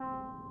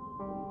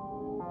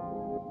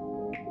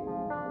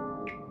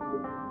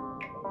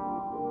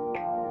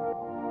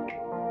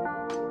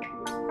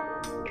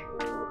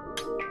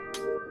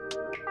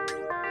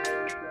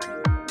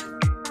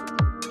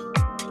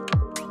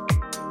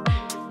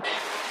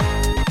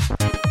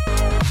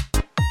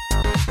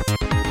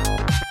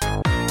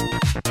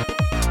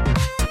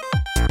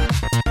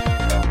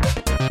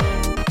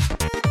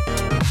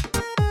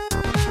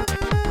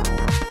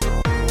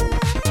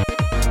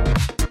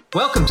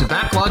Welcome to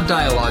Backlog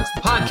Dialogues,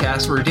 the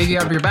podcast where we dig you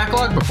out of your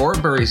backlog before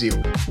it buries you.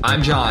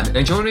 I'm John,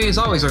 and joining me as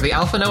always are the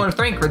Alpha Noah and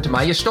Thrankrid to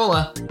my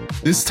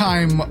Y'shtola. This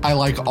time, I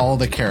like all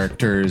the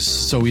characters,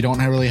 so we don't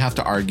really have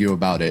to argue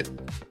about it.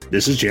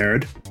 This is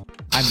Jared.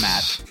 I'm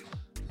Matt.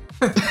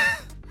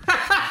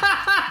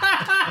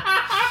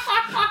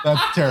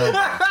 That's terrible.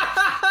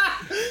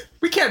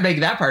 We can't make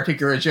that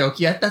particular joke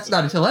yet. That's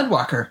not until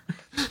Endwalker.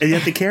 And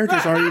yet the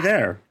character's already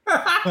there.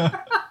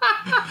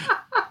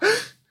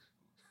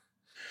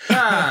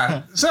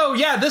 So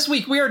this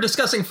week we are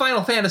discussing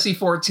Final Fantasy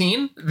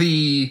XIV,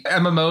 the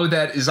MMO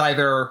that is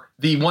either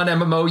the one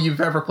MMO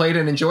you've ever played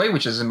and enjoy,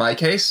 which is in my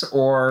case,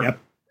 or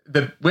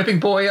the whipping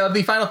boy of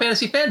the Final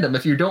Fantasy fandom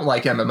if you don't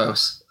like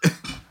MMOs.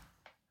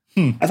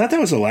 I thought that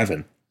was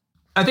 11.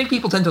 I think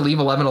people tend to leave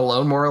 11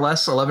 alone, more or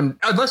less. 11,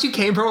 unless you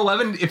came from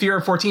 11, if you're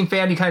a 14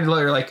 fan, you kind of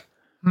are like,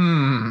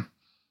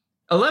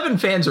 11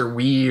 fans are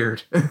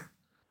weird.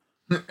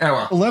 Oh,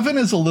 well. 11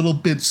 is a little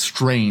bit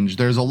strange.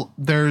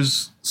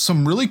 There's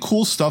some really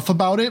cool stuff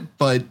about it,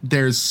 but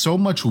there's so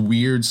much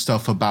weird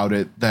stuff about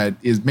it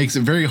that makes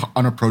it very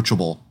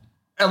unapproachable.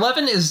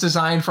 11 is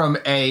designed from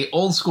a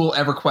old school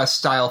EverQuest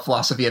style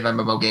philosophy of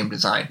MMO game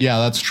design. Yeah,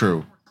 that's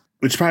true.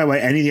 Which probably why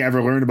anything I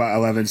ever learned about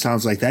 11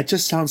 sounds like that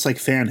just sounds like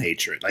fan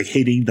hatred, like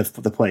hating the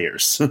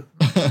players.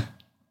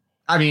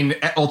 I mean,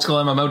 old school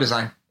MMO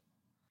design.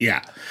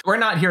 Yeah. We're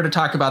not here to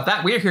talk about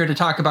that. We're here to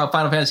talk about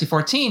Final Fantasy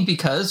XIV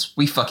because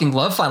we fucking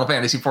love Final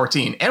Fantasy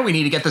XIV and we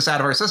need to get this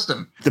out of our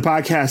system. The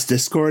podcast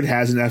Discord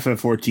has an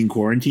FF14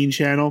 quarantine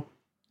channel.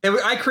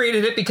 I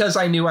created it because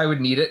I knew I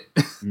would need it.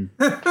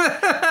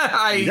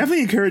 I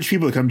definitely encourage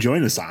people to come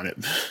join us on it.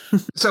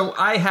 So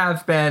I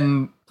have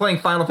been playing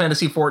Final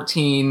Fantasy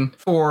XIV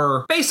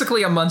for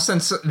basically a month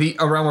since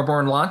A Realm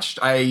Reborn launched.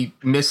 I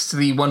missed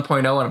the 1.0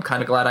 and I'm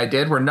kind of glad I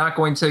did. We're not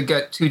going to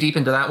get too deep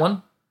into that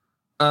one.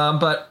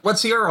 But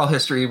what's your overall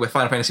history with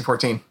Final Fantasy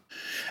XIV?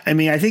 I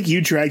mean, I think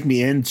you dragged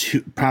me in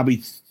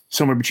probably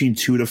somewhere between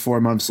 2 to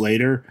 4 months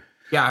later.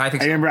 Yeah, I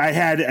think so. I remember I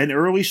had an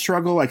early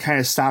struggle. I kind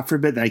of stopped for a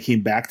bit, then I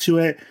came back to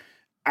it.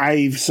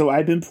 I've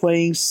been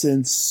playing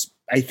since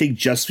I think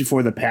just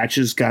before the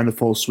patches got into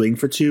full swing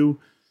for 2.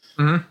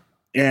 Mm-hmm.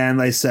 And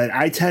like I said,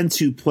 I tend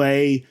to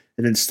play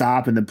and then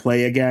stop and then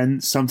play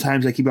again.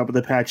 Sometimes I keep up with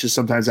the patches.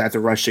 Sometimes I have to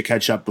rush to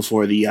catch up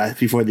before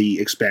the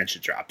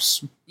expansion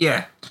drops.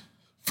 Yeah.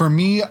 For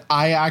me,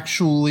 I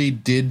actually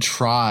did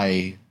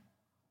try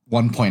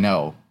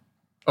 1.0.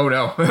 Oh,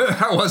 no.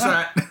 How was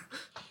that?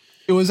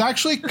 It was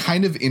actually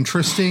kind of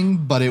interesting,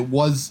 but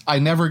I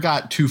never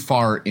got too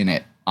far in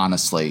it,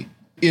 honestly.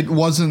 It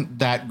wasn't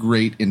that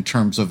great in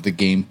terms of the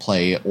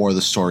gameplay or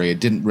the story. It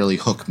didn't really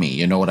hook me.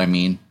 You know what I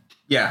mean?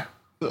 Yeah.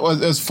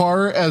 As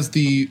far as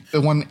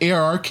when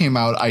ARR came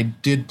out, I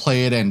did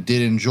play it and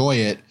did enjoy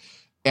it.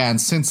 And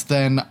since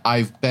then,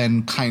 I've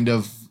been kind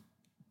of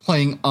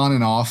playing on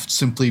and off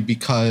simply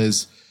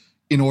because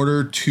in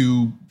order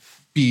to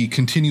be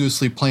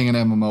continuously playing an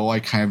MMO, I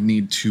kind of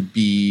need to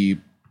be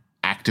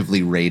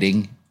actively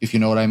raiding, if you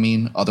know what I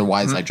mean.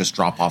 Otherwise, I just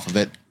drop off of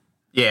it.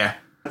 Yeah.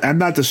 I'm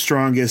not the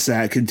strongest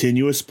at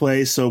continuous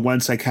play, so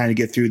once I kind of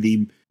get through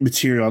the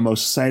material I'm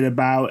most excited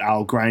about,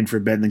 I'll grind for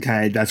a bit, and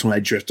then that's when I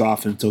drift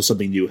off until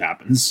something new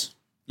happens.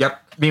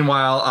 Yep.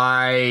 Meanwhile,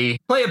 I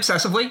play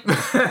obsessively.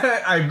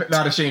 I'm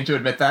not ashamed to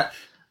admit that.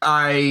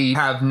 I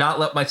have not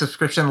let my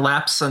subscription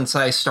lapse since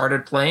I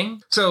started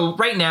playing. So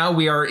right now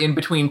we are in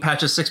between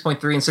patches 6.3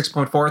 and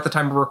 6.4 at the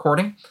time of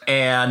recording.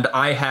 And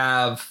I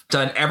have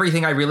done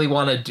everything I really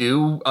want to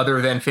do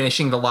other than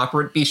finishing the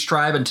Loporrit Beast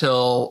Tribe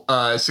until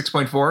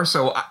 6.4.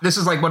 So this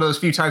is like one of those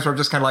few times where I'm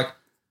just kind of like,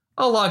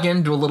 I'll log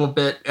in, do a little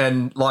bit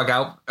and log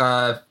out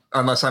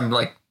unless I'm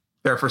like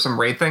there for some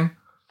raid thing.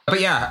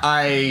 But yeah,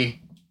 I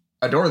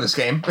adore this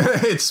game.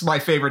 It's my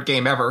favorite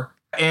game ever.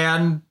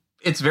 And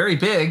it's very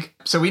big,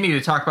 so we need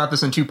to talk about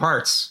this in 2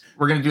 parts.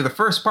 We're going to do the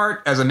first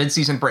part as a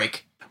mid-season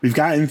break. We've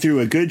gotten through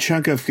a good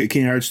chunk of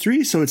Kingdom Hearts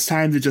 3, so it's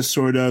time to just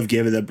sort of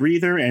give it a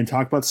breather and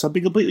talk about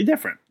something completely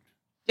different.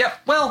 Yep,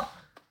 well,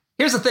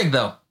 here's the thing,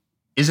 though.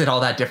 Is it all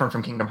that different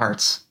from Kingdom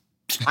Hearts?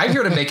 I'm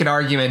here to make an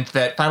argument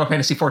that Final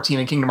Fantasy XIV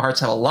and Kingdom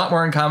Hearts have a lot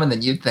more in common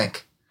than you'd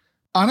think.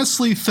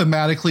 Honestly,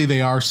 thematically, they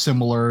are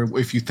similar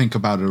if you think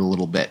about it a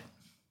little bit.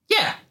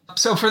 Yeah.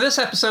 So for this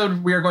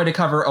episode, we are going to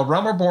cover A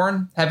Realm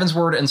Reborn,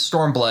 Heavensward, and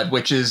Stormblood,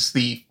 which is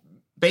the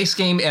base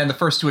game and the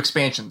first 2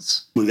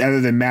 expansions.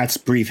 Other than Matt's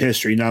brief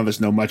history, none of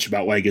us know much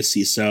about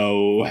Legacy,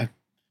 so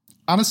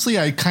honestly,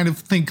 I kind of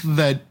think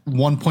that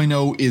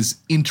 1.0 is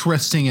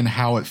interesting in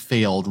how it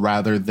failed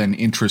rather than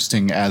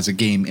interesting as a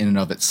game in and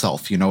of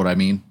itself. You know what I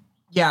mean?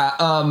 Yeah,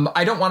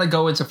 I don't want to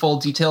go into full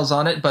details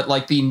on it, but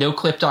like the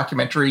no-clip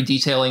documentary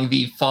detailing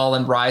the fall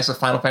and rise of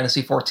Final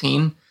Fantasy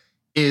XIV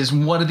is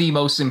one of the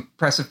most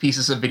impressive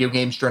pieces of video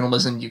games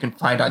journalism you can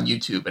find on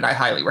YouTube, and I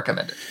highly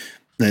recommend it.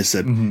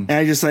 Listen, and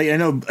I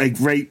know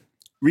right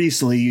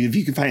recently, if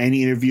you can find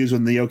any interviews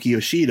with Naoki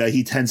Yoshida,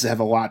 he tends to have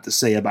a lot to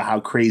say about how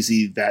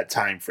crazy that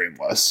time frame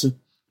was.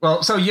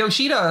 Well, so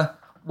Yoshida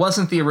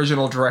wasn't the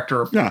original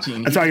director of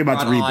 14. No, I'm talking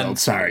about the rebuild.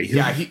 Sorry.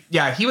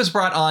 He was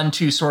brought on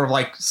to sort of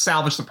like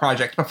salvage the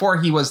project.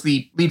 Before, he was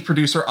the lead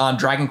producer on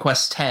Dragon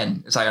Quest X,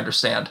 as I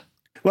understand.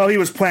 Well, he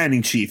was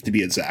planning chief, to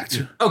be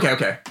exact.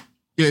 Okay.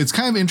 Yeah, it's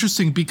kind of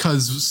interesting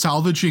because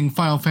salvaging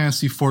Final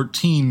Fantasy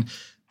XIV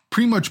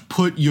pretty much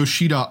put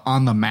Yoshida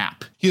on the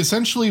map. He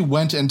essentially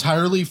went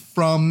entirely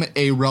from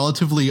a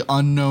relatively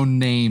unknown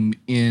name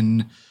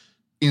in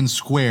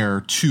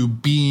Square to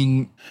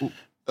being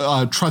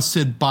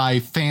trusted by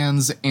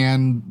fans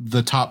and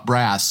the top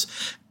brass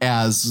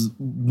as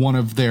one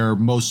of their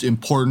most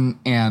important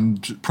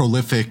and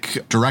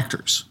prolific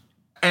directors.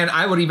 And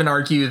I would even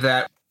argue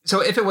that, so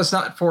if it was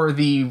not for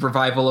the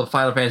revival of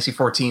Final Fantasy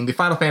XIV, the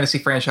Final Fantasy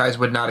franchise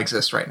would not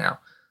exist right now.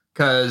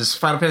 Because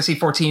Final Fantasy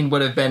XIV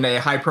would have been a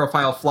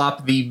high-profile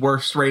flop, the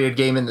worst-rated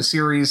game in the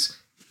series.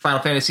 Final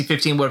Fantasy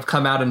XV would have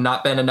come out and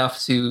not been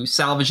enough to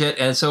salvage it,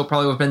 and so it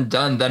probably would have been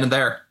done then and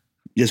there.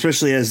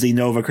 Especially as the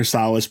Nova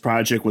Chrysalis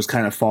project was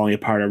kind of falling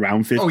apart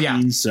around 15. Oh, yeah.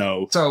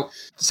 So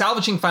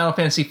salvaging Final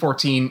Fantasy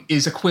XIV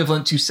is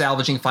equivalent to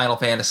salvaging Final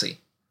Fantasy.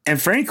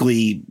 And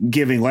frankly,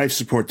 giving life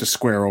support to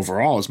Square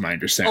overall is my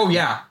understanding. Oh,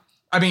 yeah.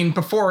 I mean,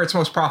 before its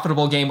most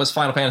profitable game was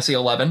Final Fantasy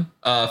XI.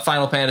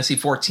 Final Fantasy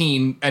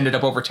XIV ended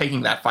up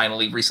overtaking that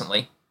finally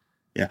recently.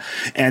 Yeah,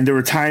 and there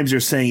were times they're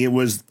saying it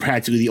was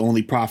practically the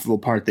only profitable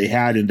part they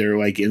had in their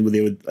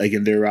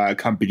in their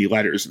company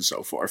letters and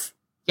so forth.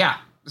 Yeah,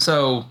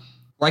 so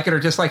like it or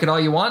dislike it all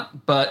you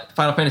want, but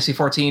Final Fantasy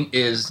XIV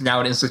is now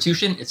an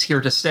institution. It's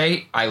here to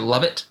stay. I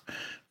love it,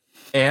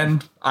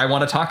 and I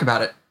want to talk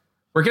about it.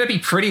 We're going to be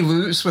pretty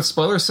loose with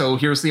spoilers, so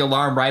here's the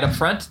alarm right up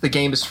front. The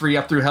game is free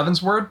up through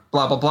Heavensward,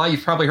 blah, blah, blah.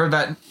 You've probably heard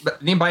that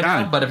name by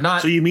now, but if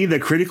not... So you mean the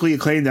critically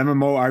acclaimed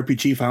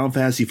MMORPG Final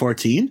Fantasy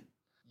XIV?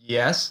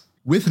 Yes.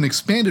 With an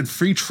expanded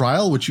free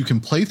trial, which you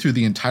can play through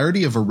the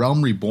entirety of A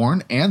Realm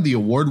Reborn and the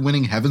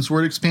award-winning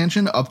Heavensward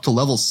expansion up to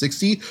level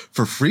 60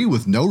 for free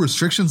with no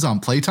restrictions on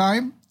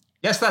playtime?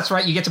 Yes, that's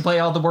right. You get to play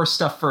all the worst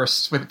stuff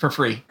first for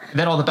free. And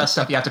then all the best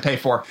stuff you have to pay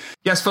for.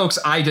 Yes, folks,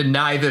 I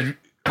deny the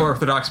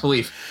orthodox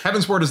belief.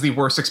 Heavensward is the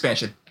worst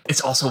expansion.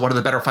 It's also one of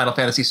the better Final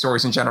Fantasy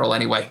stories in general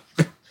anyway.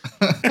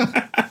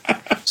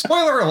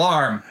 Spoiler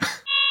alarm!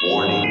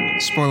 Warning.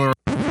 Spoiler.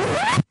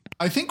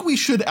 I think we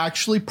should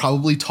actually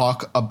probably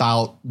talk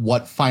about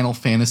what Final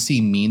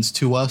Fantasy means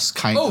to us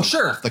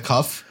off the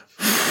cuff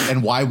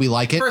and why we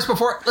like it. Let's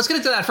get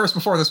into that first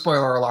before the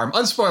spoiler alarm.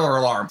 Unspoiler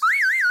alarm.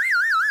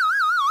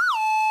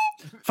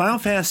 Final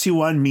Fantasy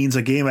I means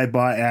a game I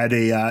bought at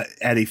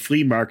a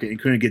flea market and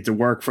couldn't get to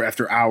work for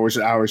after hours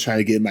and hours trying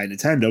to get my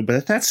Nintendo,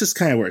 but that's just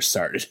kind of where it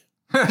started.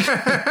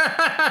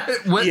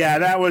 Yeah,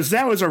 that was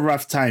a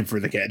rough time for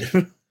the kid.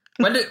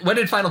 When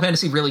did Final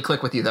Fantasy really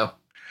click with you, though?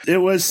 It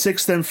was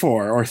 6 then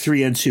 4 or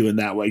 3 and 2 in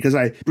that way, because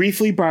I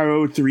briefly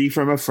borrowed 3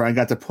 from a friend,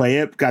 got to play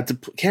it,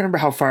 can't remember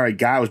how far I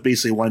got. It was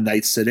basically one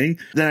night sitting.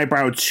 Then I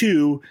borrowed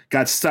 2,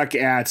 got stuck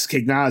at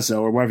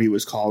Kignazo or whatever he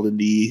was called in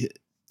the.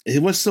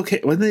 It was still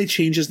when they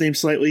changed his name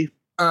slightly.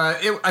 I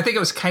think it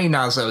was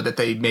Kainazo that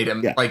they made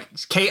him like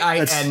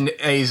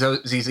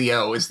Kinazzo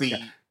is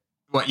the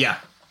what? Yeah,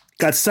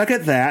 got stuck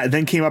at that, and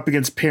then came up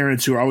against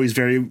parents who are always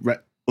very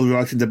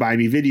reluctant to buy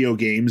me video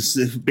games.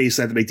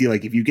 Basically, I had to make deal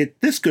like if you get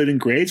this good in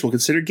grades, we'll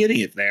consider getting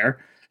it there.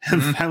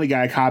 And finally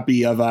got a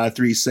copy of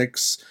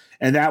 3.6,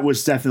 and that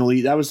was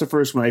the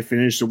first one I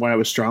finished, the one I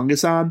was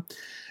strongest on.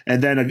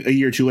 And then a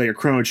year or two later,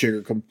 Chrono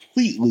Trigger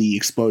completely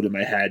exploded in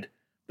my head.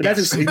 But that's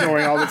just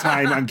ignoring all the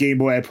time on Game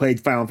Boy I played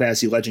Final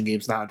Fantasy Legend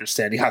games, not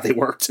understanding how they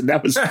worked, and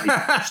that was the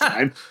first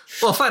time.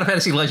 Well, Final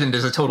Fantasy Legend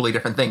is a totally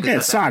different thing. Yeah,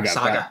 it's Saga.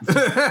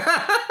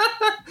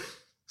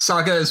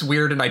 Saga is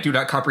weird, and I do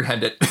not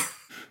comprehend it.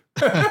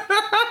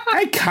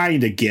 I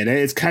kind of get it.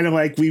 It's kind of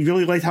like we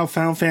really liked how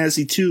Final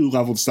Fantasy II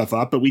leveled stuff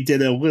up, but we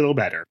did it a little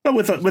better, but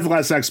with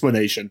less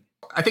explanation.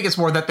 I think it's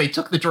more that they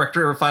took the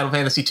director of Final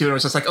Fantasy II and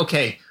was just like,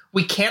 okay,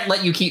 we can't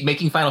let you keep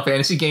making Final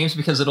Fantasy games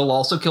because it'll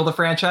also kill the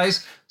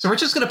franchise. So we're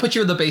just going to put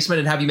you in the basement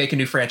and have you make a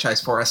new franchise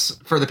for us,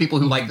 for the people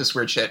who like this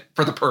weird shit,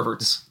 for the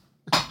perverts.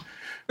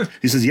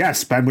 He says,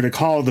 yes, but I'm going to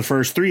call the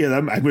first 3 of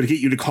them. I'm going to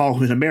get you to call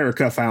them in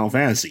America Final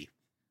Fantasy.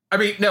 I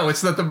mean, no,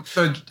 it's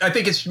that I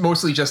think it's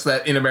mostly just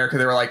that in America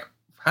they were like,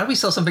 how do we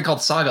sell something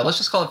called Saga? Let's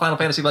just call it Final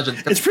Fantasy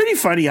Legend. It's pretty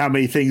funny how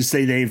many things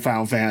they name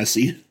Final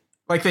Fantasy.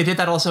 Like they did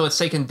that also at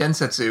Seiken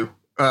Densetsu.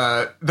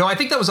 Though I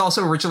think that was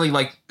also originally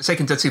like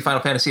Seiken Densetsu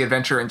Final Fantasy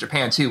Adventure in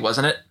Japan too,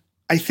 wasn't it?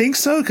 I think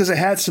so, because it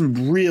had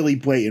some really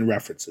blatant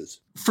references.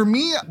 For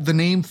me, the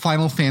name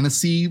Final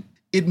Fantasy,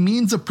 it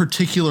means a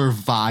particular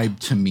vibe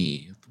to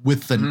me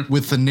with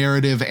the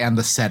narrative and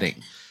the setting.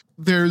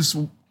 There's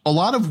a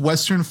lot of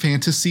Western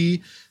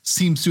fantasy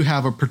seems to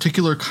have a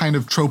particular kind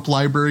of trope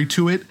library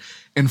to it,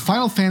 and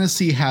Final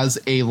Fantasy has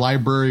a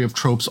library of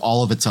tropes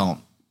all of its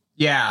own.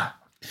 Yeah.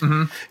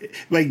 Mm-hmm.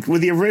 Like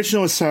with the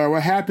original Asara,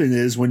 what happened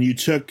is when you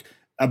took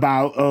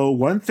about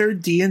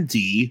 1/3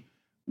 D&D,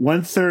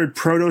 1/3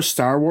 proto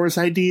Star Wars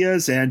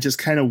ideas, and just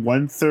kind of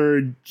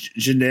 1/3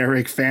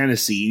 generic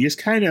fantasy, you just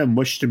kind of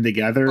mushed them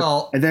together,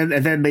 and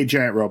then made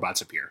giant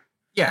robots appear.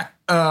 Yeah.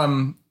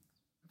 Final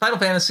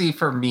Fantasy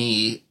for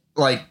me,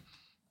 like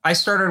I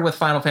started with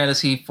Final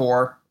Fantasy IV.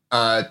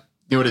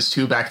 Knew it as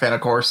 2 back then, of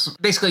course.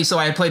 Basically, so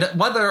I had played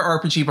one other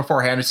RPG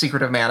beforehand,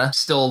 Secret of Mana.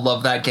 Still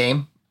love that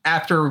game.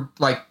 After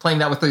like playing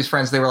that with these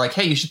friends, they were like,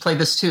 hey, you should play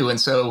this too. And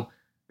so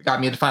it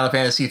got me into Final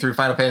Fantasy through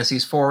Final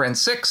Fantasies 4 and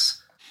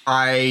 6.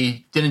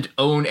 I didn't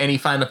own any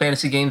Final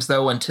Fantasy games,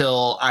 though,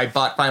 until I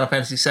bought Final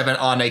Fantasy VII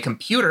on a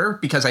computer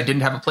because I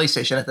didn't have a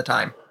PlayStation at the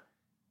time.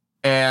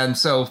 And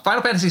so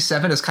Final Fantasy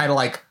VII is kind of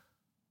like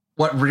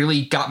what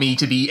really got me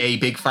to be a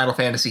big Final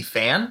Fantasy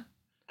fan.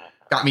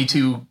 Got me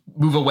to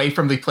move away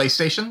from the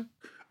PlayStation.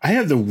 I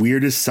have the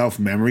weirdest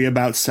self-memory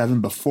about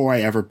 7 before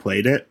I ever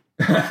played it.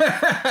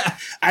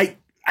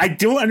 I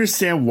don't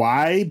understand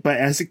why, but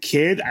as a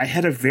kid, I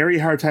had a very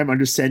hard time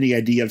understanding the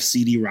idea of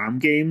CD-ROM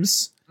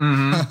games.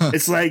 Mm-hmm.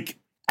 It's like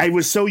I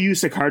was so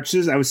used to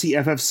cartridges. I would see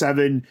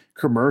FF7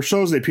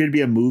 commercials. They appeared to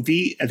be a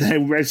movie. And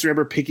then I just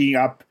remember picking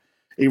up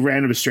a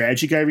random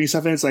strategy guide and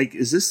stuff. And it's like,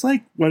 is this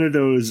like one of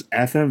those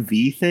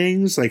FMV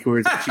things? Like where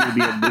it's actually going to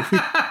be a movie?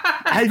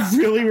 I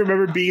really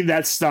remember being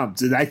that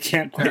stumped, and I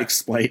can't quite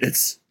explain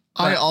it.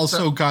 I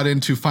also got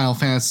into Final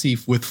Fantasy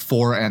with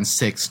 4 and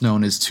 6,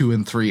 known as 2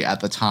 and 3 at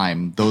the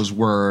time. Those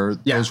were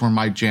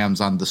my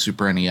jams on the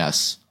Super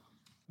NES.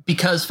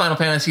 Because Final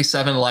Fantasy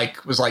VII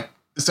was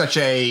such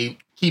a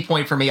key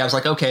point for me, I was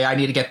like, okay, I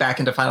need to get back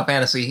into Final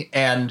Fantasy.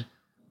 And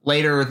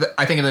later,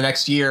 I think in the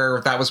next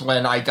year, that was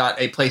when I got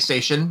a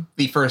PlayStation.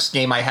 The first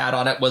game I had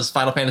on it was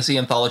Final Fantasy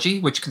Anthology,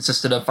 which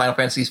consisted of Final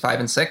Fantasies 5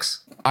 and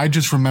 6. I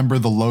just remember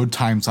the load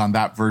times on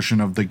that version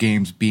of the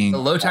games being The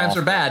load times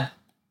are bad,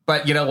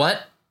 but you know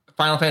what?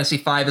 Final Fantasy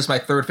V is my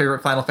third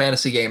favorite Final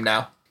Fantasy game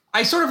now.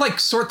 I sort of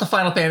sort the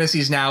Final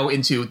Fantasies now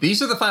into,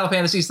 these are the Final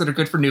Fantasies that are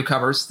good for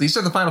newcomers. These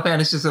are the Final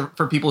Fantasies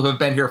for people who have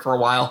been here for a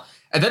while.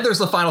 And then there's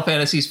the Final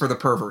Fantasies for the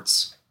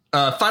perverts.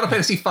 Final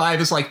Fantasy V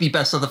is like the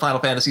best of the Final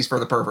Fantasies for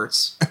the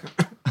perverts.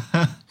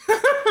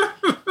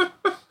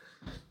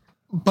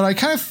 But I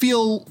kind of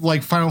feel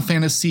like Final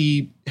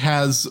Fantasy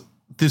has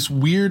this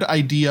weird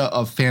idea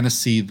of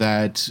fantasy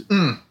that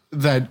a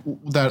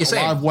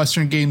lot of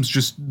Western games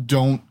just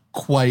don't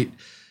quite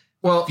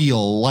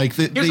feel like.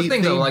 They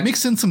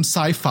mix in some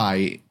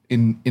sci-fi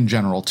in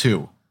general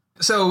too.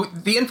 So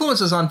the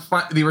influences on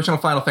the original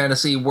Final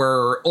Fantasy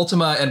were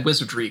Ultima and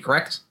Wizardry,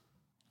 correct?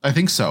 I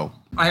think so.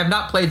 I have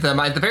not played them.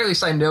 At the very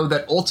least, I know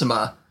that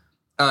Ultima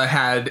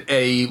had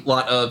a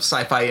lot of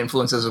sci-fi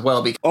influences as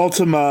well.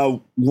 Ultima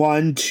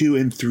 1, 2,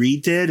 and 3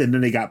 did, and then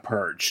they got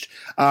purged.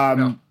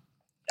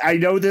 I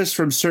know this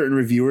from certain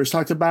reviewers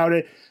talked about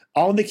it.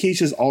 All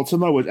indications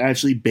Ultima was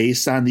actually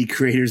based on the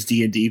creators'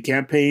 D&D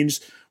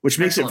campaigns, which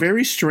makes it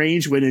very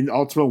strange when in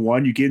Ultima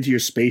 1 you get into your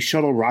space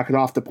shuttle, rocket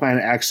off to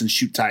planet X, and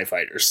shoot TIE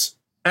fighters.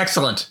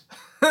 Excellent.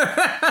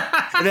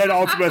 And then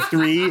Ultima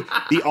 3,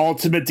 the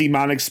ultimate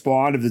demonic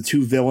spawn of the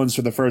two villains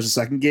for the first and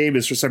second game,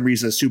 is for some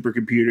reason a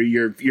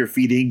supercomputer you're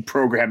feeding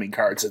programming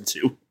cards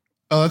into.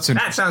 Oh,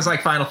 that sounds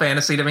like Final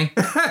Fantasy to me.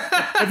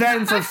 And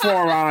then from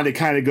 4 on, it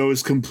kind of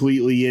goes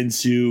completely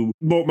into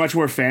much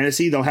more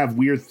fantasy. They'll have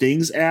weird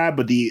things add,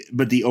 but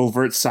the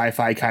overt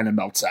sci-fi kind of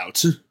melts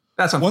out.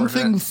 That's one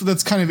thing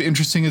that's kind of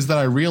interesting is that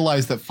I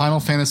realized that Final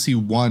Fantasy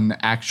I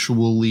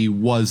actually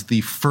was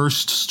the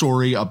first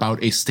story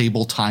about a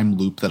stable time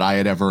loop that I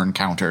had ever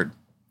encountered.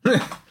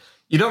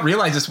 You don't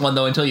realize this one,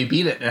 though, until you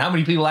beat it. And how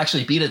many people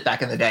actually beat it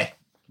back in the day?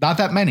 Not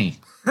that many.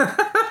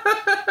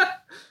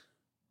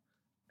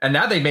 And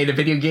now they made a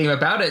video game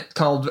about it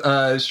called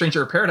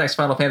Stranger of Paradise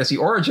Final Fantasy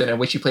Origin, in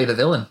which you play the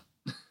villain.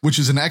 Which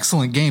is an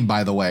excellent game,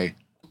 by the way.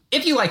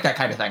 If you like that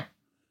kind of thing.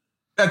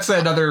 That's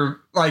another,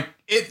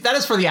 that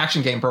is for the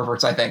action game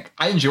perverts, I think.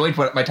 I enjoyed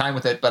my time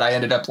with it, but I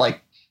ended up, I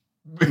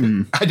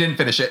didn't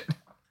finish it.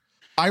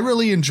 I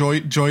really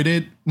enjoyed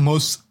it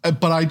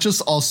but I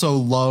just also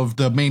love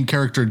the main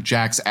character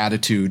Jack's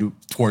attitude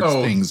towards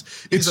things.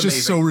 It's just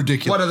amazing. So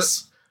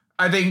ridiculous.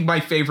 I think my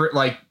favorite,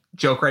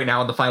 joke right now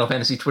on the Final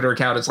Fantasy Twitter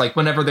account is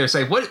whenever they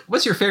say,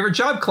 what's your favorite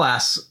job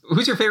class?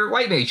 Who's your favorite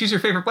white mage? Who's your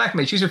favorite black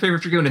mage? Who's your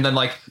favorite dragoon? And then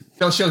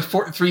they'll show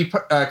 3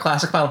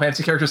 classic Final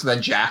Fantasy characters and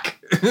then Jack.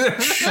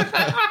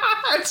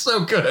 It's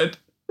so good.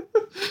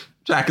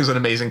 Jack is an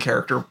amazing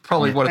character.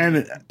 Probably one of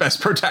the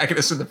best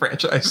protagonists in the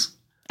franchise.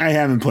 I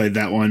haven't played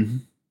that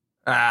one.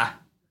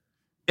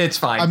 It's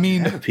fine. I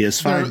mean,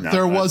 PS5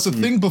 there was a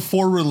thing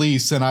before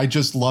release, and I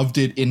just loved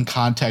it in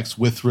context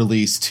with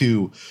release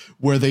too,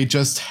 where they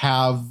just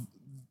have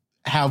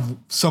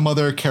some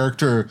other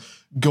character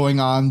going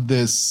on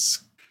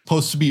this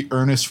supposed to be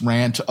earnest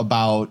rant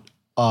about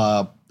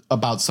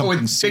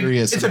something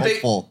serious and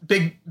hopeful.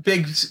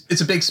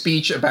 It's a big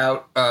speech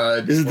about.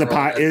 Is it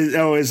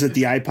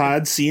the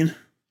iPod scene?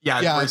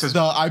 Yeah, it's the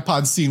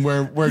iPod scene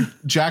where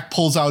Jack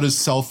pulls out his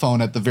cell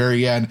phone at the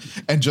very end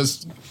and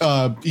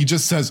he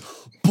just says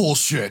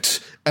bullshit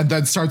and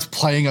then starts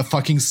playing a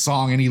fucking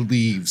song and he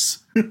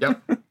leaves.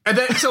 Yep. And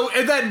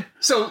then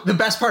the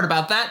best part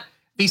about that,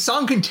 the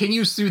song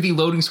continues through the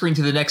loading screen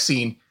to the next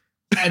scene.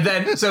 And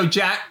then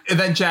Jack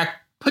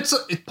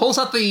pulls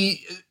out the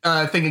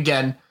thing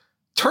again,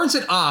 turns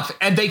it off,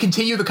 and they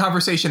continue the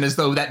conversation as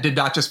though that did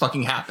not just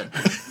fucking happen.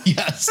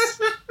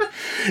 Yes.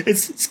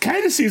 It's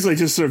kind of seems like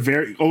just a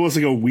very almost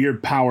like a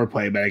weird power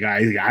play, but like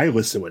I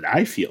listen when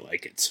I feel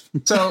like it.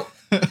 So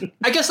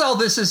I guess all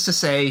this is to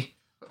say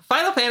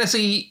Final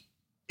Fantasy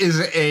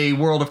is a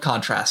world of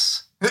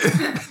contrasts.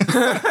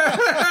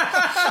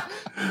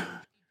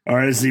 Or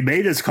as the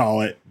Matas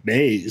call it,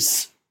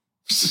 maze.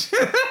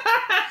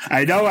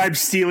 I know I'm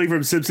stealing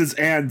from Simpsons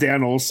and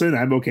Dan Olsen.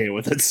 I'm okay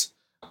with it.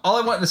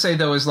 All I want to say,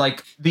 though, is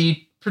like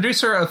the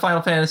producer of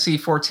Final Fantasy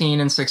XIV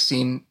and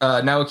 16,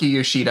 Naoki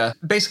Yoshida,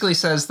 basically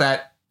says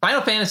that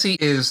Final Fantasy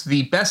is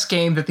the best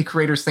game that the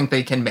creators think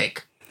they can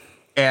make.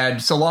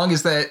 And so long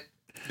as that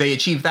they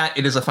achieve that,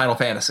 it is a Final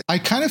Fantasy. I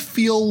kind of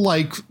feel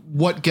like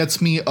what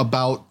gets me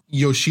about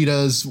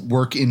Yoshida's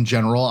work in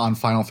general on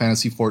Final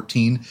Fantasy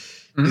XIV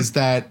is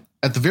that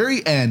at the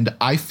very end,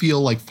 I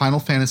feel like Final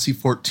Fantasy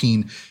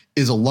XIV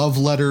is a love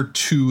letter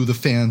to the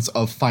fans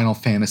of Final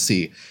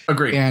Fantasy.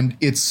 Agreed. And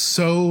it's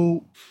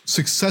so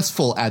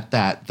successful at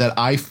that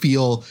I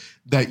feel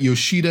that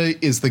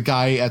Yoshida is the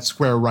guy at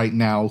Square right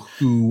now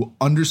who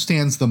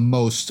understands the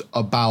most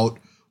about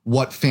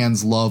what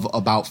fans love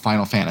about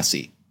Final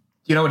Fantasy.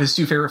 You know what his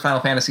two favorite Final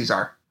Fantasies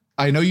are?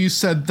 I know you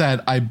said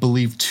that I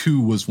believe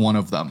 2 was one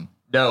of them.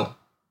 No.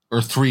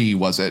 Or 3,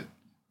 was it?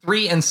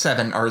 3 and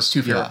 7 are his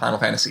two favorite Final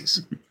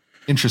Fantasies.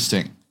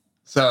 Interesting.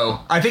 So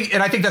I think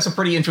that's a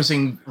pretty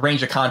interesting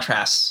range of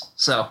contrasts.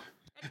 So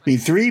I mean,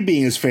 3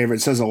 being his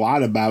favorite says a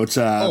lot about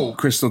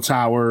Crystal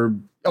Tower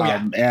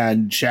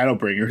and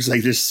Shadowbringers.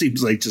 Like, this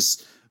seems like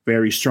just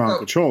very strong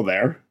control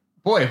there.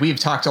 Boy, we've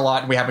talked a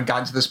lot and we haven't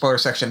gotten to the spoiler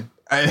section.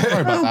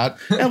 Sorry about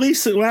that. At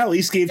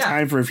least gave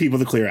time for people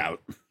to clear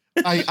out.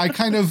 I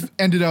kind of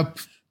ended up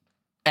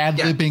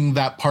ad-libbing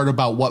that part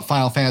about what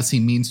Final Fantasy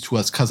means to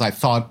us because I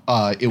thought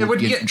it would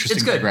be an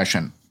interesting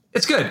digression.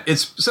 It's good.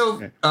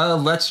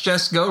 Let's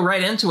just go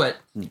right into it.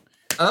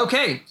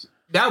 Okay,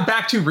 now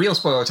back to real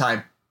spoiler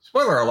time.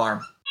 Spoiler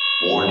alarm.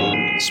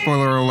 Warning.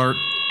 Spoiler alert.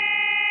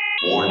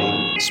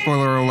 Warning.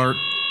 Spoiler alert.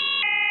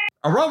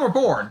 A Realm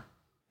Reborn.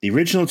 The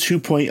original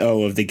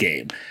 2.0 of the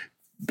game.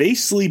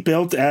 Basically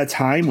built at a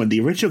time when the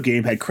original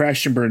game had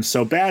crashed and burned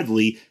so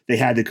badly, they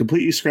had to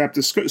completely scrap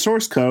the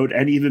source code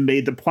and even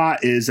made the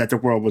plot is that the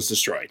world was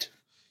destroyed.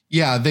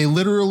 Yeah, they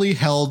literally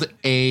held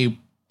an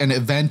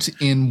event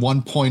in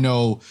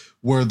 1.0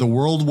 where the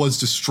world was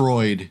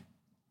destroyed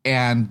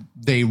and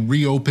they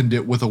reopened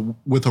it with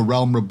a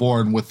Realm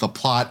Reborn with the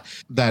plot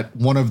that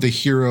one of the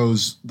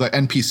heroes, the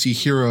NPC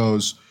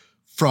heroes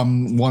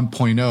from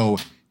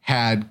 1.0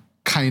 had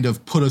kind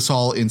of put us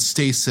all in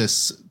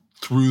stasis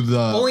through the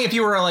only if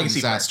you were a legacy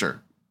disaster.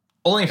 Player.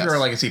 Only if you were a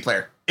legacy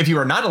player. If you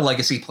are not a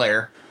legacy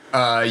player,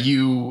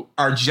 you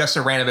are just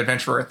a random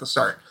adventurer at the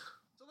start.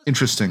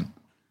 Interesting.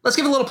 Let's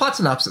give a little plot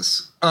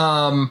synopsis.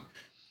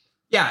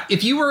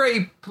 If you were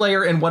a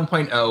player in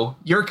 1.0,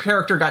 your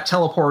character got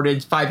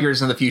teleported 5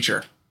 years in the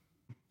future.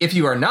 If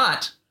you are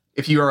not,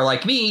 if you are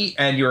like me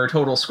and you're a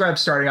total scrub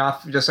starting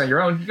off just on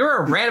your own, you're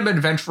a random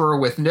adventurer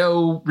with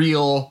no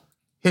real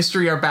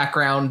history or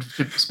background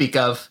to speak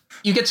of.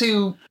 You get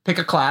to pick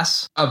a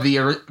class of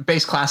the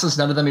base classes.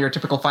 None of them are your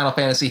typical Final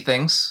Fantasy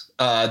things.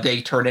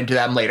 They turn into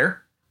them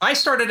later. I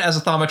started as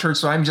a thaumaturge,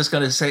 so I'm just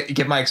going to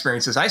give my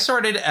experiences. I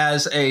started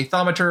as a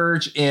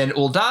thaumaturge in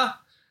Ul'dah.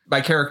 My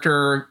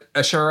character,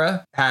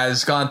 Ashura,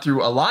 has gone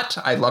through a lot.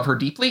 I love her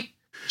deeply.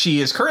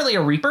 She is currently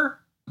a Reaper,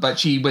 but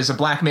she was a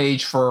black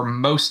mage for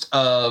most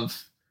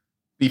of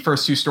the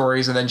first 2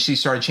 stories, and then she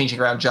started changing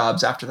around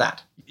jobs after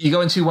that. You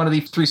go into one of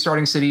the 3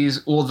 starting cities,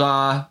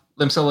 Ul'dah,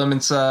 Limsa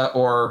Liminsa,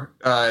 or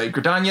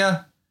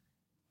Gridania,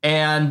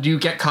 and you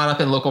get caught up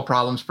in local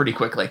problems pretty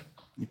quickly.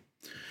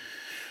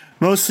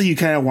 Mostly you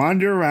kind of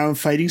wander around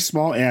fighting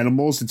small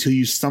animals until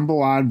you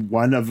stumble on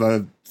one of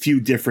a few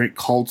different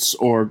cults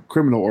or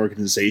criminal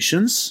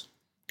organizations.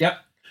 Yep.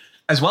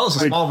 As well as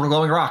a small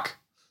glowing rock.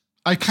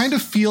 I kind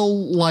of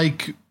feel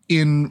like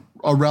in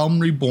A Realm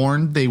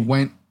Reborn, they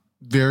went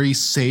very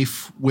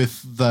safe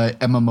with the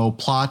MMO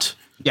plot.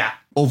 Yeah.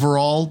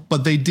 Overall,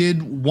 but they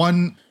did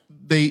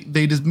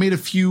they just made a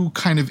few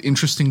kind of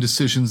interesting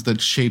decisions that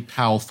shaped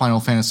how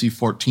Final Fantasy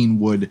XIV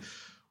would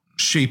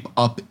shape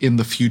up in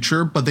the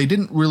future, but they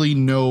didn't really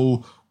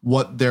know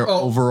what their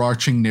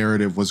overarching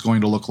narrative was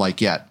going to look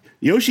like yet.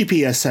 Yoshi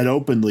P has said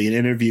openly in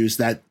interviews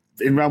that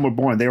in Realm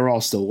Reborn, they were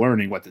all still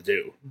learning what to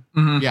do.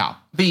 Mm-hmm. Yeah.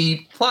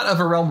 The plot of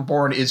A Realm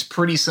Reborn is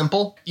pretty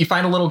simple. You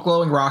find a little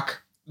glowing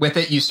rock. With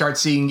it, you start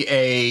seeing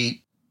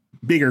a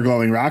bigger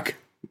glowing rock.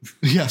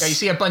 Yes. Yeah, you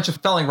see a bunch of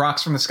falling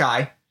rocks from the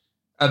sky,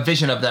 a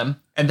vision of them.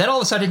 And then all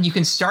of a sudden you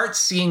can start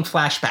seeing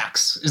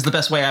flashbacks is the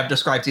best way I've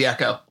described the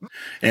echo.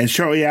 And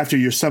shortly after,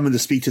 you're summoned to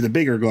speak to the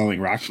bigger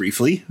glowing rock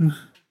briefly.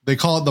 They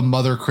call it the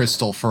Mother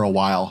Crystal for a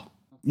while.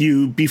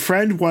 You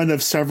befriend one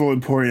of several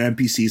important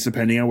NPCs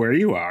depending on where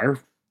you are.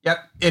 Yep.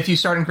 If you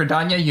start in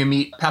Gridania, you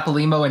meet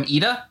Papalimo and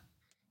Ida.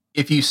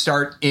 If you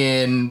start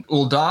in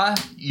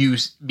Ul'dah, you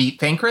meet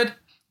Thancred.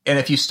 And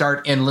if you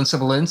start in Limsa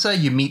Liminsa,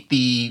 you meet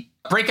the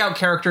breakout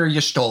character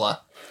Y'shtola.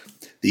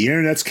 The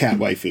internet's cat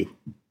waifu.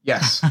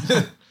 Yes.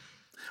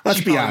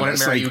 Let's be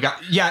honest.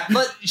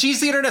 She's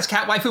the internet's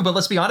cat waifu, but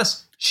let's be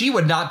honest, she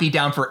would not be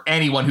down for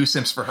anyone who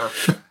simps for her.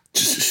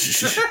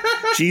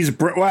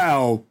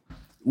 Well,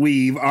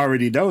 we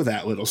already know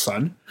that, little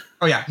son.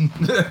 Oh, yeah.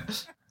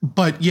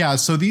 But yeah,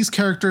 so these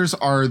characters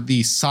are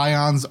the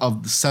scions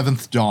of the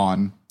Seventh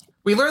Dawn.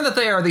 We learned that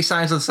they are the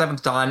Scions of the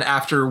Seventh Dawn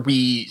after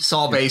we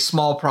solve a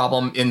small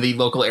problem in the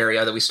local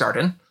area that we start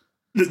in.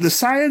 The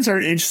Scions are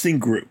an interesting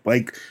group.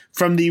 Like,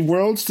 from the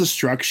world's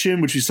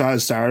destruction, which we saw at the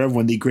start of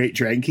when the Great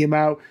Dragon came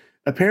out,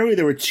 apparently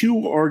there were two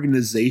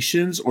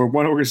organizations, or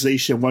one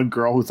organization and one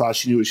girl who thought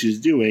she knew what she was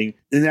doing.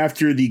 And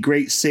after the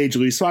Great Sage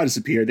Louisaw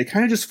disappeared, they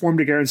kind of just formed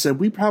together and said,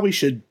 we probably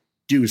should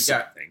do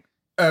something.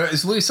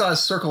 Is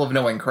Louisaw's Circle of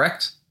Knowing,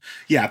 correct?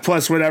 Yeah,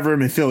 plus whatever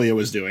Mephilia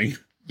was doing.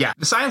 Yeah,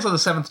 the Scions of the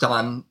Seventh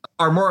Dawn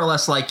are more or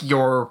less like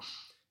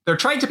they're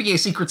trying to be a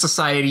secret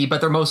society, but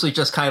they're mostly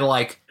just kind of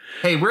like,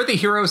 hey, we're the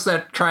heroes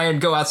that try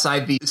and go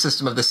outside the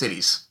system of the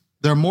cities.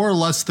 They're more or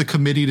less the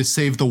committee to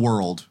save the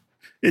world.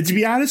 And to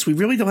be honest, we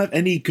really don't have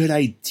any good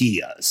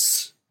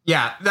ideas.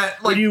 Yeah,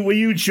 that like when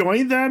you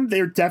join them,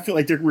 they're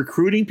definitely like they're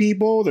recruiting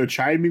people, they're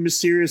trying to be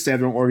mysterious, they have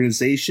their own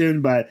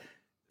organization, but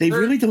they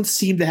really don't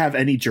seem to have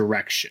any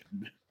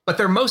direction. But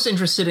they're most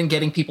interested in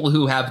getting people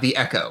who have the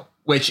Echo,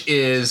 which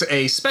is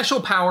a special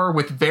power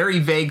with very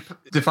vague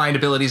defined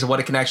abilities of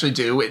what it can actually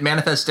do. It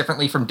manifests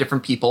differently from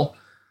different people.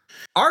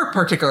 Our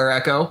particular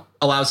Echo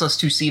allows us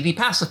to see the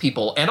past of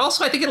people. And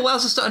also, I think it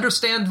allows us to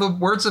understand the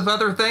words of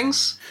other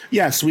things.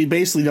 Yes, we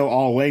basically know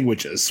all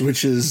languages,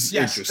 which is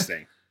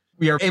interesting.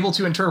 We are able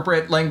to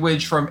interpret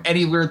language from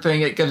any weird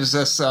thing. It gives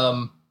us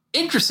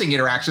interesting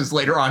interactions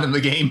later on in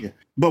the game. Yeah.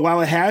 But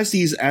while it has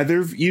these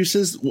other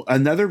uses,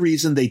 another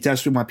reason they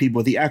desperately want people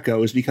with the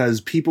Echo is because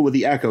people with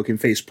the Echo can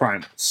face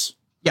primals.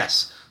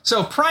 Yes.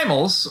 So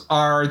primals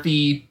are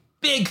the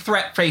big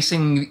threat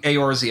facing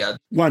Eorzea.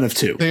 One of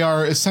two. They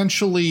are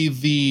essentially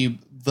the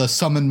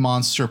summon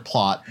monster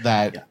plot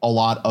that a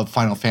lot of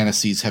Final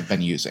Fantasies have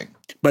been using.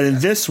 But in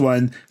this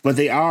one, what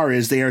they are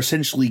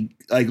essentially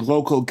like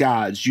local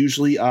gods,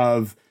 usually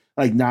of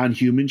like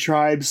non-human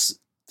tribes.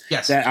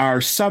 Yes. That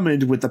are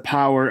summoned with the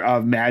power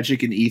of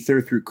magic and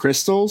ether through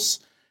crystals,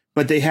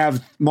 but they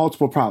have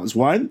multiple problems.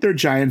 One, they're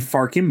giant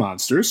farking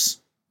monsters.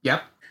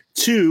 Yep.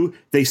 Two,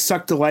 they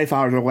suck the life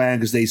out of their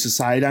land because they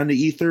subside on the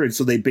ether, and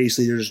so they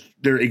basically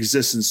their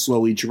existence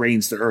slowly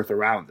drains the earth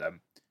around them.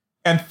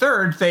 And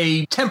third,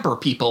 they temper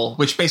people,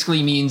 which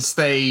basically means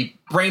they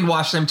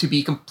brainwash them to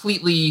be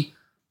completely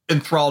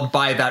enthralled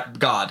by that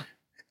god.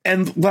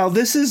 And while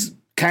this is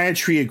kind of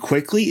treated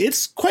quickly,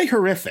 it's quite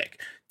horrific.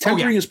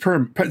 Tempering is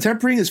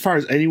tempering, as far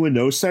as anyone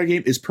knows, that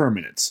game is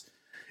permanence.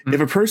 Mm-hmm.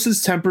 If a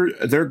person's tempered,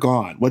 they're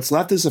gone. What's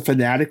left is a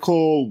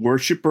fanatical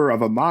worshiper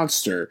of a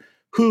monster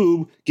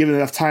who, given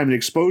enough time and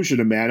exposure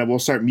to mana, will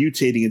start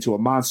mutating into a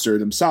monster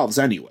themselves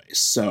anyways.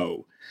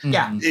 So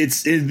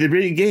it's in the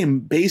beginning game,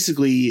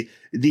 basically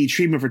the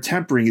treatment for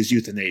tempering is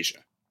euthanasia.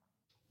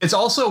 It's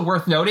also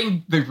worth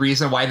noting the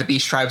reason why the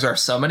beast tribes are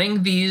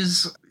summoning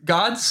these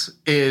gods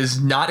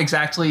is not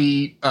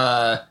exactly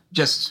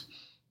just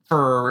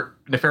for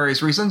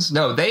nefarious reasons.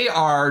 No, they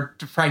are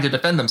trying to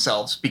defend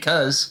themselves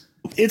because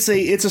it's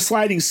a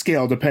sliding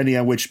scale depending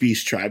on which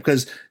beast tribe.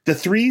 Because the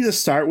three to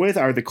start with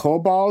are the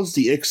kobolds,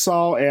 the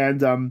Ixal,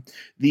 and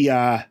the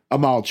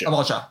Amalja.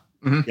 Amalja.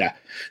 Mm-hmm. Yeah.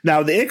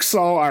 Now the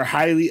Ixal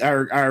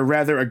are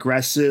rather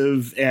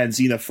aggressive and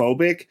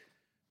xenophobic,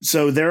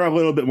 so they're a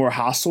little bit more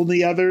hostile than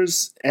the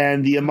others.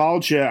 And the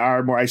Amalja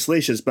are more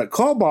isolationist. But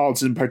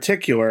kobolds in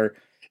particular,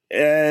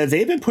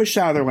 they've been pushed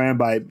out of their land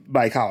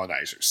by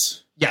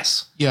colonizers.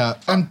 Yes. Yeah.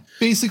 And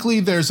basically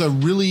there's a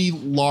really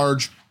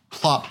large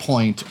plot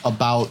point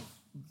about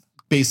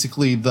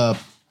basically the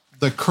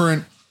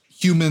current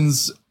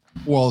humans.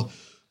 Well,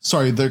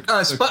 sorry.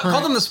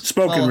 Call them the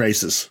spoken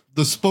races.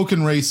 The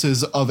spoken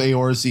races of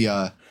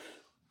Eorzea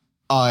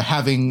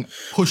having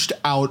pushed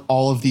out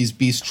all of these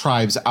beast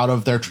tribes out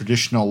of their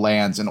traditional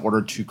lands in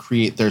order to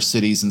create their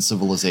cities and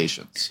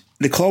civilizations.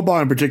 The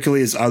kobold in particular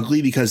is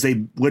ugly because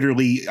they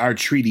literally are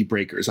treaty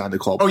breakers on the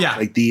kobold. Oh, yeah.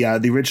 Like the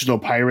original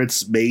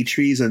pirates made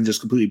trees and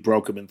just completely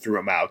broke them and threw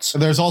them out.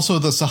 There's also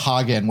the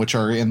Sahagin, which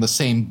are in the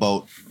same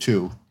boat,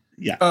 too.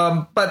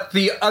 Yeah. But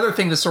the other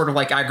thing that's sort of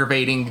like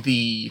aggravating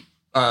the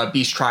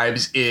beast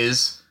tribes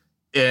is,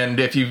 and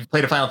if you've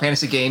played a Final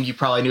Fantasy game, you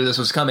probably knew this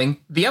was coming,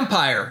 the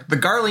Empire, the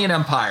Garlean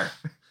Empire.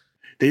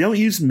 They don't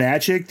use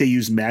magic, they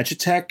use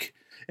magitech.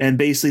 And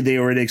basically, they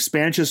were an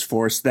expansionist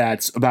force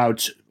that's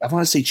about, I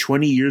want to say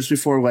 20 years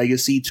before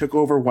Legacy, took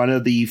over one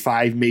of the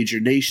 5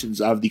 major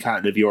nations of the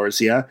continent of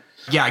Eorzea.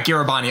 Yeah,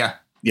 Garabania.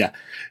 Yeah.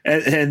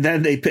 And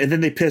then they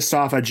pissed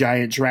off a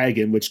giant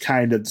dragon, which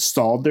kind of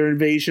stalled their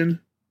invasion.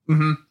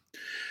 Mm-hmm.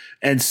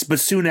 But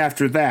soon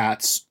after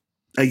that,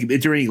 like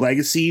during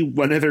Legacy,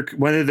 one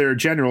of their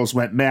generals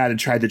went mad and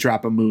tried to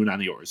drop a moon on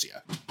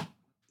Eorzea.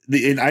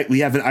 We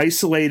have an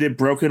isolated,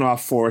 broken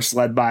off force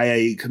led by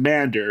a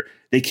commander.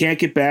 They can't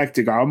get back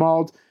to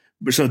Garmald,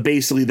 so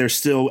basically they're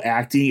still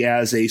acting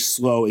as a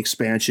slow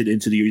expansion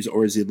into the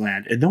Eorzean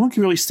land, and no one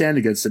can really stand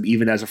against them,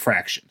 even as a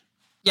fraction.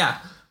 Yeah.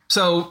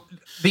 So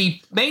the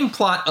main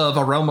plot of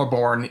A Realm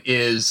Reborn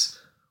is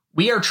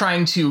we are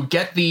trying to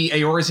get the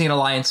Eorzean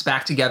Alliance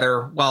back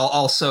together while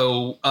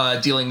also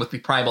dealing with the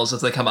primals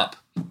as they come up.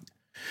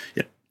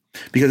 Yeah,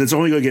 because it's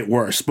only going to get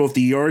worse. Both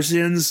the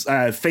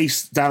Eorzeans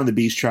face down the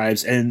beast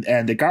tribes, and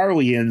the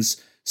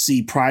Garleans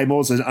see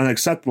primals as an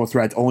unacceptable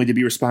threat, only to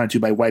be responded to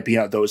by wiping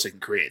out those that can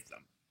create them.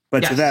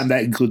 But to them,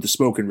 that includes the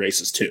spoken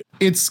races too.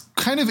 It's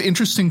kind of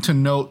interesting to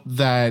note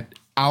that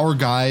our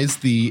guys,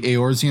 the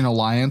Eorzean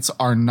Alliance,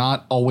 are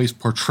not always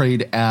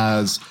portrayed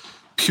as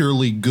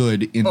purely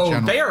good in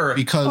general.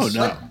 Because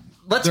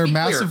they're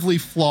massively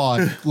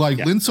flawed. Like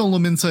Linso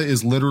Lominsa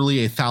is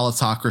literally a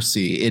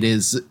thalassocracy. It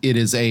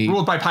is a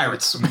ruled by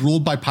pirates.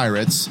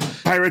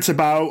 Pirates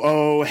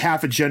about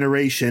half a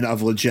generation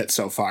of legit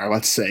so far.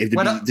 Let's say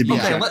let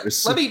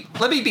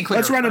me be clear.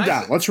 Let's run them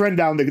down. Let's run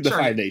down the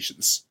 5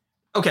 nations.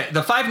 Okay,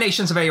 the 5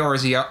 nations of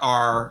Eorzea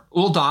are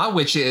Ul'dah,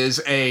 which is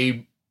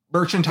a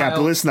mercantile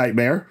capitalist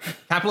nightmare.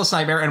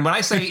 And when I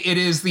say it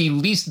is the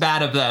least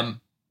bad of them,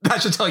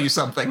 that should tell you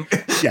something.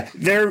 Yeah,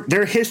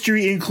 their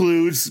history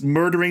includes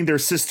murdering their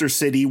sister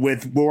city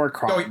with war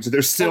crimes.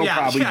 They're still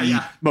probably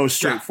the most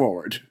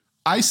straightforward.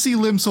 I see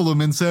Limsa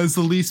Lominsa as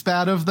the least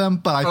bad of them,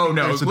 but I think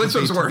there's a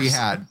debate to be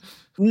had.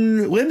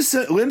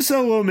 Limsa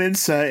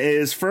Lominsa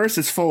is first.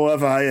 It's full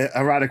of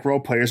erotic role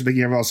players,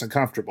 making everyone else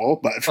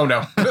uncomfortable. But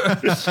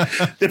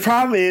the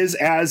problem is,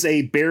 as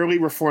a barely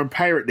reformed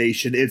pirate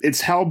nation,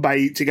 it's held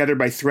together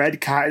by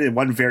thread, cotton, and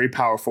one very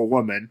powerful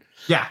woman.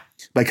 Yeah.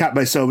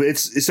 So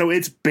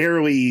it's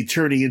barely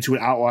turning into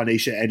an outlaw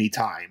nation at any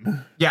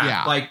time.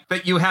 Yeah. Like,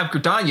 but you have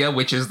Gridania,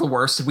 which is the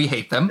worst. We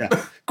hate them. Yeah.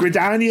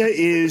 Gridania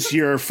is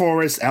your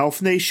forest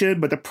elf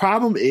nation, but the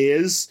problem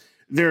is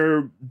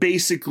they're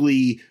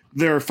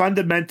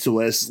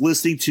fundamentalists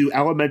listening to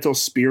elemental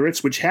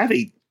spirits, which have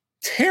a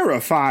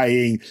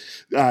terrifying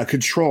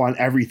control on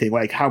everything,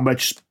 like how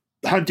much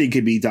hunting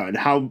can be done,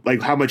 how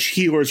much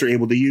healers are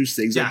able to use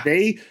things. Yeah. Like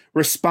they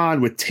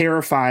respond with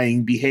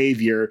terrifying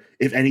behavior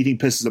if anything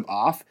pisses them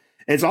off.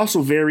 And it's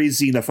also very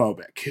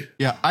xenophobic.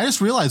 Yeah, I just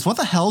realized, what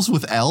the hell's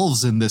with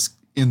elves in this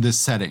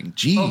setting?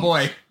 Jeez. Oh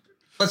boy.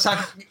 Let's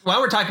talk.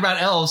 While we're talking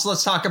about elves,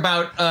 let's talk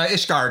about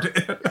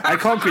Ishgard. I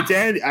call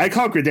Gridania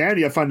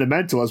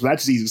fundamentalist, but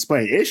that's just easy to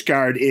explain.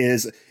 Ishgard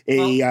is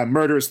a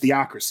murderous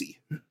theocracy.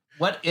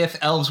 What if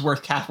elves were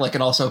Catholic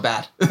and also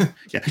bad?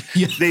 Yeah,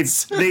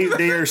 yes.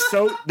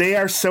 They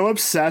are so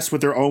obsessed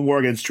with their own war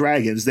against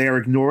dragons, they are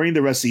ignoring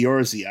the rest of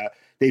Eorzea.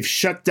 They've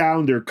shut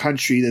down their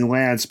country and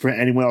lands to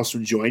prevent anyone else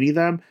from joining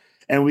them.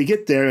 And we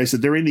get there, I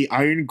said they're in the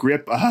iron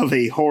grip of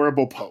a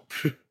horrible pope.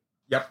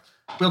 Yep.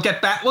 We'll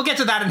get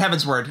to that in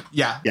Heaven's Word.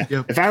 Yeah. Yep.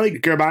 And finally,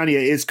 Garbania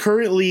is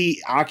currently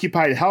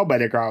occupied and held by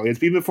the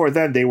Garleans. Even before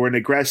then, they were an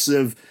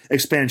aggressive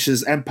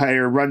expansionist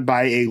empire run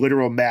by a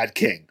literal mad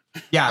king.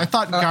 Yeah. I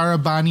thought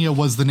Garabania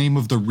was the name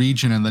of the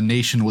region and the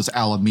nation was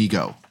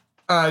Alamigo.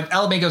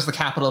 Alamigo is the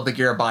capital of the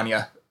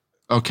Garabania.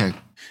 Okay.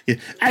 Yeah,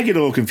 I get a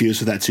little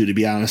confused with that too, to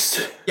be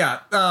honest. Yeah.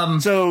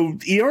 So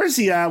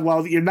Eorzea,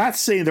 while you're not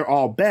saying they're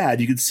all bad,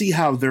 you can see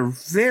how they're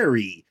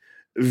very,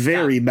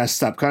 very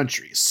messed up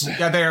countries.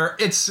 Yeah,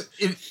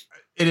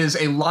 it is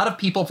a lot of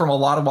people from a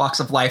lot of walks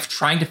of life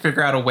trying to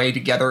figure out a way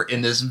together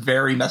in this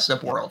very messed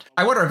up world.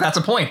 I wonder if that's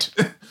a point.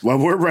 While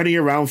we're running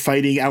around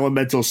fighting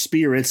elemental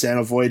spirits and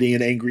avoiding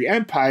an angry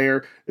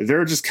empire,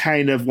 they're just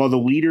kind of, while the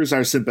leaders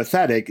are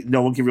sympathetic,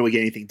 no one can really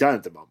get anything done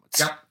at the moment.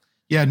 Yep.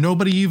 Yeah,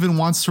 nobody even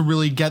wants to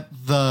really get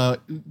the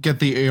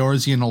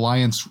Eorzean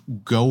Alliance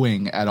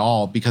going at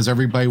all because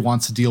everybody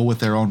wants to deal with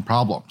their own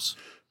problems.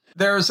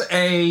 There's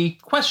a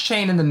quest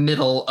chain in the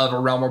middle of A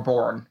Realm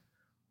Reborn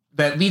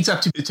that leads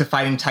up to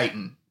fighting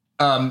Titan.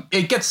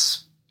 It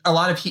gets a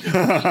lot of heat, but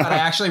I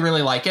actually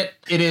really like it.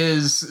 It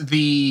is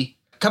the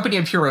Company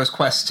of Heroes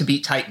quest to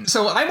beat Titan.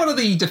 So I'm one of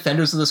the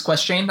defenders of this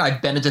quest chain.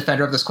 I've been a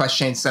defender of this quest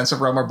chain since A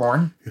Realm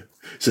Reborn.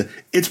 So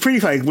it's pretty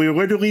funny. We're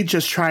literally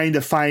just trying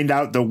to find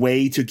out the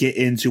way to get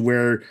into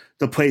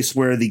the place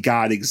where the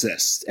god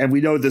exists. And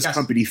we know this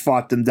company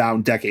fought them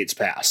down decades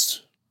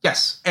past.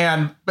 Yes,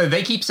 but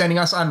they keep sending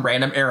us on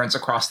random errands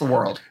across the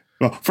world.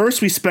 Well,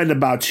 first we spend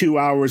about 2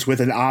 hours with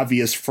an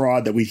obvious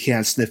fraud that we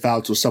can't sniff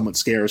out till someone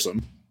scares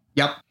them.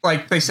 Yep,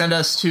 like they send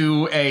us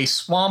to a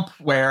swamp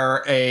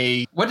where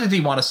what did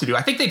he want us to do?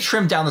 I think they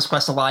trimmed down this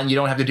quest a lot and you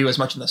don't have to do as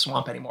much in the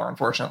swamp anymore,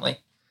 unfortunately.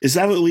 Is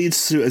that what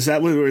leads to, is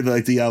that where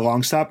the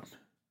long stop?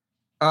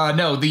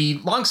 No, the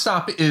long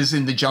stop is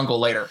in the jungle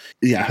later.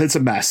 Yeah, it's a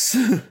mess.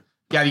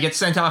 Yeah, you get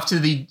sent off to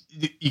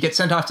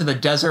the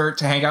desert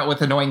to hang out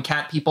with annoying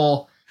cat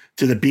people.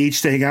 To the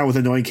beach to hang out with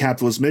annoying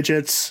capitalist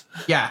midgets.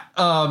 Yeah,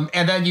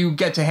 and then you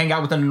get to hang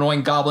out with an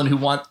annoying goblin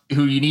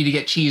who you need to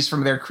get cheese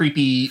from their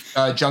creepy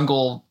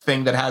jungle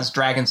thing that has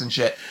dragons and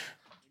shit.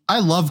 I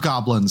love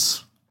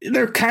goblins.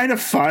 They're kind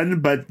of fun,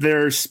 but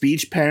their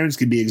speech patterns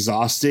can be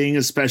exhausting,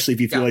 especially if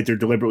you feel like they're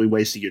deliberately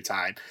wasting your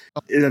time.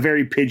 In a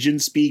very pigeon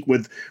speak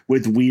with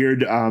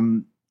weird,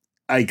 odd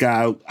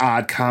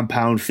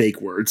compound fake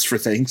words for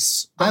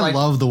things. I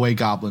love the way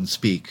goblins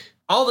speak.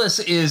 All this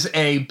is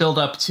a build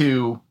up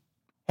to,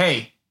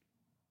 hey,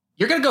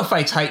 you're going to go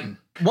fight Titan.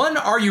 1,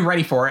 are you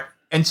ready for it?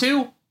 And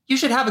 2, you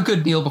should have a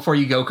good meal before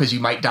you go because you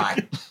might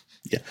die.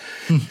 Yeah.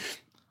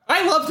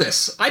 I love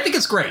this. I think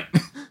it's great.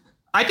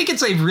 I think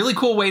it's a really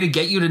cool way to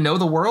get you to know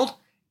the world.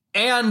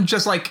 And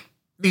just like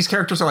these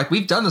characters are like,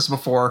 we've done this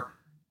before.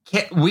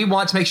 We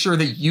want to make sure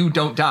that you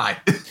don't die.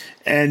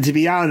 And to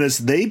be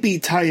honest, they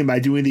beat Titan by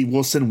doing the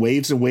we'll send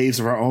waves and waves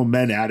of our own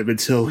men at him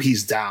until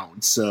he's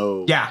down.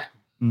 So yeah.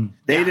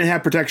 They didn't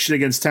have protection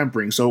against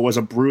tempering. So it was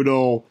a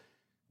brutal,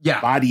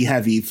 body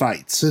heavy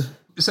fight.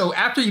 So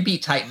after you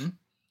beat Titan,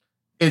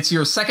 it's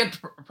your second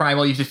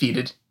primal you've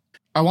defeated.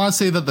 I want to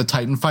say that the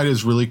Titan fight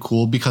is really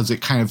cool because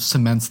it kind of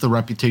cements the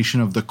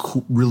reputation of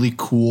the really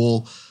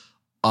cool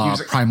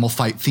primal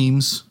fight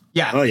themes.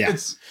 Yeah. Oh, yeah.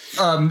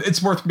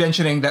 It's worth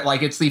mentioning that,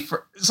 like, it's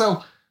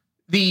so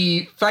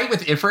the fight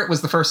with Ifrit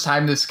was the first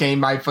time this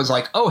game I was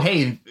like, oh,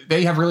 hey,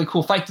 they have really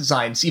cool fight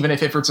designs, even if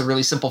Ifrit's a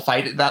really simple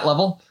fight at that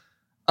level.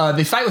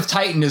 The fight with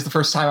Titan is the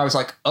first time I was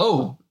like,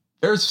 oh,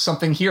 there's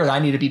something here that I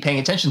need to be paying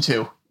attention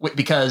to,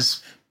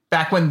 because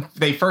back when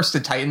they first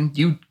did Titan,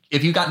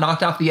 if you got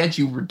knocked off the edge,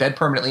 you were dead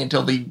permanently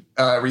until the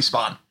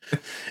respawn.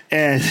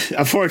 And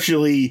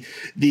unfortunately,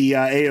 the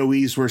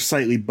AoEs were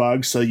slightly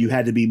bugged, so you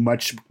had to be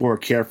much more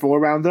careful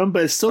around them.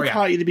 But it still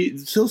taught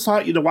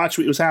you to watch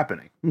what was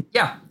happening.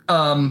 Yeah.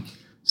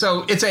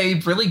 So it's a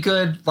really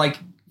good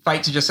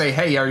fight to just say,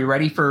 "Hey, are you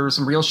ready for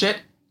some real shit?"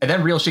 And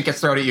then real shit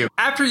gets thrown at you.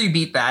 After you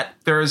beat that,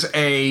 there's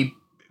a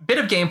bit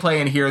of gameplay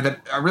in here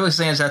that really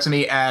stands out to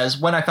me as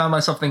when I found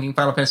myself thinking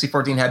Final Fantasy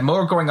XIV had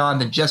more going on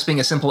than just being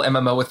a simple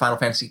MMO with Final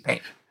Fantasy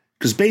paint.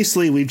 Because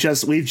basically, we've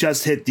just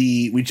hit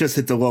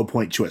the low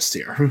point twist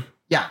here.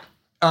 Yeah,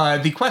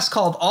 the quest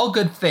called "All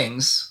Good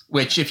Things,"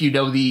 which, if you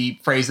know the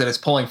phrase that it's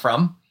pulling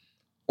from,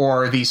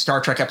 or the Star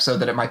Trek episode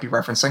that it might be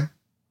referencing.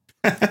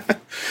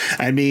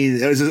 I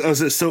mean, was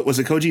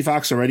it Koji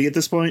Fox already at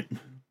this point?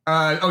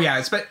 Oh yeah,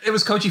 it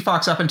was Koji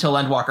Fox up until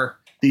Endwalker.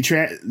 The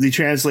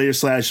translator /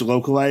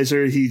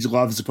 localizer, he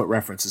loves to put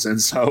references in.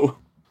 So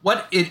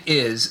what it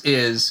is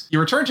you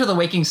return to the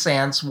Waking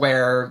Sands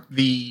where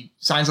the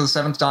Signs of the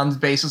Seventh Dawn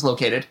base is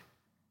located,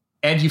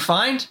 and you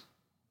find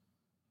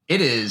it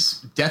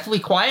is deathly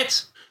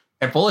quiet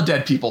and full of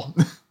dead people.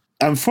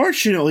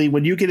 Unfortunately,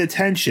 when you get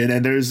attention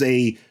and there's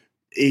a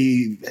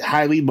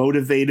highly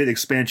motivated,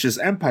 expansive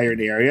empire in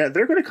the area,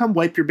 they're going to come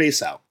wipe your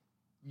base out.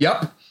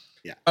 Yep.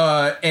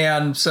 Yeah.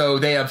 And so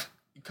they have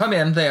come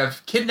in, they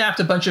have kidnapped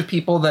a bunch of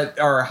people that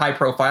are high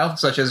profile,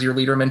 such as your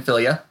leader,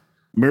 Minfilia.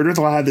 Murdered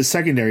a lot of the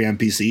secondary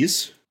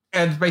NPCs.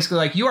 And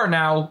basically, you are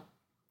now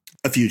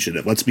a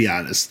fugitive, let's be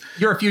honest.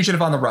 You're a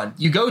fugitive on the run.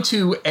 You go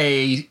to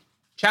a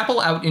chapel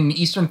out in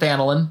Eastern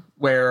Thanalin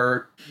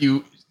where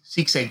you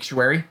seek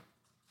sanctuary.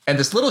 And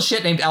this little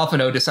shit named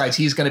Alphino decides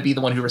he's going to be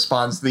the one who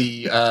responds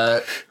the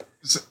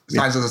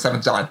Signs of the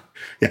Seventh Dawn.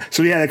 Yeah,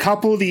 so we had a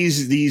couple of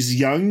these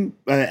young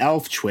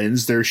elf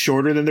twins. They're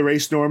shorter than the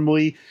race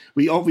normally.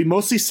 We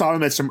mostly saw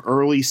them at some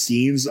early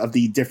scenes of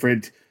the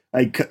different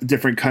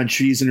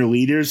countries and their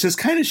leaders, just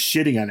kind of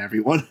shitting on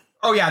everyone.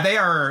 Oh yeah, they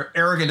are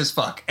arrogant as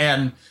fuck.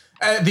 And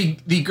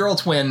the girl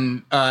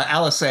twin,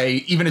 Alice,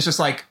 even is just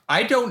like,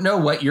 I don't know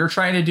what you're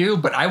trying to do,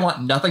 but I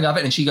want nothing of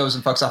it. And she goes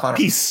and fucks off on her.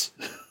 Peace.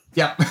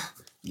 Yep.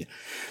 Yeah.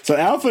 So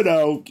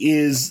Alphino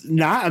is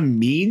not a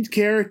mean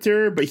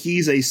character, but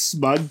he's a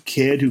smug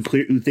kid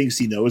who thinks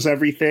he knows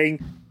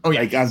everything. Oh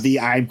yeah, I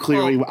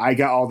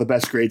got all the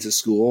best grades at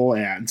school,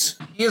 and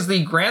he is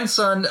the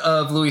grandson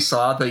of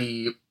Louisa,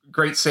 the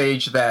great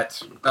sage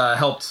that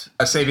helped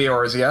save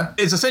Eorzea.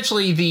 Is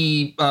essentially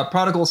the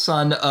prodigal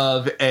son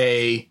of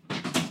a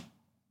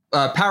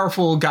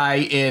powerful guy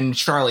in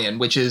Sharlayan,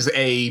 which is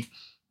the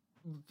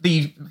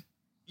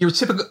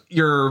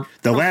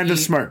land of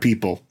smart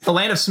people. The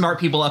land of smart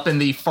people up in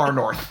the far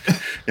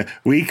north. Yeah,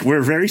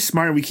 we're very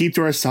smart. We keep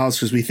to ourselves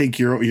because we think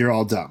you're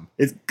all dumb.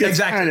 It's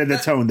exactly kind of the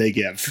tone they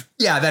give.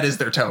 Yeah, that is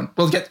their tone.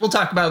 We'll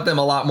talk about them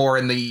a lot more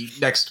in the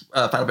next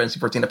Final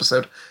Fantasy XIV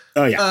episode.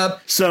 Oh yeah.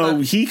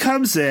 He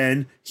comes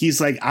in. He's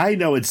like, I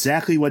know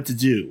exactly what to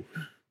do.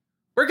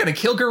 We're gonna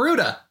kill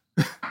Garuda.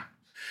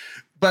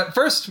 But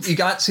first, we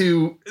got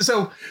to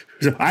So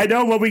I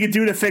know what we can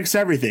do to fix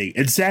everything.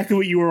 Exactly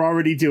what you were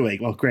already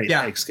doing. Well, great.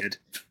 Yeah. Thanks, kid.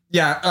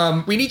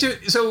 Yeah, we need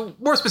to... So,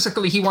 more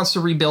specifically, he wants to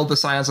rebuild the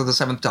Scions of the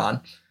Seventh Dawn.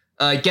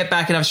 Get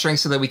back enough strength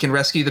so that we can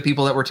rescue the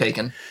people that were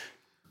taken.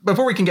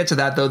 Before we can get to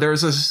that, though,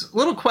 there's this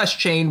little quest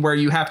chain where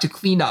you have to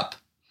clean up.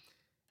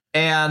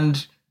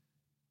 And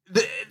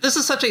this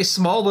is such a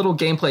small little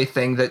gameplay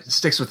thing that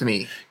sticks with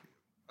me.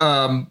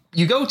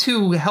 You go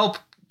to help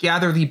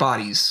gather the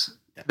bodies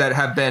that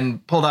have been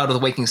pulled out of the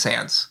Waking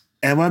Sands.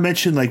 And I want to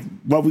mention,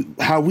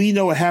 how we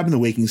know what happened to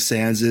Waking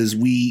Sands is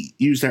we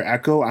used our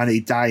echo on a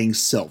dying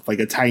sylph, like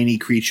a tiny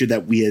creature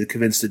that we had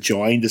convinced to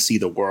join to see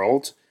the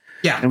world.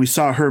 Yeah. And we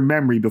saw her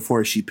memory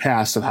before she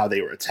passed of how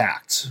they were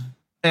attacked.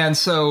 And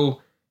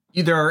so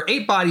there are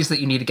 8 bodies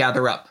that you need to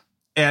gather up.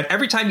 And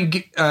every time you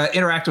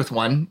interact with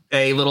one,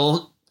 a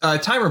little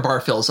timer bar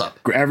fills up.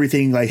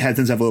 Everything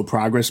tends to have a little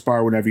progress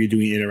bar whenever you're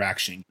doing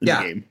interaction in the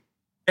game.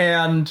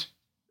 And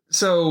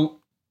so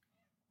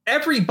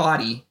every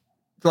body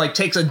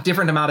takes a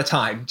different amount of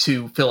time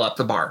to fill up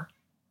the bar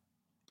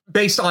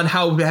based on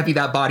how heavy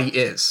that body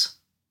is.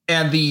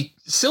 and the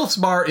Sylph's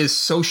bar is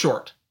so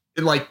short.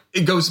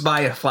 It goes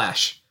by a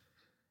flash.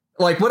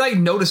 Like, when I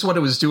noticed what it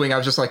was doing, I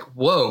was just like,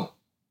 whoa.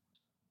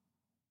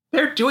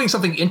 They're doing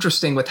something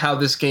interesting with how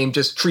this game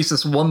just treats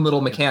this one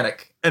little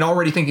mechanic and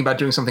already thinking about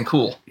doing something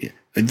cool. Yeah.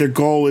 And their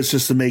goal is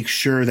just to make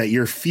sure that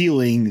you're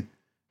feeling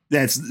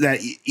that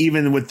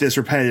even with this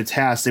repetitive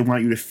task, they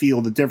want you to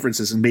feel the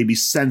differences and maybe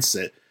sense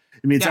it.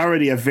 I mean, it's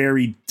already a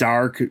very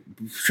dark,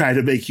 try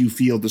to make you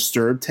feel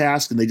disturbed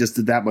task, and they just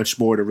did that much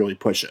more to really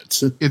push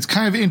it. It's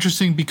kind of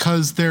interesting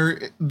because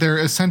they're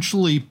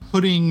essentially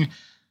putting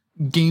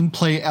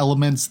gameplay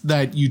elements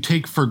that you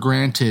take for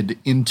granted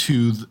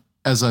into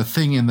as a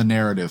thing in the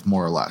narrative,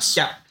 more or less.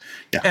 Yeah.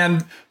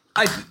 And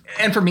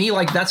for me,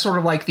 like, that's sort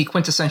of like the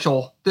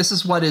quintessential, this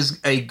is what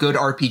is a good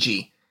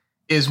RPG,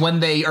 is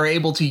when they are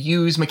able to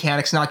use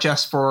mechanics not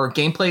just for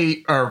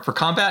gameplay or for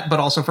combat,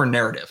 but also for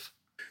narrative.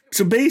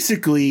 So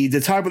basically,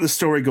 to talk about the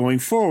story going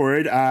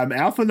forward,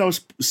 Alpha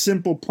No's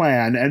simple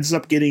plan ends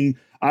up getting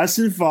us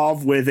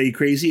involved with a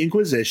crazy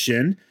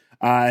inquisition,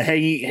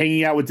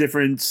 hanging out with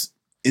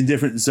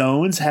different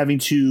zones, having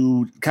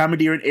to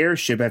commandeer an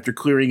airship after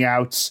clearing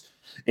out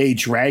a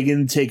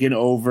dragon taken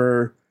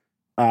over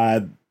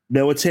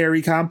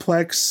military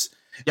complex,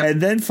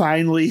 and then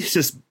finally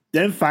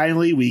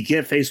we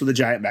get faced with a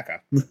giant mecha.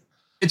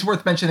 It's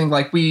worth mentioning,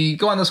 like, we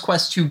go on this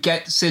quest to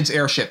get Sid's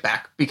airship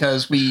back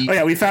because we... Oh,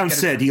 yeah, we found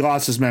Sid. He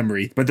lost his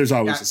memory, but there's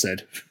always a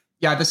Sid.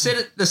 Yeah, the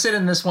Sid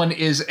in this one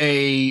is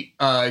a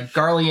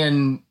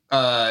Garlean...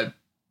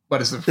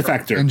 what is the...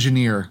 Defector.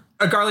 Engineer.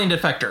 A Garlean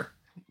defector.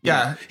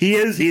 Yeah. He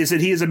is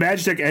a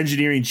Magitech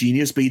engineering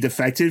genius, but he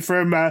defected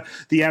from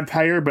the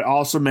Empire, but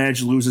also managed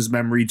to lose his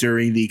memory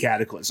during the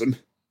Cataclysm.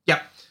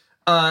 Yep.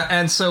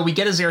 And so we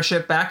get his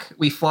airship back,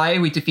 we fly,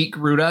 we defeat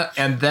Garuda,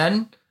 and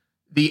then...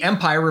 the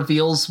Empire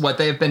reveals what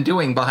they've been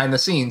doing behind the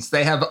scenes.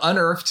 They have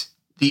unearthed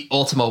the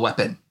Ultima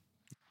weapon.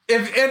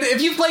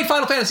 If you've played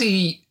Final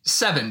Fantasy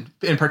VII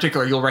in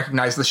particular, you'll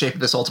recognize the shape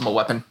of this Ultima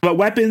weapon. But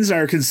weapons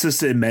are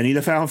consistent in many of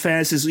the Final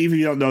Fantasies. Even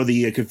if you don't know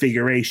the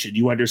configuration,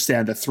 you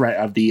understand the threat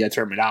of the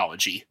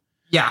terminology.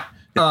 Yeah.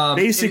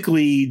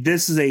 Basically,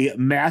 this is a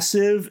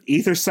massive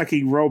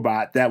ether-sucking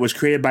robot that was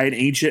created by an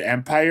ancient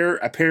empire,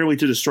 apparently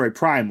to destroy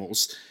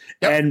primals.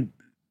 Yep. And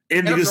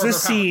because this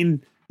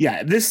scene...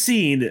 Yeah, this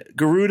scene,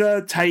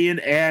 Garuda, Titan,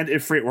 and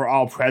Ifrit were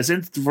all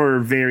present for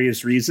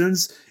various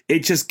reasons.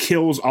 It just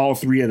kills all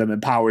three of them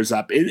and powers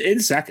up in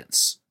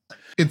seconds.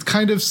 It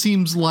kind of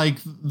seems like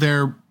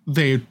they're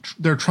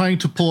trying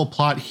to pull a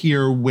plot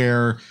here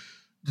where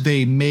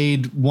they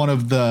made one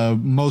of the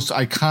most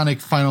iconic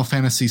Final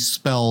Fantasy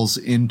spells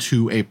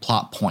into a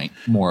plot point,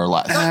 more or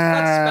less. Not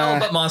spell,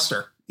 but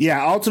monster.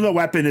 Yeah, Ultimate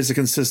Weapon is a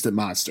consistent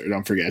monster,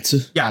 don't forget.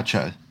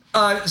 Gotcha.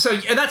 So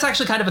that's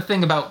actually kind of a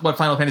thing about what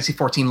Final Fantasy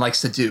XIV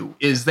likes to do,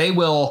 is they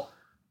will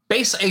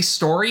base a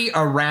story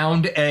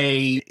around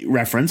a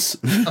reference,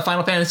 a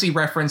Final Fantasy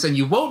reference, and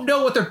you won't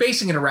know what they're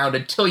basing it around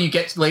until you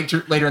get to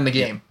later in the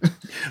game.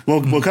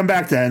 We'll come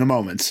back to that in a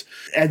moment.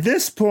 At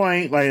this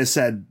point, like I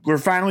said, we're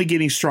finally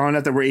getting strong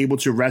enough that we're able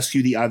to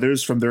rescue the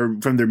others from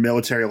their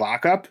military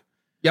lockup.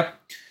 Yep.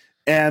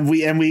 And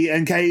we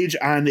engage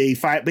on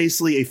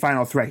basically a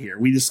final threat here.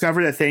 We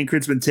discover that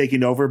Thancred's been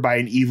taken over by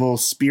an evil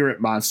spirit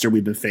monster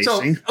we've been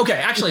facing. So, okay,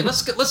 actually,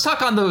 let's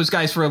talk on those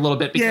guys for a little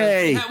bit,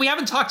 because we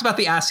haven't talked about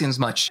the Ascians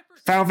much.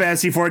 Final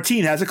Fantasy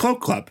XIV has a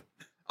cloak club.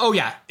 Oh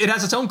yeah, it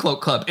has its own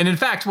cloak club. And in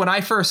fact, when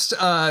I first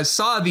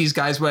saw these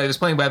guys when I was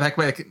playing back,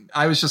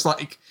 I was just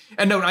like,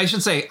 and no, I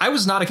should say, I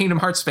was not a Kingdom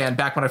Hearts fan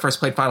back when I first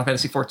played Final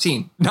Fantasy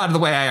XIV. Not in the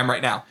way I am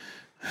right now.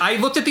 I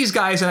looked at these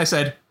guys and I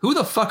said, who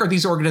the fuck are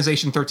these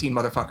Organization XIII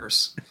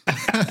motherfuckers?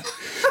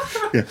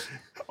 Yeah.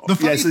 The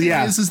funny thing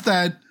is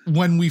that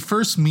when we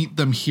first meet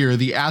them here,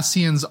 the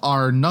Ascians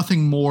are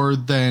nothing more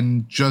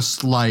than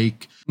just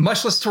like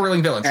mushless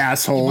twirling villains.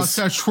 Assholes.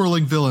 Mustache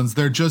twirling villains.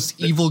 They're just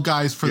evil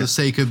guys for the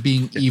sake of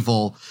being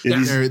evil.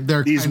 Yeah.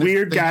 They're these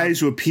weird guys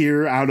who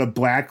appear out of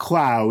black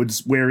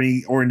clouds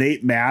wearing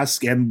ornate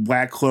masks and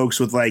black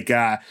cloaks with like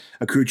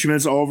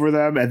accoutrements over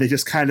them, and they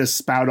just kind of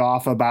spout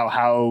off about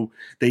how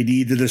they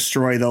need to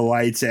destroy the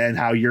lights and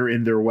how you're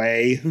in their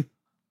way.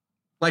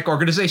 Like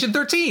Organization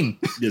XIII.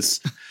 Yes.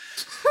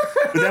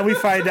 But then we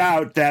find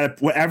out that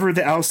whatever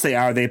else they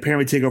are, they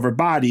apparently take over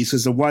bodies,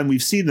 because the one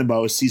we've seen the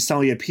most, he's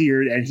suddenly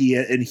appeared, and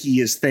he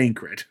is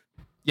Thancred.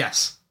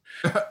 Yes.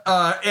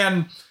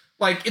 And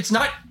like, it's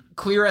not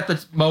clear at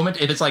the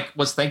moment if it's like,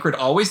 was Thancred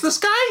always this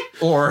guy?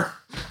 Or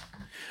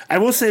I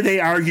will say they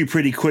argue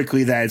pretty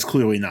quickly that it's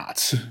clearly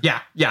not.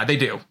 Yeah, they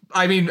do.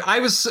 I mean, I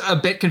was a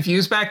bit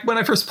confused back when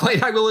I first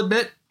played, I will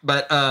admit,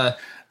 but I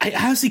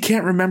honestly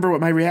can't remember what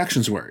my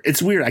reactions were.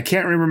 It's weird. I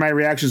can't remember my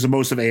reactions to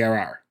most of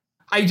ARR.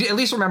 I at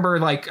least remember,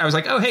 like, I was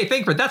like, oh, hey,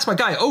 Thancred, that's my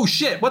guy. Oh,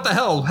 shit, what the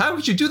hell? How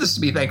would you do this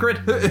to me,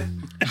 Thancred?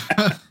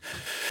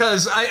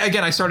 Because,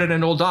 I started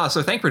in Old DOS,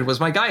 so Thancred was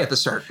my guy at the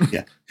start.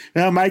 Yeah.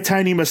 Well, my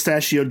tiny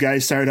mustachioed guy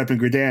started up in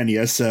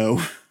Gridania,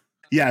 so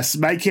yes,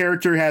 my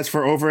character has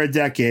for over a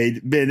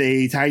decade been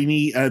a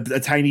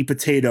tiny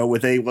potato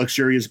with a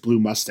luxurious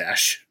blue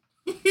mustache.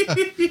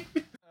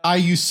 I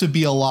used to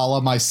be a Lala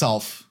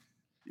myself.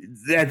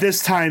 at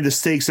this time, the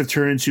stakes have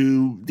turned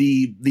to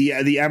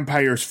the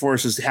Empire's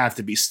forces have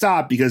to be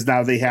stopped because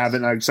now they have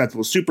an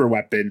unacceptable super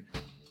weapon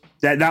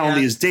that not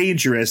only is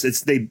dangerous,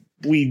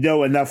 we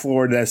know enough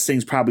lore that this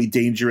thing's probably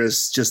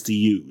dangerous just to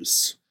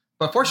use.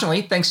 But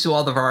fortunately, thanks to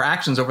all of our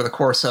actions over the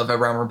course of A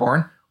Realm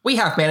Reborn, we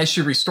have managed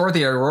to restore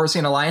the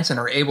Eorzean Alliance and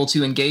are able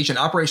to engage in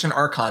Operation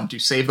Archon to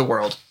save the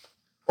world.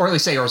 Or at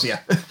least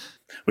Eorzea.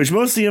 Which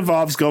mostly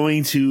involves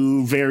going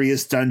to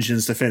various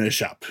dungeons to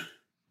finish up.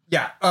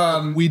 Yeah.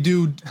 We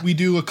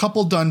do a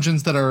couple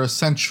dungeons that are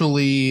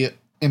essentially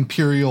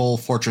Imperial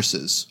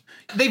fortresses.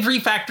 They've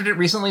refactored it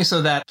recently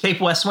so that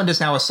Cape Westwind is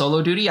now a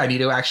solo duty. I need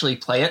to actually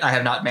play it. I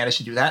have not managed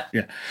to do that.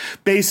 Yeah.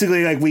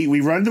 Basically, like we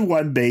run to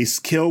one base,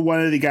 kill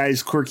one of the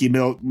guys' quirky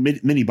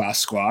mini-boss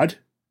squad.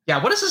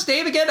 Yeah, what is his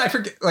name again? I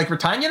forget, like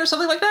Britannian or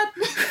something like that?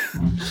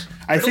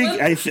 I think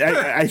it's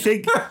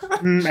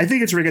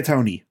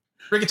Rigatoni.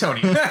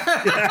 Rigatoni.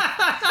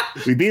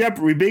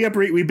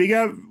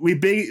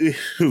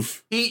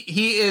 Oof.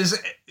 He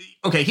is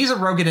okay. He's a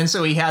Rogadin,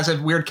 so he has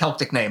a weird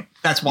Celtic name.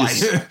 That's why.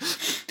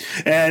 Yes.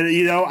 And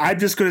I'm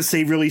just going to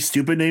say really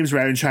stupid names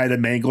rather than try to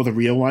mangle the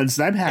real ones.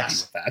 And I'm happy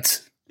with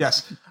that.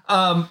 Yes.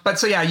 But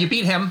so yeah, you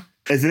beat him.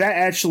 As that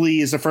actually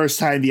is the first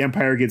time the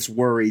Empire gets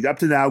worried. Up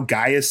to now,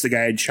 Gaius, the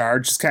guy in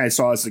charge, just kind of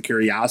saw it as a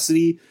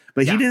curiosity,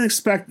 but he didn't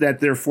expect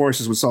that their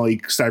forces would suddenly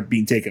start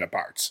being taken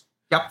apart.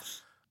 Yep.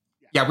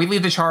 Yeah, we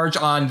lead the charge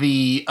on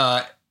the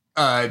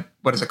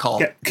what is it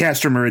called?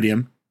 Castrum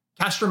Meridium.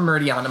 Castrum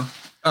Meridianum,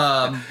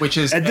 which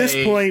is at this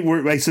point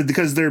we're like so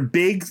because they're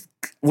big.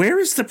 Where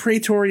is the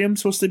Praetorium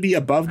supposed to be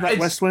above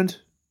Westwind?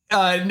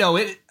 No,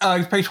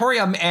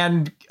 Praetorium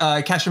and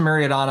Castrum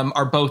Meridianum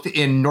are both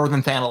in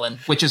northern Thanalin,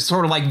 which is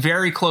sort of like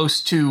very close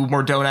to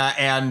Mordona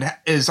and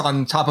is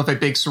on top of a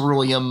big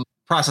ceruleum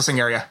processing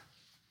area.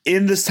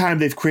 In this time,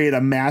 they've created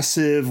a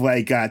massive,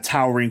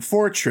 towering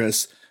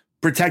fortress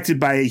protected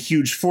by a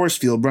huge force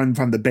field run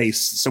from the base.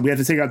 So we have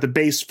to take out the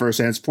base first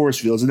and its force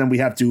fields, and then we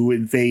have to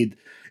invade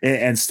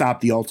and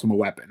stop the Ultima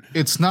weapon.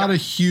 It's not a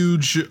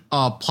huge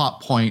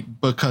plot point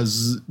but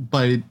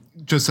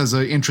just as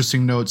an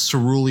interesting note,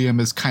 ceruleum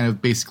is kind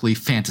of basically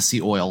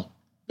fantasy oil.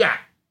 Yeah,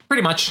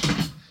 pretty much.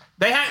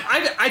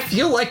 I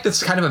feel like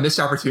that's kind of a missed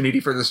opportunity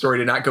for the story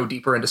to not go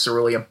deeper into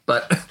ceruleum,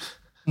 but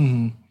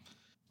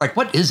like,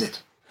 what is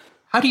it?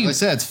 How do you? Like I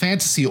said, it's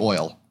fantasy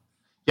oil.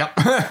 Yep.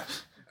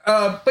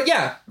 But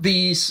yeah,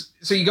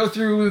 so you go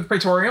through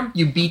Praetorium,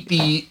 you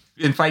beat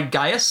and fight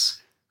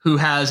Gaius, who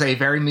has a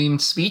very mean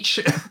speech.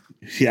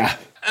 Yeah.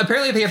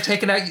 Apparently they have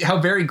taken out how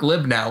very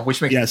glib now,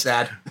 which makes me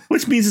sad.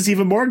 Which means it's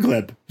even more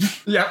glib.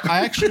 Yeah.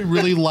 I actually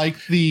really like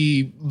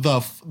the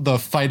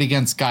fight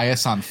against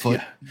Gaius on foot.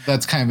 Yeah.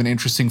 That's kind of an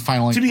interesting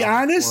final. To be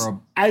honest,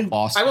 I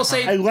will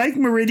say I like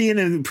Meridian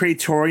and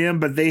Praetorium,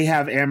 but they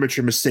have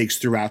amateur mistakes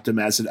throughout them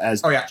as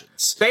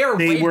dungeons. They are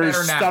way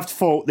better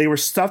now. They were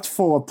stuffed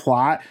full of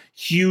plot,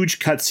 huge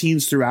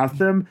cutscenes throughout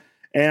them,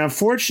 and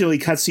unfortunately,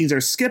 cutscenes are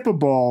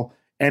skippable.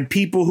 And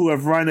people who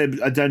have run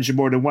a dungeon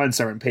more than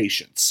once are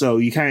impatient. So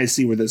you kind of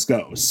see where this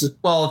goes.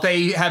 Well,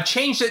 they have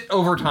changed it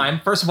over time.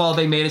 First of all,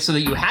 they made it so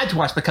that you had to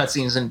watch the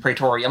cutscenes in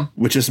Praetorium.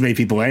 Which just made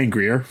people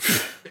angrier.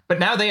 But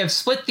now they have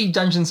split the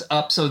dungeons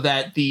up so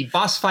that the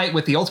boss fight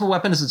with the ultimate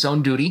weapon is its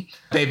own duty.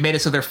 They've made it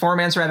so they're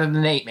 4-mans rather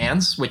than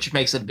 8-mans, which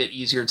makes it a bit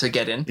easier to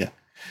get in. Yeah.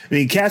 I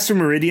mean, Castrum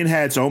Meridian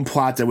had its own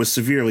plot that was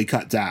severely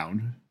cut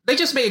down. They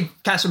just made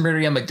Castrum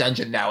Meridian a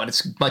dungeon now, and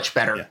it's much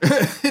better. Yeah.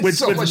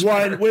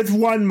 with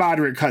one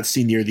moderate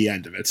cutscene near the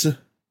end of it.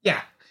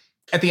 Yeah.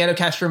 At the end of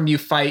Castrum, you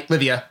fight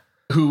Livia,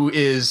 who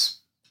is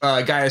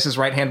Gaius's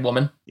right-hand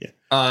woman. Yeah.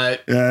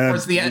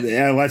 Towards the end,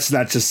 let's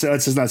just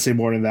not say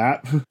more than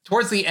that.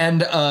 Towards the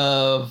end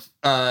of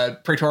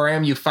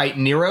Praetorium, you fight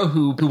Nero,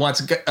 who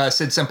wants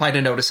Sid Senpai to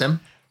notice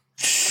him.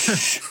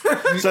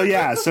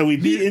 So we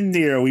beat in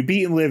Nero, we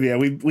beat in Livia,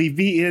 we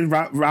beat in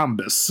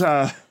Rhombus.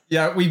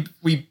 Yeah, we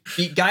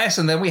beat Gaius,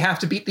 and then we have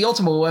to beat the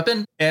Ultimate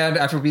Weapon. And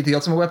after we beat the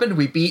Ultimate Weapon,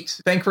 we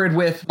beat Thancred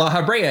with La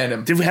Habrea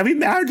in him. Have we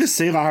managed to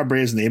say La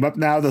Habrea's name up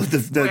now? The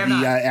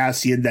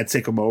Ascian that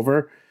took him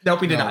over?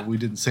 Nope, we did not. We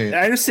didn't say it.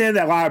 I understand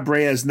that La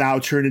Habrea has now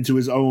turned into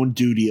his own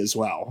duty as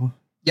well.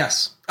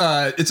 Yes,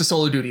 it's a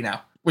solo duty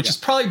now, which is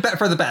probably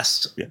for the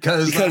best.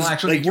 Because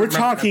we're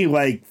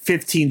talking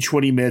 15,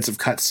 20 minutes of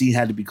cutscene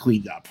had to be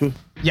cleaned up.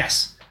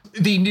 Yes.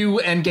 The new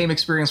endgame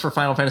experience for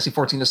Final Fantasy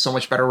XIV is so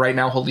much better right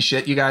now. Holy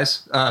shit, you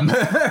guys.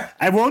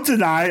 I won't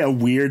deny a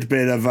weird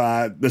bit of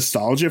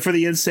nostalgia for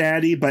the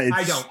insanity, but it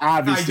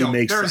obviously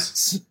makes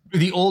sense.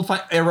 The old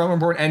A Realm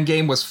Reborn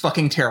endgame was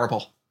fucking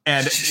terrible,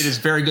 and it is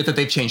very good that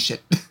they've changed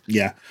it.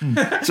 Yeah.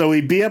 So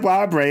we beat up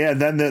La Brea, and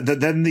then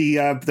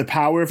the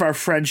power of our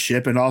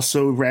friendship and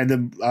also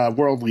random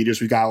world leaders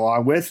we got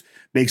along with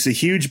makes a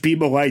huge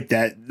beam of light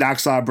that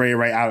knocks La Brea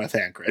right out of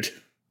Thancred.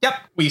 Yep,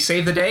 we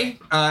save the day,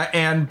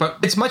 but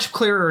it's much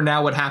clearer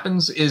now what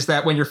happens is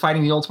that when you're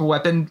fighting the ultimate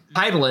weapon,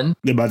 Hydaelyn,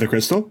 the Mother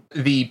Crystal,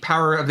 the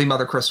power of the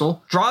Mother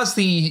Crystal, draws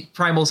the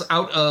primals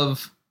out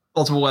of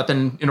ultimate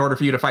weapon in order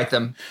for you to fight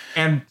them,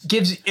 and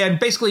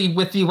basically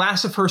with the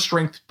last of her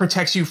strength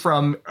protects you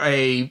from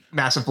a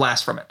massive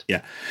blast from it.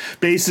 Yeah.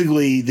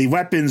 Basically, the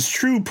weapon's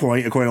true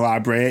point, according to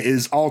Labrea,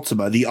 is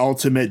Ultima, the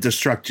ultimate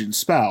destruction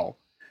spell.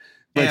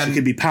 Which it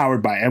can be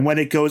powered by. And when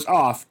it goes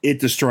off, it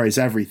destroys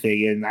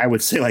everything in, I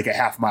would say, like a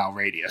half-mile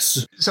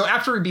radius. So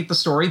after we beat the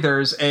story,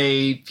 there's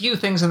a few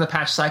things in the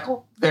patch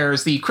cycle.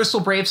 There's the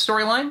Crystal Brave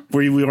storyline,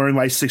 where we learn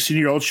why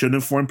 16-year-olds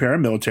shouldn't have formed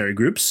paramilitary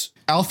groups.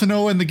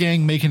 Alphino and the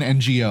gang make an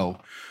NGO.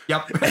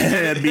 Yep.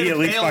 And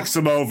immediately fucks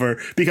them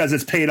over because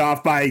it's paid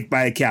off by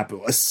a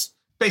capitalist.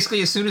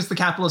 Basically, as soon as the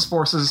capitalist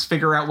forces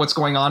figure out what's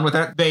going on with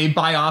it, they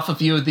buy off a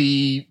few of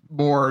the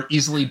more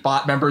easily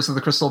bought members of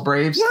the Crystal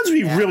Braves. Ones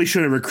we really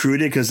should have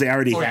recruited because they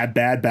already had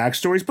bad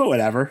backstories, but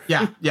whatever.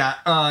 Yeah.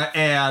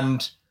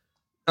 And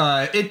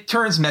it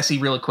turns messy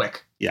really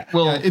quick. Yeah.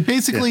 Well, it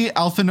basically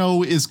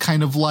Alphino is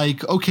kind of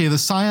like, okay, the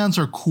Scions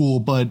are cool,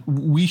 but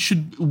we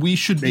should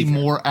be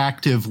more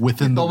active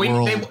within the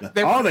world.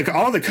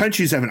 All the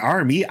countries have an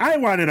army. I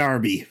want an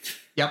army.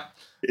 Yep.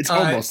 It's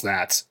almost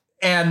that.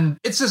 And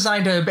it's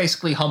designed to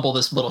basically humble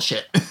this little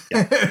shit.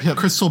 Yeah,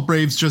 Crystal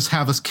Braves just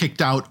have us kicked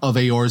out of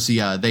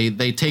Eorzea.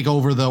 They take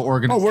over the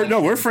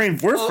organization. We're framed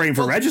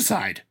for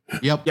regicide.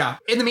 Yep. Yeah.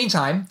 In the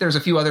meantime, there's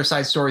a few other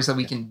side stories that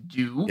we can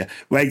do. Yeah.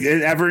 Like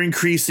an ever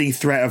increasing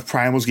threat of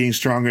primals getting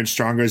stronger and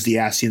stronger as the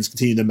Ascians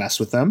continue to mess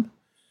with them.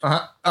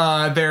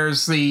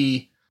 There's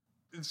the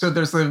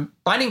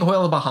Binding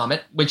Coil of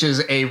Bahamut, which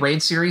is a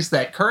raid series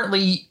that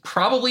currently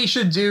probably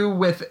should do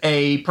with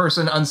a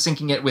person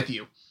unsyncing it with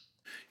you.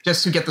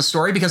 Just to get the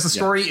story, because the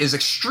story is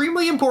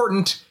extremely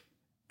important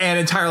and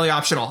entirely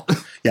optional.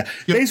 Yeah.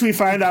 Basically, we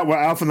find out what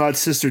Alphanod's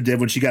sister did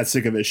when she got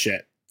sick of his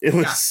shit. It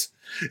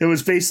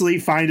was basically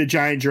find a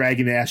giant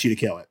dragon and ask you to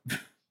kill it.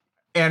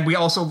 And we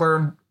also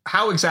learn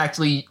how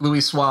exactly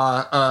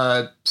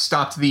Louisoix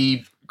stopped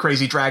the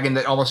crazy dragon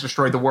that almost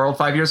destroyed the world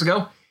 5 years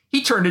ago.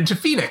 He turned into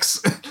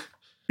Phoenix.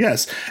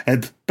 Yes,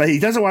 but he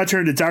doesn't want to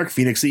turn into Dark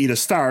Phoenix to eat a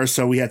star,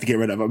 so we have to get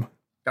rid of him.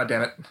 God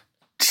damn it.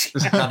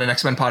 This is not an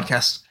X-Men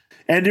podcast.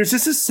 And there's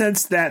just a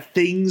sense that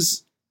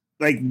things,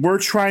 like, we're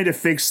trying to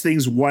fix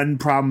things one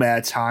problem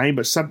at a time,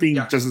 but something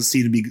doesn't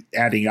seem to be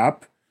adding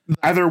up.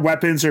 Other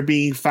weapons are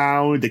being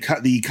found.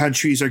 The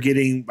countries are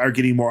getting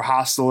more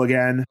hostile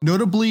again.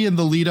 Notably, in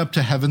the lead up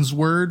to Heaven's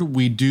Word,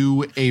 we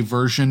do a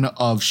version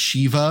of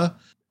Shiva.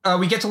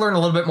 We get to learn a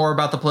little bit more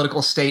about the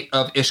political state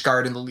of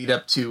Ishgard in the lead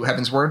up to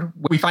Heaven's Word.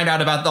 We find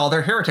out about all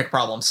their heretic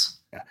problems.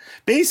 Yeah.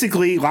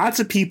 Basically, lots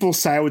of people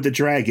side with the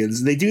dragons.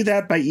 And they do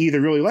that by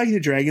either really liking the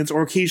dragons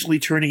or occasionally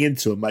turning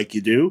into them like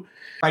you do.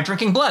 By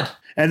drinking blood.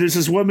 And there's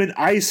this woman,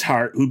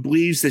 Iceheart, who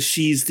believes that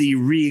she's the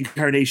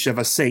reincarnation of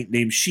a saint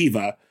named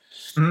Shiva.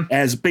 Mm-hmm.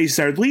 As basically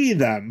started leading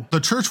them. The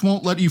church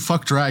won't let you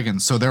fuck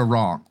dragons, so they're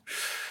wrong.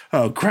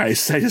 Oh,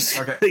 Christ. I just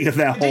think of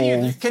that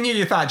whole... Continue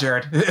your thought,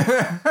 Jared.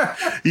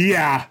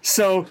 Yeah.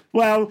 So,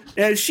 well,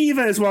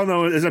 Shiva is well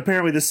known as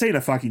apparently the saint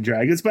of fucking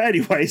dragons. But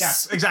anyways.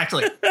 Yes,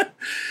 exactly.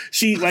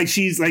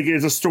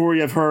 There's a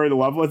story of her in the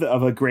love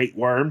of a great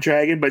worm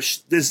dragon. But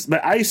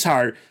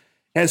Iceheart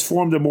has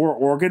formed a more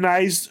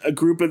organized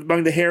group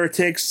among the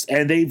heretics.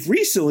 And they've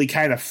recently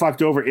kind of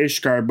fucked over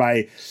Ishgard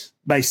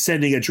by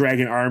sending a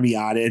dragon army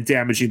on it and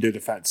damaging their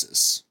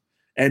defenses.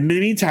 And in the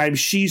meantime,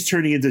 she's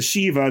turning into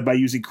Shiva by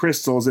using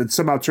crystals and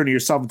somehow turning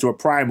herself into a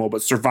primal,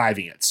 but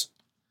surviving it.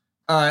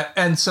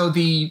 And so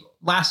the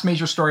last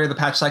major story of the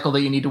patch cycle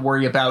that you need to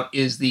worry about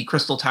is the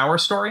Crystal Tower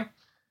story.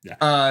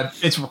 Yeah.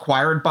 It's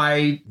required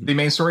by the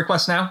main story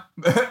quest now.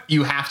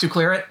 You have to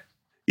clear it.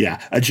 Yeah.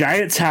 A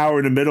giant tower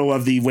in the middle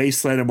of the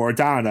wasteland of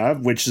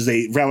Mordana, which is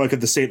a relic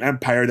of the same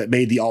empire that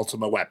made the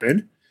Ultima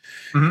weapon,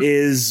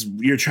 is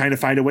you're trying to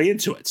find a way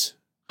into it.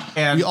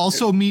 And we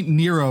also meet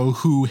Nero,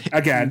 who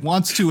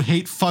wants to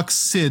hate fuck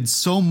Sid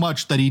so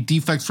much that he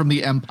defects from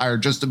the Empire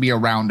just to be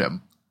around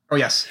him. Oh,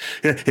 yes.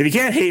 If he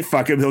can't hate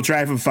fuck him, he'll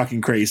drive him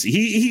fucking crazy.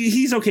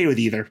 He's okay with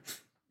either.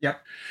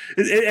 Yep.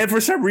 And for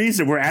some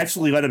reason, we're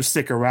actually let him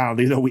stick around,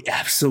 even though we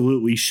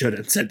absolutely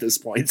shouldn't at this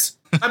point.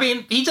 I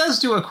mean, he does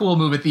do a cool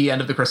move at the end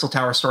of the Crystal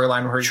Tower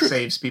storyline where he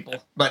saves people.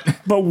 But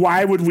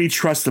why would we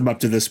trust him up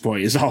to this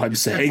point is all I'm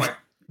saying.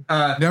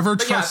 Never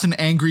trust an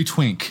angry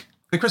twink.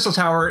 The Crystal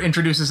Tower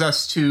introduces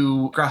us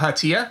to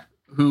Grahatia,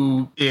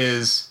 who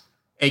is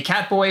a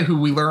catboy who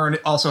we learn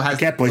also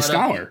has... A catboy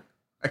scholar.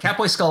 A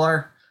catboy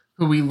scholar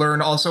who we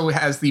learn also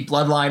has the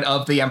bloodline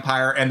of the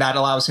Empire, and that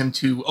allows him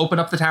to open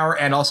up the tower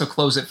and also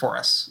close it for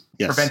us,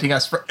 preventing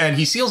us... and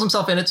he seals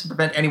himself in it to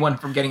prevent anyone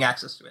from getting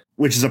access to it.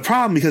 Which is a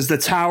problem because the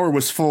tower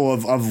was full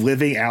of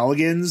living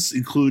Alligans,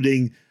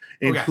 including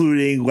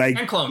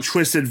like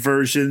twisted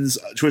versions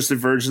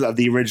of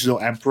the original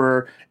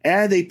Emperor,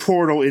 and a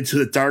portal into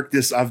the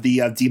darkness of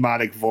the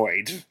demonic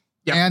void.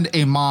 Yep. And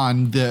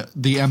Amon,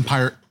 the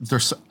Empire,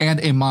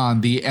 and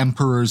Amon, the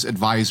Emperor's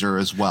advisor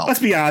as well. Let's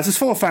be honest, it's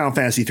full of Final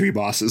Fantasy III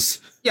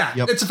bosses. Yeah,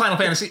 It's a Final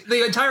Fantasy.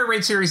 The entire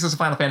raid series is a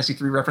Final Fantasy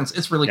III reference.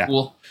 It's really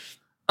cool.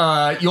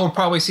 You'll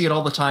probably see it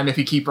all the time if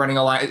you keep running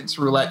Alliance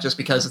Roulette, just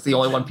because it's the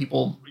only one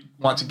people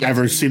want to get.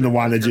 Ever seem to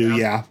want to do,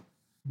 yeah.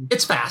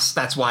 It's fast.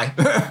 That's why.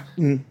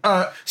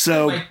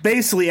 So anyway.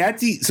 basically, at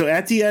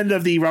the end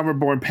of the Realm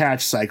Reborn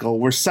patch cycle,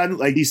 we're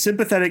suddenly the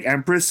sympathetic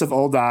Empress of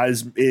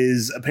Ul'dah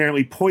is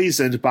apparently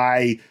poisoned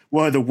by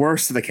one of the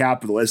worst of the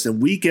capitalists,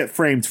 and we get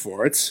framed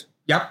for it.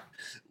 Yep.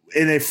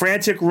 In a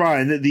frantic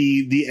run,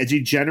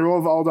 the general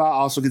of Ul'dah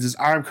also gets his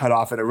arm cut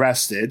off and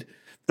arrested.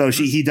 Though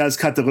he does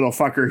cut the little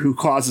fucker who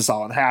claws us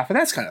all in half, and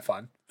that's kind of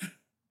fun.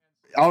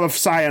 All of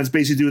Scions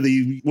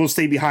basically we'll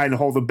stay behind and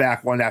hold them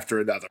back one after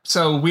another.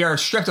 So we are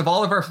stripped of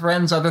all of our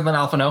friends other than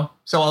Alphino.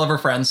 So all of our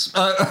friends.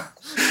 Oh,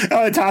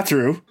 and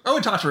Tataru. Oh,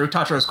 and Tataru.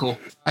 Tataru's cool.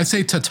 I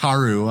say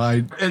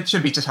Tataru. It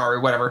should be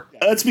Tataru, whatever.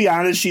 Let's be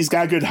honest, she's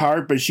got a good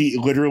heart, but she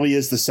literally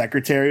is the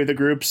secretary of the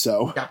group,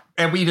 so. Yeah.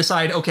 And we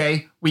decide,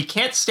 okay, we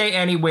can't stay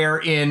anywhere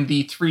in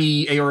the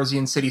 3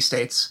 Eorzean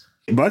city-states.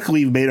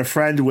 Luckily, we made a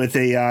friend with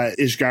a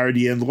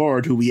Ishgardian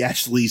lord who we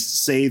actually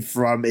saved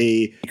from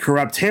a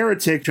corrupt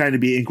heretic trying to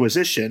be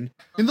Inquisition.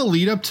 In the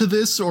lead up to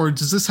this, or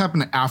does this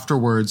happen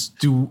afterwards?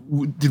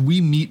 Did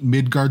we meet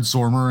Midgard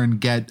Zormer and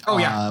get? Oh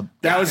yeah,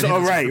 that was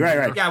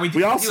right. Yeah,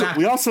 we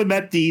also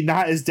met the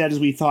not as dead as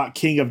we thought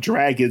King of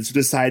Dragons who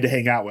decided to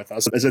hang out with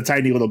us as a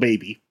tiny little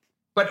baby.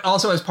 But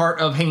also as part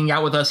of hanging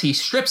out with us, he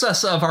strips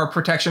us of our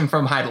protection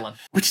from Hydaelyn,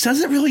 which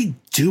doesn't really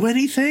do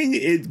anything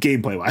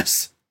gameplay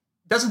wise.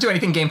 Doesn't do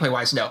anything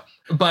gameplay-wise, no.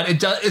 But it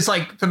does. It's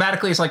like,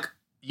 thematically, it's like,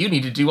 you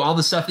need to do all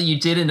the stuff that you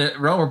did in A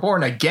Realm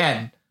Reborn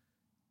again.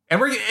 And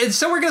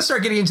so we're going to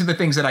start getting into the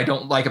things that I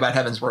don't like about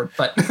Heavensward,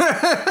 but...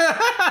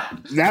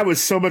 That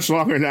was so much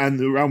longer than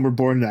The Realm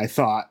Reborn than I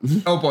thought.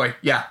 Oh boy,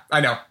 yeah,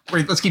 I know.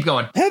 Let's keep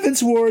going.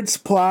 Heavensward's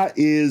plot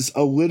is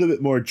a little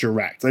bit more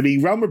direct. I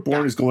mean, Realm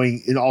Reborn is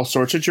going in all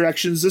sorts of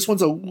directions. This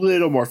one's a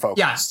little more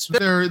focused.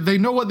 Yeah. They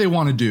know what they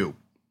want to do.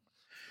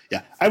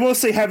 Yeah, I will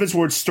say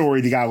Heavensward's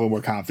story, they got a little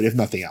more confident, if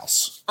nothing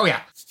else. Oh,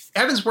 yeah.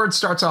 Heavensward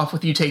starts off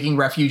with you taking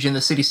refuge in the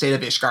city-state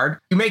of Ishgard.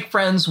 You make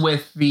friends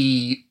with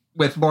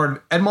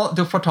Lord Edmond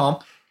de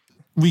Fortemps.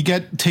 We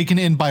get taken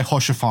in by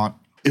Hoshafant,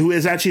 who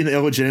is actually an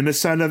illegitimate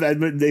son of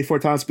Edmond de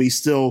Fortemps, but he's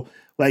still,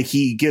 like,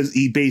 he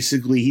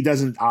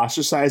doesn't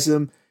ostracize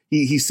him.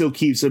 He still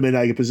keeps him in,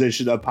 like, a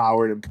position of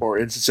power and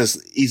importance. It's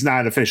just, he's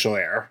not an official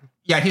heir.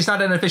 Yeah, he's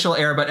not an official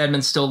heir, but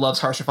Edmund still loves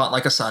Hoshafant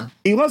like a son.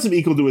 He loves him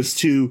equal to his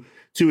two,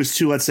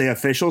 let's say,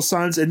 official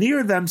sons, and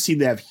neither of them seem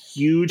to have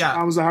huge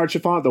problems with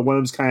Harshafant. The one of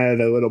them's kind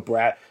of a little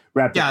brat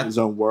wrapped in his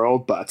own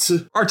world, but...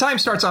 Our time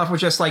starts off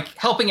with just, like,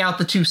 helping out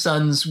the two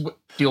sons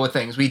deal with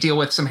things. We deal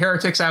with some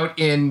heretics out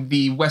in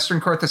the Western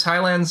Korthus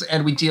Highlands,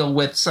 and we deal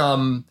with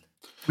some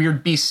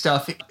weird beast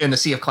stuff in the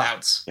Sea of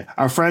Clouds. Yeah.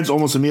 Our friends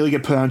almost immediately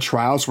get put on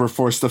trial, so we're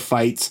forced to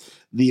fight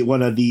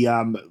one of the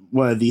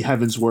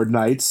Heavensward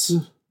Knights.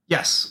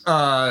 Yes.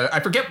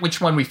 I forget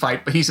which one we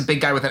fight, but he's a big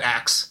guy with an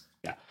axe.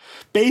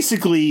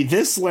 Basically,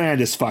 this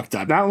land is fucked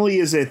up. Not only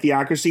is it a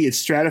theocracy, it's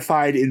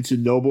stratified into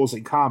nobles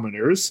and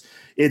commoners.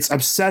 It's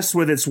obsessed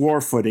with its war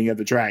footing of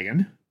the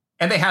dragon.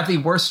 And they have the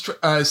worst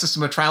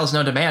system of trials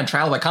known to man,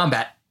 trial by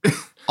combat.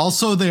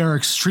 Also, they are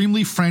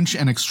extremely French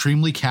and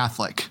extremely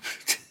Catholic.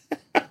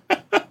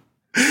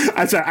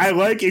 I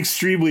like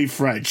extremely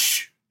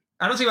French.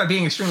 I don't see why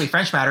being extremely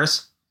French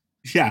matters.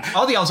 Yeah.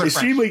 All the elves are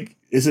French.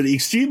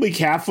 Extremely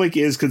Catholic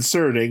is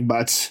concerning,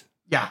 but...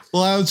 Yeah.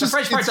 Well, the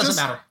French part doesn't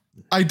matter.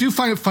 I do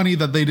find it funny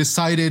that they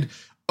decided,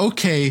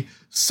 okay,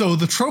 so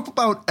the trope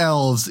about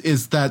elves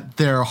is that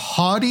they're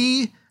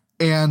haughty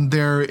and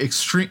they're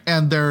extremely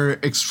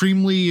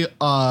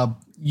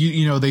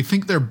they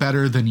think they're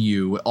better than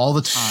you all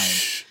the time.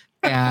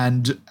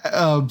 And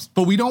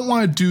but we don't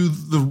want to do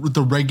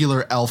the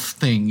regular elf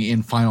thing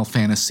in Final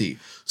Fantasy.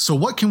 So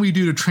what can we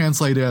do to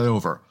translate it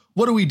over?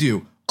 What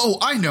do? Oh,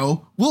 I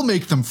know. We'll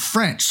make them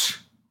French.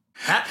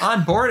 Pat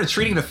on board is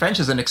treating the French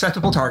as an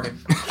acceptable target.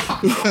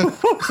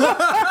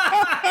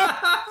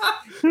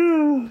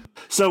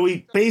 So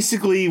we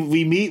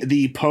meet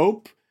the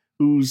Pope,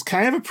 who's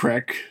kind of a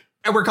prick.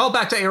 And we're called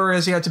back to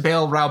Eorzea to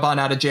bail Raoban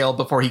out of jail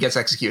before he gets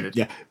executed.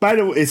 Yeah. By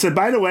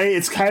the way,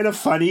 it's kind of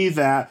funny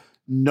that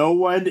no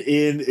one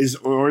in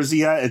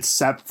Eorzea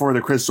except for the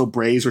Crystal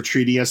Braves were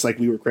treating us like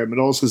we were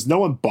criminals because no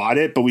one bought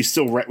it, but we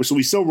still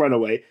run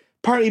away.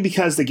 Partly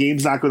because the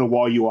game's not going to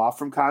wall you off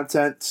from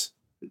content,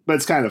 but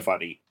it's kind of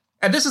funny.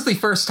 And this is the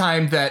first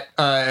time that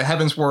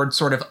Heavensward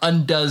sort of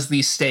undoes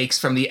these stakes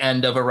from the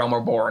end of A Realm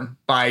Reborn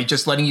by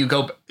just letting you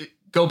go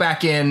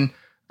back in,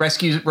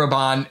 rescue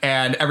Raoban,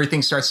 and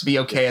everything starts to be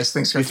okay as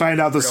things. We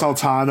find out the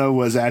Sultana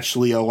was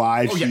actually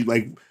alive. Oh, yeah.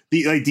 She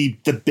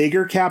the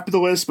bigger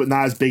capitalist, but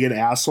not as big an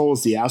asshole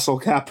as the asshole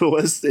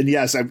capitalist. And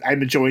yes, I'm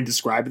enjoying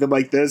describing them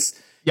like this.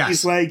 Yes.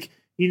 He's like,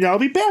 it'd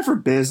be bad for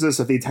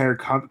business if the entire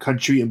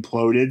country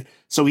imploded.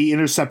 So he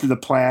intercepted the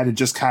plan and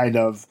just kind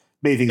of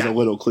made things a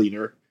little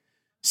cleaner.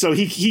 So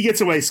he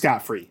gets away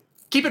scot-free.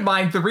 Keep in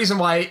mind, the reason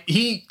why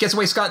he gets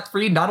away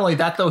scot-free, not only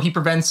that, though, he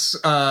prevents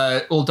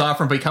Ul'dah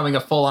from becoming a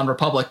full-on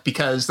republic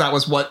because that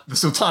was what the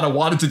Sultana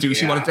wanted to do. Yeah.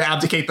 She wanted to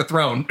abdicate the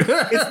throne.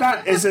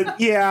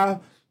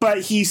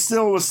 But he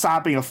still was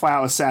stopping a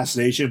flat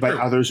assassination by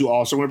others who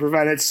also want to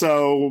prevent it.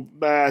 So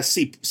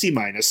C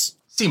minus.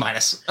 C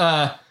minus.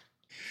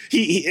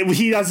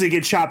 he doesn't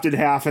get chopped in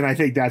half, and I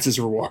think that's his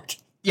reward.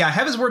 Yeah,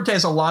 Heaven's Word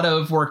does a lot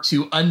of work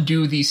to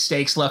undo these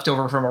stakes left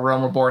over from A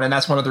Realm Reborn, and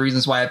that's one of the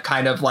reasons why I've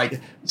kind of like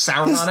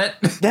soured on it.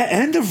 That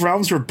end of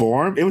Realms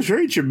Reborn, it was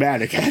very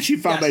dramatic. I actually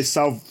found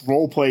myself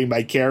role-playing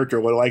my character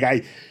when like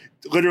I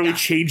literally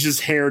changed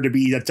his hair to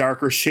be a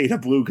darker shade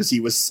of blue because he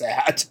was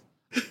sad.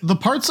 The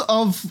parts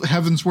of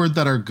Heaven's Word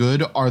that are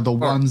good are the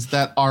ones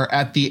that are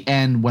at the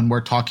end when we're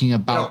talking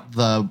about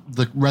the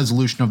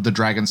resolution of the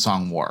Dragon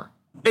Song War.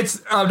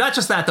 It's not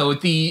just that, though.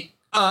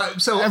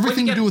 So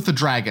everything to do with the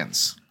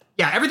dragons.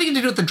 Yeah, everything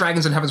to do with the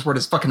dragons in Heaven's Word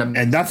is fucking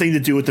amazing. And nothing to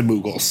do with the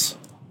Moogles.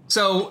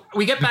 So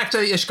we get back to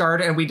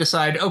Ishgard and we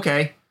decide,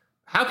 okay,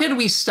 how can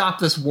we stop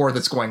this war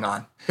that's going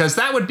on? Because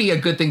that would be a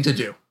good thing to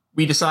do.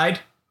 We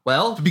decide,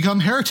 well... to become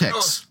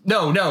heretics.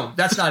 No,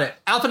 that's not it.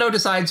 Alphino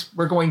decides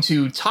we're going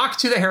to talk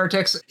to the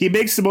heretics. He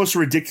makes the most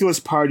ridiculous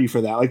party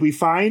for that. Like, we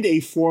find a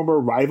former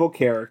rival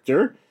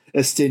character,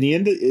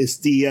 Estinian, is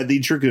the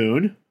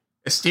Dragoon.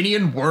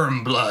 Estinian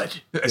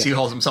Wormblood, as he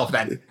calls himself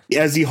then.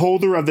 As the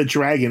holder of the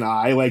dragon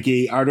eye, like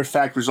a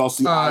artifact results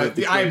the eye of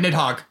the Eye of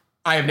Nidhogg.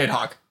 Eye of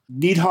Nidhogg.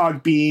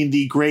 Nidhogg being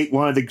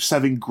one of the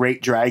 7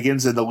 great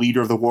dragons and the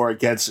leader of the war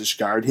against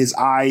Ishgard. His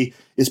eye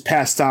is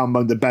passed down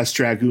among the best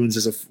dragoons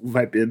as a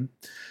weapon.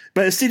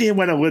 But Estinian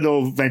went a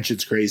little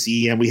vengeance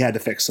crazy, and we had to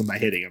fix him by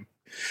hitting him.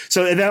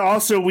 So, and then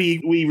also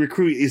we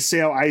recruit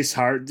Isael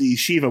Iceheart, the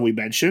Shiva we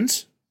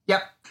mentioned.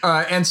 Yep.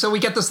 And so we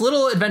get this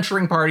little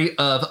adventuring party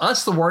of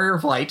us, the Warrior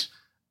of Light,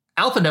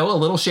 Alphino, a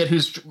little shit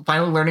who's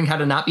finally learning how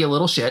to not be a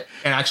little shit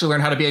and actually learn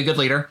how to be a good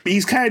leader.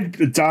 He's kind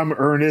of dumb,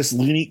 earnest,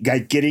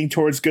 getting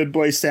towards good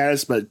boy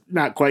status, but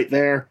not quite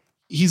there.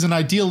 He's an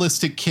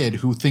idealistic kid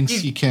who thinks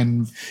he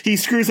can... He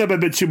screws up a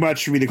bit too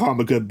much for me to call him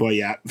a good boy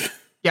yet.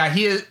 Yeah,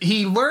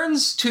 he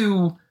learns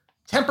to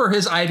temper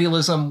his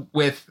idealism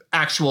with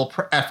actual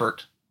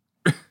effort.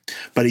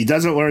 But he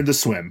doesn't learn to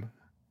swim.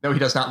 No, he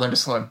does not learn to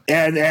swim.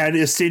 And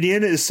Estinian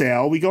and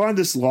Isael, we go on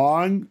this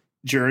long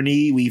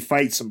journey. We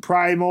fight some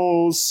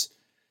primals.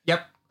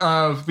 Yep.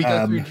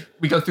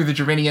 We go through the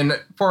Dravinian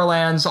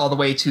Forelands all the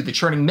way to the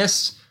Churning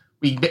Mist.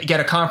 We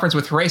get a conference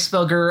with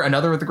Hraesvelgr,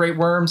 another of the Great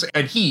Worms,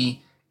 and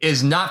he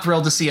is not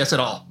thrilled to see us at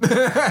all.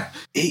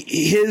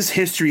 His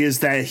history is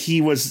that he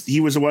was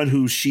the one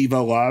who Shiva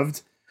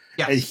loved.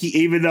 Yeah. And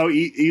even though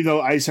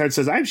Iceheart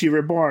says, "I'm Shiva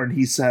reborn,"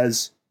 he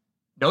says,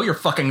 "No, you're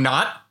fucking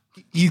not."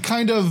 He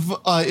kind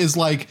of is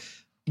like,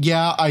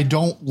 yeah, I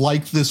don't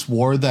like this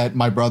war that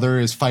my brother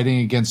is fighting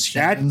against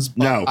humans.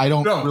 But I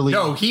don't really.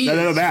 No, he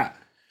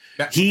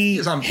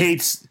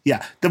hates.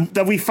 Yeah,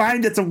 we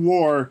find that the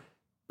war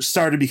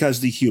started because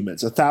of the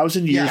humans.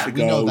 1,000 years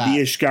ago, the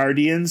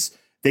Ishgardians,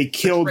 they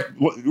killed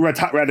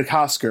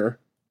Radagast.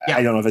 Yeah.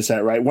 I don't know if I said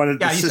it right. One of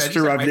the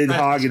sister of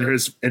Nidhogg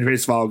and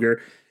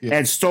Hraesvelgr,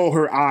 and stole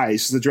her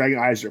eyes. So the dragon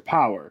eyes are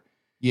power.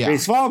 Yeah.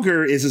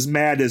 Hraesvelgr is as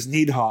mad as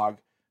Nidhogg,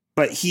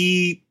 but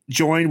he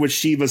joined with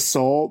Shiva's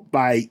soul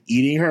by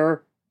eating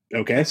her.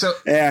 Okay. So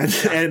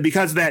and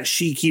because of that,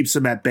 she keeps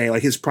him at bay.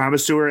 Like his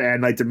promise to her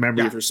and like the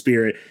memory of her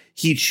spirit,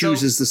 he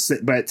chooses to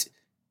sit. But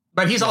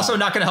he's also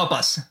not going to help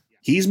us.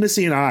 He's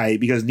missing an eye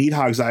because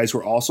Nidhogg's eyes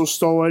were also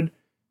stolen.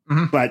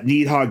 Mm-hmm. But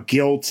Nidhogg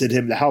guilted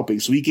him to helping.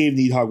 So he gave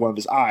Nidhogg one of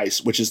his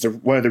eyes, which is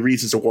one of the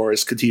reasons the war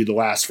has continued to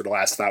last for the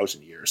last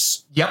 1,000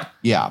 years. Yep.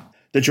 Yeah.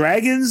 The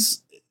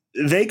dragons,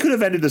 they could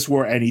have ended this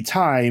war any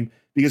time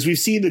because we've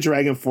seen the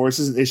dragon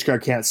forces and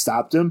Ishgard can't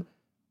stop them.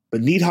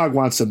 But Nidhogg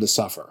wants them to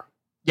suffer.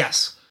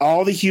 Yes.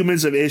 All the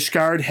humans of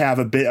Ishgard have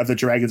a bit of the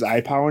dragon's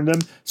eye power in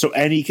them. So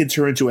any can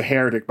turn into a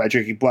heretic by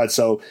drinking blood.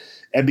 So,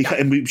 and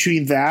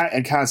between that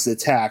and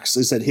constant attacks,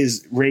 they said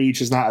his rage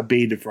has not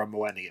abated for a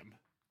millennium.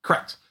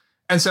 Correct.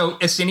 And so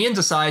Estinian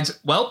decides,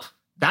 well,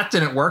 that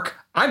didn't work.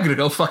 I'm going to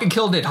go fucking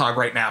kill Nidhogg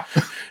right now.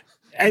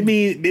 I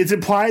mean, it's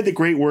implied the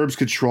Great Worms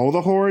control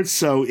the Horde,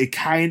 so you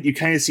kind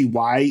of see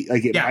why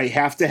it might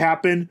have to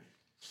happen.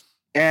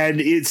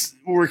 And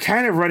we're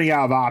kind of running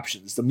out of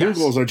options. The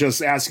Moogles are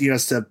just asking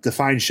us to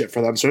find shit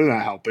for them, so they're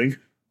not helping.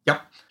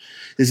 Yep.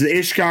 The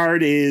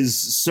Ishgard is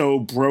so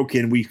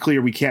broken, we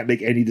can't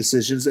make any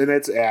decisions in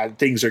it, and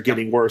things are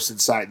getting worse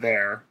inside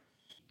there.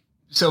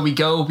 So we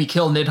kill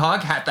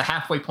Nidhogg at the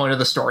halfway point of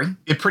the story.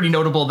 It's pretty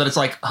notable that it's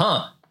like,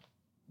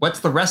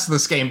 what's the rest of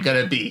this game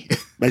going to be?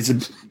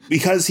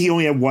 Because he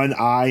only had one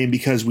eye and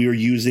because we were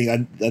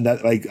using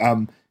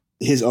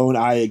his own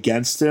eye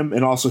against him,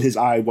 and also his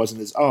eye wasn't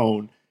his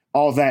own,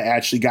 all of that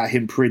actually got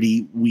him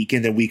pretty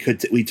weakened, and we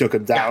took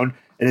him down,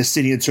 and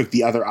Estinian took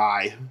the other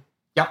eye.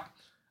 Yep.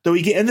 So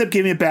we ended up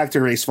giving it back to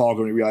Hraesvelgr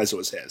when we realized it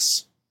was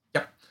his.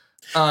 Yep.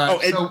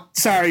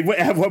 Sorry,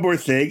 I have one more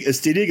thing.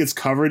 Estinian gets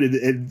covered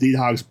in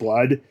Nidhogg's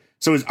blood,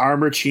 so his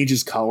armor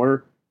changes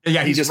color.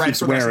 Yeah, he just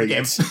keeps wearing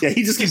it. Yeah,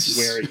 he just keeps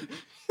wearing it.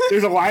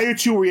 There's a line or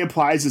two where he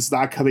implies it's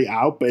not coming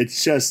out, but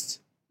it's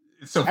just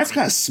that's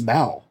got a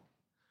smell.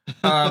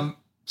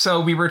 So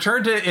we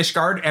return to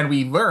Ishgard and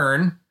we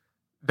learn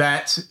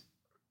that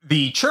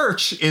the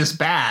church is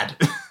bad.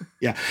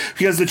 Yeah,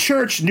 because the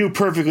church knew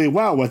perfectly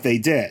well what they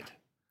did.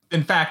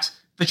 In fact,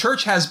 the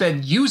church has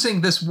been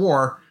using this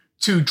war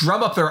to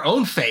drum up their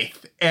own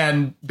faith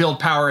and build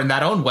power in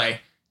that own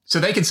way. so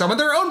they can summon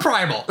their own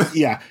primal.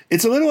 Yeah,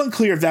 it's a little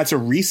unclear if that's a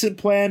recent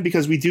plan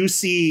because we do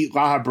see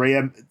La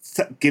Habrea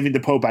giving the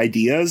Pope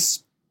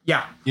ideas.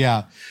 Yeah.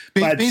 Yeah.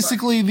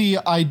 Basically, the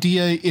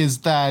idea is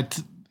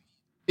that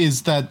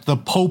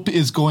the Pope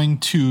is going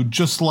to,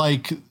 just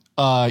like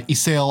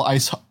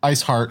Isael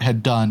Iceheart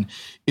had done,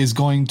 is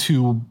going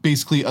to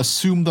basically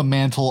assume the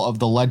mantle of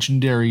the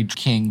legendary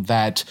king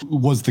that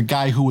was the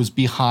guy who was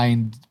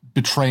behind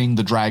betraying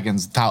the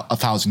dragons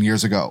 1,000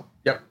 years ago.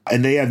 Yep.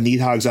 And they have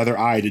Nidhogg's other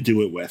eye to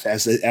do it with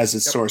as a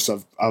source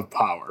of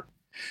power.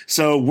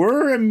 So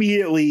we're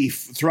immediately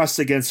thrust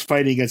against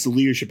fighting against the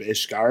leadership of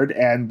Ishgard,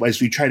 and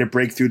as we try to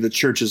break through the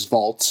church's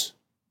vault.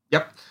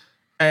 Yep.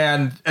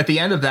 And at the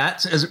end of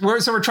that, we're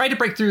trying to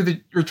break through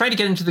we're trying to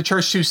get into the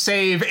church to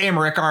save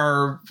Aymeric,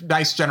 our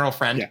nice general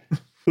friend. Yeah.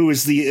 Who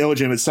is the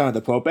illegitimate son of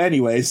the Pope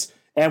anyways.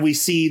 And we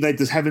see like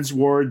the Heaven's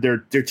Ward,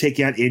 they're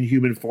taking on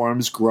inhuman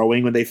forms,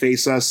 growing when they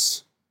face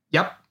us.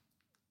 Yep.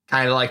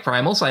 Kind of like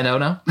primals, I know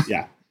now.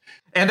 Yeah.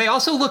 And they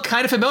also look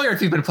kind of familiar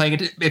if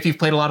you've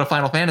played a lot of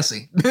Final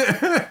Fantasy.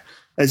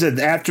 I said,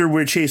 after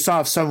we're chased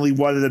off, suddenly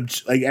one of them,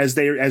 like as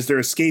they're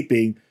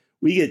escaping,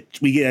 we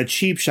get a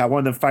cheap shot. One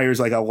of them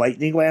fires like a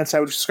lightning lance, I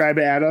would describe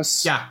it, at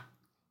us. Yeah.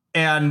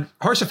 And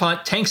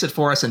Haurchefant tanks it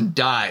for us and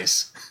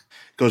dies.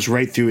 Goes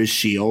right through his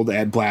shield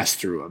and blasts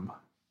through him.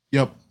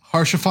 Yep.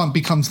 Haurchefant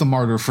becomes the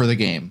martyr for the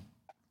game.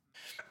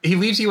 He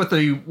leaves you with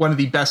one of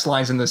the best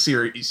lines in the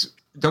series.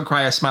 Don't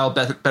cry, a smile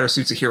better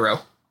suits a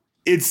hero.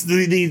 It's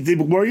the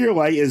Warrior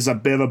Light is a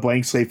bit of a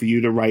blank slate for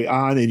you to write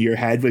on in your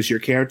head as your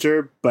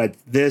character, but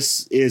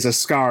this is a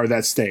scar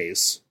that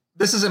stays.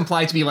 This is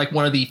implied to be like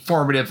one of the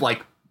formative,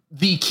 like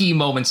the key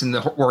moments in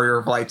the Warrior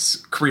of Light's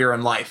career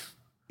and life.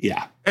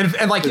 Yeah.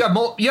 And like you have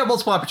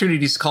multiple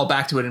opportunities to call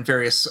back to it in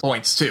various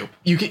points too.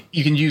 You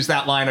can use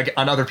that line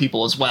on other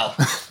people as well.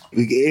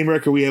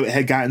 Aymeric, we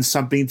had gotten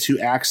something to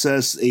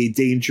access a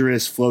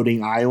dangerous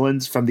floating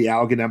island from the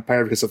Allegan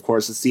Empire because, of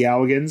course, it's the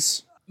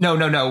Allegans. No.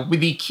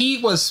 The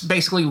key was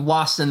basically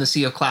lost in the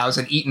Sea of Clouds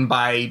and eaten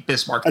by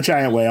Bismarck. A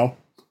giant whale.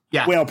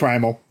 Yeah. Whale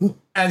primal.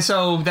 And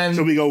so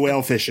we go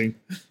whale fishing.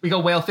 We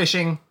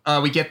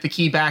get the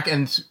key back,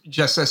 and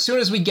just as soon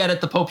as we get it,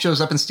 the Pope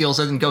shows up and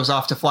steals it and goes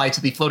off to fly to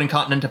the floating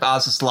continent of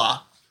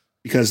Azazla.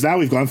 Because now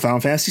we've gone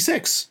Final Fantasy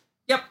VI.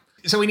 Yep.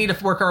 So we need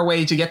to work our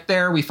way to get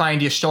there. We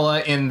find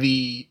Y'shtola in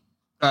the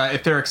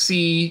Etheric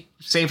Sea,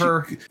 save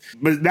her.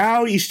 But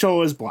now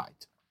Y'shtola is blind.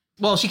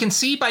 Well, she can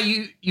see by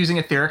using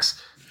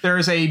Etherics. There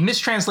is a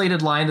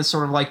mistranslated line that's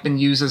sort of like been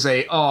used as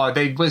they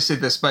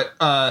listed this, but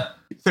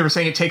they were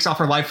saying it takes off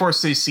her life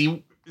force to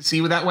see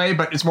that way,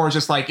 but it's more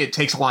just like it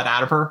takes a lot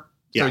out of her.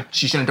 Yeah. So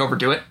she shouldn't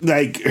overdo it.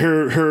 Like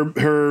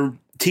her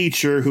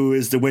teacher, who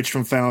is the witch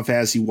from Final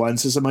Fantasy I,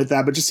 says something like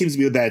that, but just seems to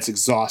be that it's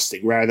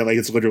exhausting rather than like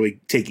it's literally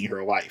taking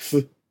her life.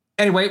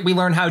 Anyway, we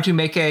learn how to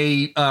make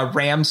a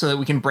ram so that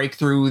we can break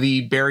through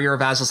the barrier of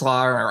Azazla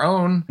on our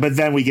own. But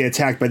then we get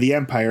attacked by the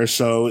Empire,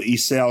 so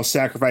Isael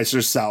sacrifices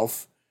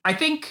herself. I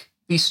think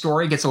the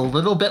story gets a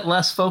little bit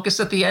less focused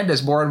at the end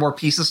as more and more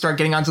pieces start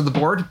getting onto the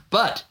board,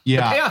 but the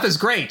payoff is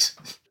great.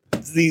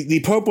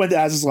 The Pope went to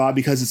Azazla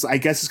because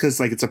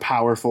it's a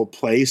powerful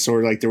place,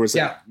 or like there was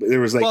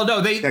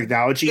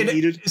technology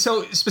needed.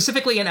 So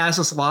specifically in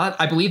Azazla,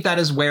 I believe that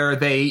is where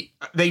they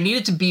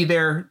needed to be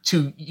there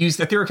to use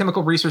the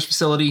Theochemical Research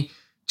Facility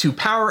to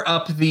power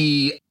up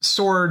the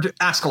sword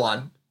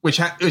Ascalon, which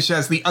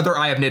has the other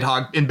Eye of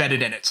Nidhogg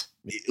embedded in it.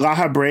 La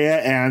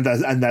Habrea and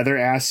another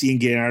Ascian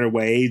get out of the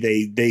way.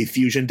 They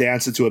fusion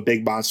dance into a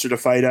big monster to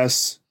fight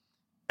us.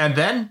 And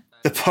then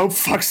the Pope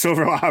fucks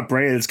over La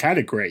Habrea. It's kind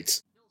of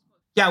great.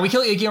 Yeah, we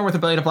kill Aegeon with a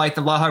Blade of Light.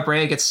 The La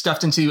Habrea gets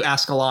stuffed into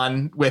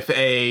Ascalon with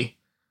the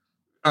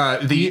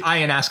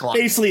Iron Ascalon.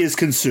 Basically is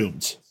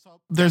consumed.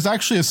 There's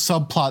actually a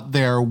subplot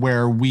there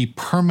where we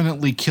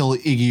permanently kill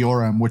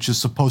Igioram, which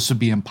is supposed to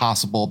be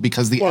impossible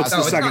because it's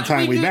the second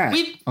time we met.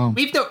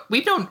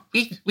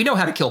 We know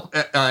how to kill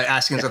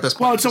Ascians at this point.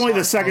 Well, it's only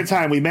the second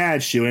time we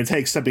managed to, and it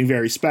takes something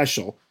very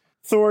special.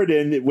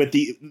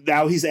 Thoradin,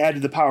 now he's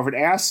added the power of an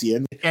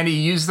Ascian, and he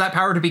used that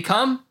power to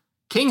become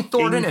King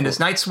Thoradin and his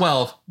Knights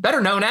 12,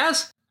 better known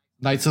as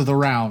Knights of the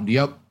Round.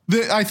 Yep.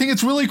 I think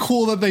it's really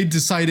cool that they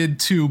decided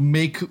to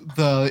make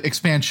the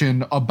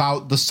expansion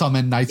about the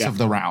summon Knights of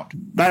the Round.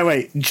 By the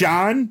way,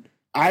 John,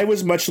 I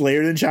was much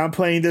later than John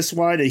playing this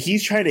one, and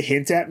he's trying to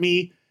hint at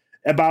me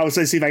about,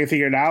 let's see if I can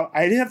figure it out.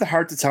 I didn't have the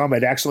heart to tell him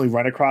I'd actually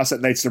run across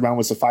that Knights of the Round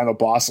was the final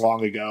boss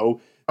long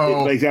ago.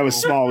 That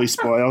was smallly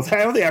spoiled.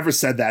 I don't think I ever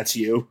said that to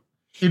you.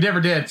 You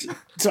never did.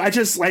 So I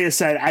just, like I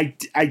said,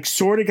 I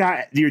sort of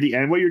got near the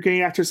end what you're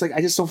getting after. It's like, I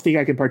just don't think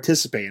I can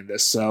participate in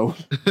this. So,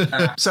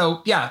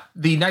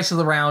 the Knights of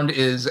the Round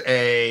is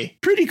a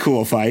pretty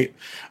cool fight.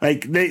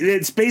 Like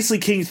it's basically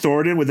King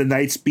Thoradin with the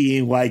Knights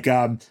being like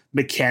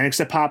mechanics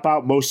that pop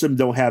out. Most of them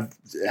don't have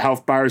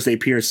health bars. They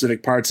appear in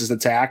specific parts as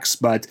attacks,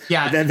 but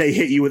then they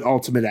hit you with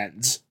ultimate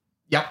ends.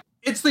 Yep.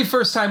 It's the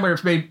first time where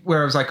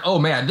I was like, oh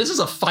man, this is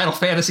a Final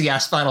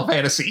Fantasy-ass Final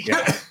Fantasy.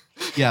 Yeah.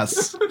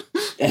 Yes.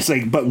 It's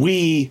like, but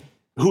we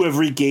who have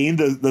regained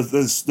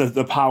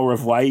the power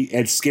of light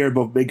and scared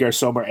both Midgar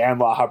Sommer and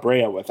La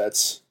Habrea with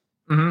it.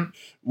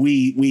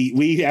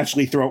 we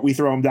actually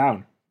throw him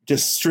down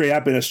just straight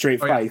up in a straight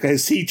fight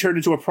because he turned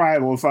into a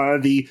primal in front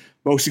of the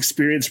most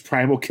experienced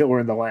primal killer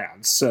in the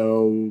land.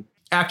 So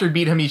after you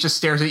beat him, he just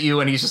stares at you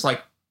and he's just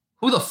like,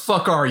 "Who the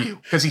fuck are you?"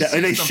 Because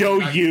and they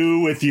show you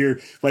with your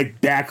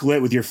like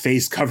backlit with your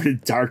face covered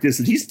in darkness,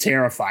 and he's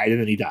terrified, and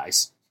then he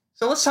dies.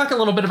 So let's talk a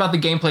little bit about the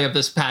gameplay of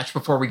this patch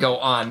before we go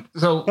on.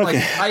 So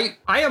like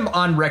I am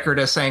on record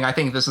as saying I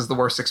think this is the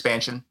worst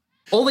expansion.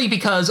 Only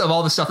because of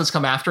all the stuff that's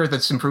come after it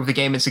that's improved the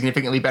game in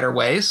significantly better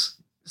ways.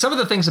 Some of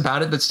the things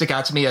about it that stick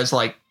out to me as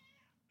like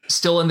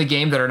still in the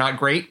game that are not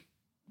great.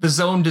 The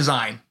zone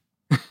design.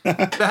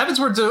 The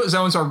Heavensward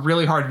zones are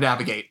really hard to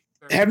navigate.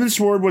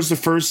 Heavensward was the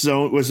first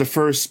zone,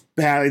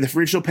 the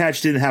original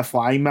patch didn't have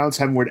flying mounts,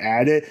 Heavenward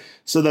added.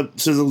 So the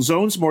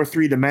zone's more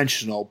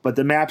three-dimensional, but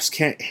the maps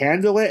can't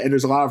handle it, and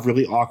there's a lot of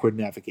really awkward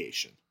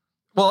navigation.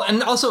 Well,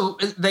 and also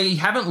they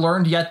haven't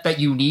learned yet that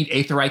you need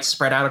aetherites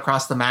spread out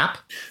across the map.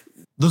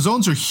 The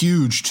zones are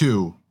huge,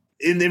 too.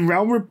 In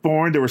Realm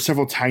Reborn, there were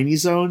several tiny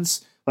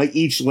zones. Like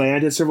each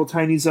land had several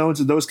tiny zones,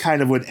 and those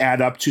kind of would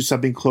add up to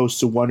something close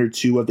to one or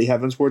two of the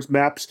Heavensward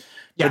maps.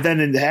 Yeah. But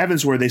then in the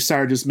Heavensward, they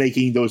started just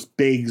making those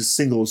big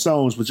single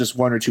zones with just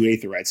one or two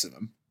aetherites in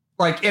them.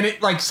 Like, and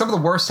it, like some of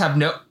the worst have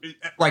no,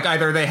 like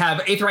either they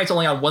have aetherites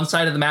only on one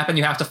side of the map and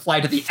you have to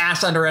fly to the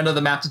ass under end of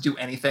the map to do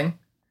anything.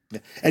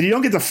 And you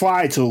don't get to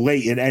fly till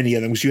late in any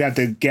of them because you have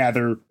to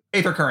gather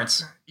aether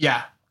currents.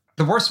 Yeah.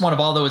 The worst one of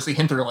all, though, is the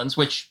Hinterlands,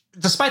 which,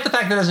 despite the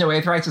fact that there's no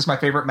aetherites, is my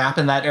favorite map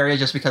in that area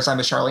just because I'm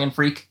a Sharlayan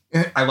freak.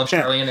 I love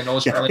Sharlayan and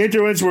old Sharlayan.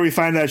 Hinterlands, where we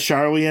find that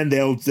Sharlayan,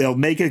 they'll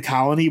make a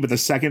colony, but the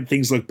second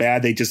things look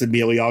bad, they just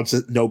immediately all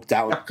just noped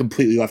out,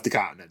 completely left the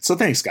continent. So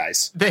thanks,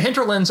 guys. The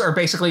Hinterlands are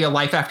basically a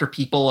life after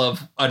people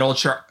of an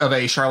old of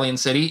a Sharlayan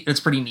city.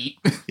 It's pretty neat.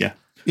 Yeah.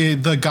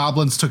 The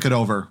goblins took it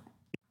over.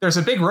 There's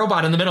a big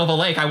robot in the middle of a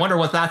lake. I wonder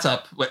what that's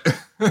up with.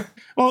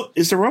 Well,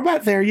 is the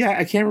robot there? Yeah,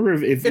 I can't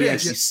remember if we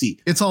actually see.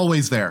 It's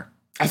always there.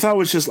 I thought it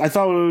was like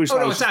there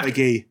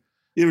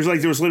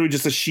was literally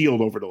just a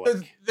shield over the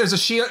lake. There's a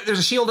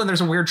shield and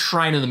there's a weird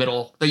shrine in the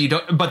middle that you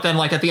don't, but then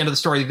like at the end of the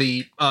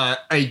story,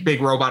 a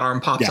big robot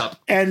arm pops up.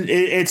 And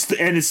it's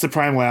the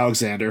primal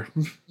Alexander.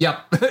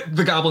 Yep.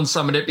 The goblins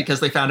summoned it because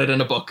they found it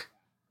in a book.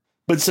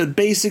 But so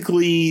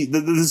basically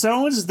the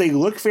zones, they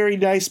look very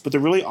nice, but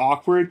they're really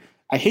awkward.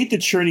 I hate the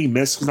churning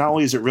mist because not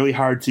only is it really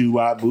hard to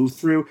move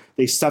through,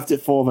 they stuffed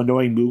it full of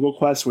annoying Moogle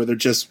quests where they're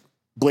just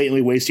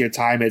blatantly wasting your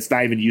time and it's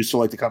not even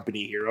useful like the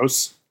company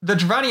heroes. The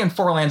Dravanian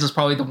Forelands is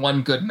probably the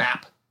one good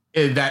map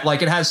that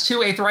like it has two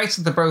aetherites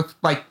that they're both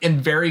like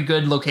in very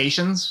good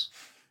locations.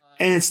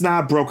 And it's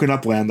not broken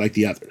up land like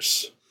the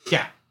others.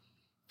 Yeah.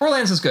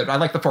 Forelands is good. I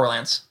like the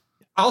Forelands.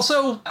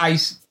 Also, I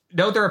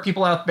know there are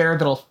people out there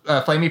that'll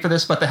flame me for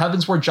this, but the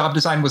Heavensward job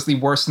design was the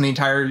worst in the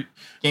entire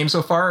game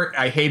so far.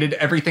 I hated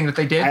everything that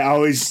they did. I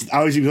always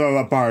go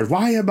about Bard.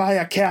 Why am I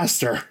a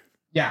caster?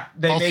 Yeah.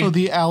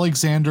 The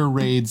Alexander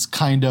raids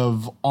kind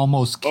of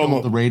almost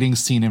killed the raiding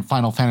scene in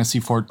Final Fantasy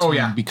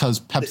XIV because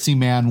Pepsi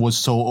Man was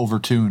so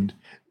overtuned.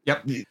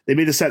 Yep. They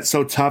made the set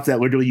so tough that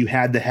literally you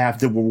had to have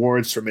the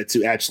rewards from it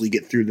to actually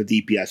get through the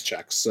DPS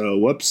checks. So,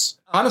 whoops.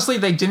 Honestly,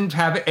 they didn't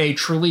have a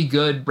truly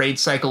good raid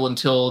cycle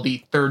until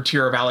the third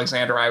tier of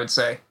Alexander, I would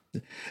say.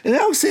 And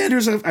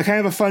Alexander's a kind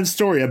of a fun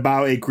story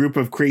about a group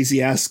of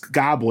crazy-ass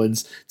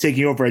goblins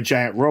taking over a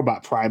giant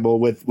robot primal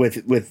with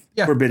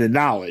forbidden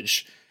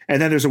knowledge.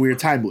 And then there's a weird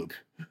time loop.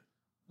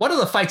 One of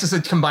the fights is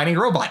a combining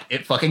robot.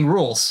 It fucking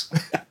rules.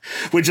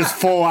 Which is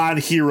full-on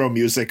hero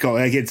music.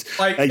 Like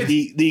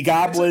the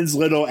goblins'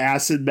 little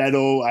acid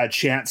metal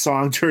chant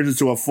song turns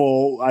into a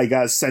full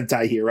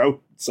Sentai hero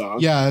song.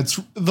 Yeah, it's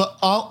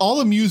all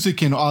the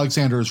music in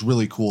Alexander is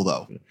really cool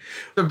though.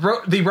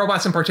 The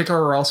robots in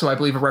particular are also, I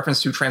believe, a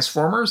reference to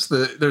Transformers.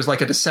 There's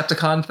like a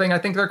Decepticon thing, I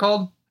think they're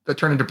called, that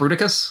turn into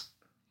Bruticus.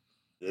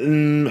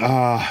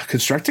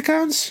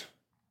 Constructicons?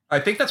 I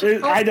think that's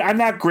what I'm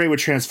not great with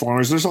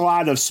Transformers. There's a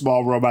lot of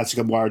small robots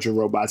become larger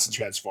robots in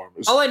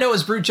Transformers. All I know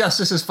is Brute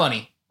Justice is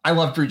funny. I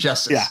love Brute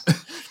Justice. Yeah.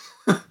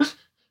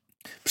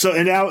 So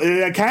and now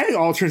it kind of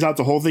all turns out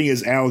the whole thing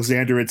is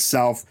Alexander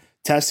itself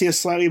testing us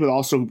slightly, but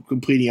also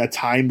completing a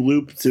time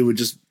loop to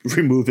just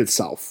remove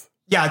itself.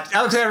 Yeah,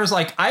 Alexander's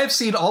like, I have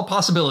seen all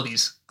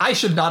possibilities. I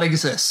should not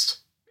exist.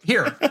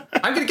 Here,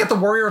 I'm going to get the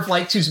Warrior of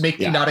Light to make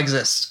me not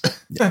exist.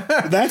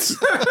 That's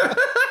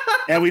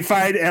and we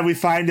find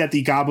that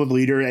the Goblin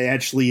leader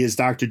actually is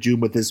Dr.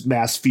 Doom with his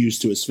mass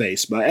fused to his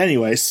face. But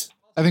anyways,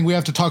 I think we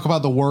have to talk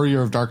about the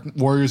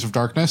Warriors of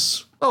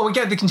Darkness. Oh, we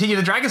got to continue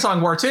the Dragon Song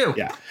War too.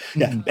 Yeah.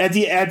 At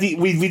the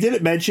we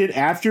didn't mention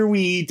after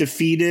we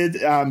defeated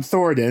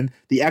Thoradin,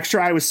 the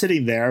extra eye was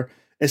sitting there.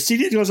 As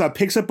Stedian goes up,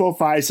 picks up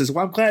both eyes, says,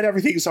 "Well, I'm glad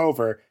everything's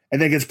over,"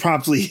 and then gets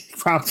promptly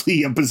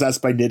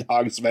possessed by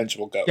Nidhogg's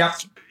vengeful ghost. Yep.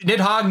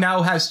 Nidhogg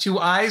now has two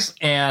eyes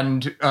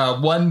and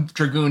one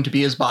Dragoon to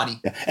be his body.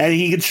 Yeah. And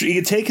he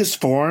can take his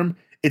form.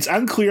 It's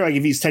unclear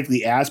if he's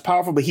technically as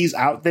powerful, but he's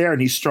out there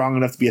and he's strong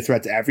enough to be a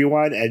threat to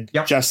everyone and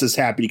just as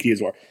happy to keep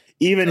his war.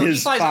 Even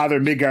his father,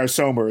 Midgar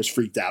Somer, is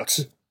freaked out.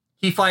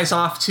 He flies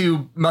off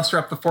to muster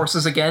up the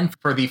forces again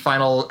for the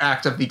final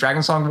act of the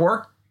Dragonsong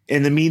War.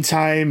 In the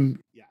meantime,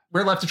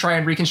 we're left to try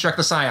and reconstruct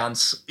the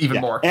Scions even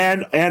more.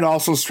 And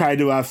also try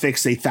to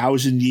fix a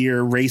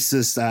 1,000-year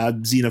racist,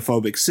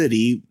 xenophobic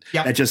city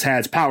that just had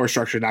its power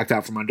structure knocked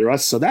out from under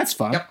us. So that's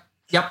fun.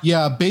 Yep.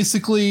 Yeah,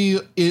 basically,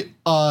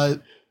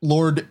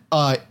 Lord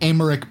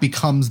Amaric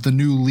becomes the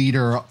new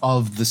leader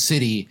of the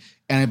city,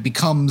 and it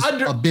becomes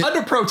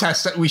under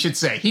protest, we should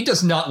say. He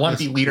does not want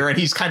to be leader, and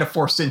he's kind of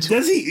forced into it.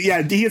 Does he?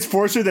 Yeah, he gets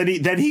forced to.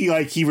 Then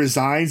he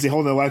resigns. They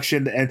hold an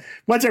election, and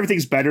once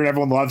everything's better and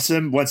everyone loves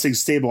him, once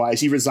things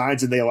stabilize, he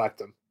resigns and they elect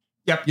him.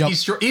 Yep.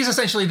 He's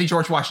essentially the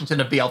George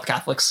Washington of the elf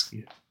Catholics.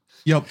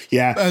 Yep.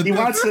 Yeah, he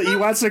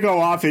wants to go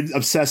off and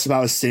obsess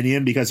about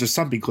Ascians because there's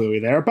something clearly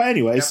there. But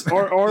anyways,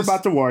 or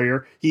about the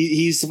warrior.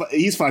 He's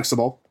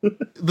flexible.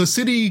 The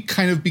city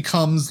kind of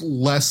becomes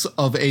less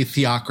of a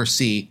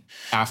theocracy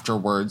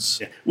afterwards.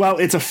 Yeah. Well,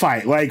 it's a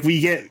fight. Like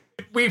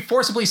we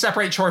forcibly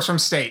separate church from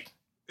state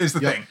is the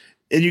thing.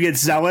 And you get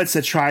zealots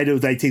that try to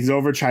take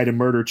over, try to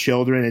murder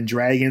children and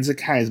dragons. It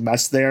kind of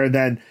mess there. And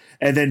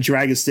then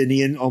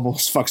Dragostinian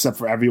almost fucks up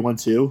for everyone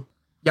too.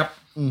 Yep.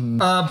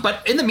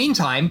 But in the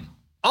meantime,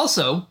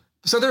 also,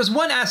 so there's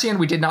one Ascian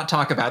we did not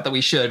talk about that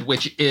we should,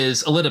 which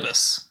is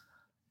Elidibus.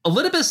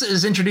 Elidibus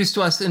is introduced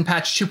to us in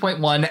patch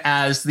 2.1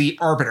 as the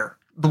Arbiter,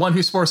 the one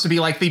who's supposed to be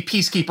like the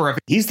peacekeeper of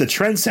it. He's the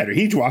trendsetter.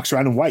 He walks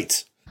around in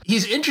white.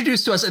 He's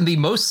introduced to us in the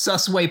most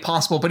sus way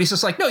possible, but he's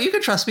just like, no, you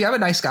can trust me. I'm a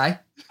nice guy.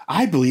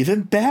 I believe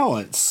in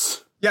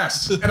balance.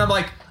 Yes. And I'm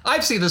like,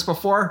 I've seen this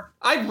before.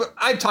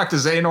 I've talked to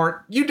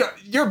Xehanort.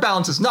 Your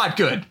balance is not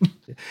good.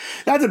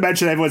 Not to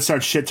mention everyone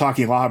starts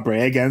shit-talking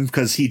Lahabrea again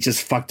because he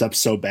just fucked up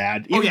so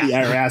bad. Even the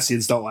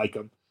Ascians don't like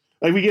him.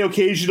 Like, we get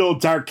occasional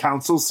Dark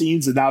Council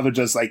scenes, and now they're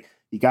just like,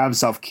 he got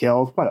himself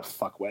killed. What a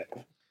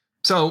fuckwit.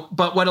 So,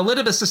 but what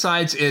Elidibus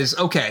decides is,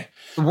 okay,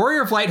 the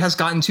Warrior of Light has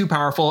gotten too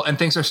powerful, and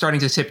things are starting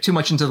to tip too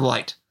much into the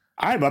light.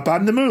 I'm up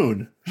on the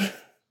moon.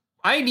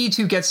 I need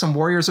to get some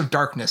Warriors of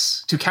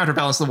Darkness to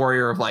counterbalance the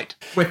Warrior of Light.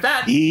 With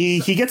that, he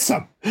gets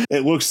some.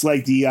 It looks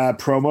like the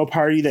promo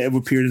party that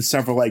appeared in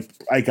several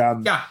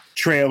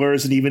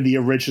trailers and even the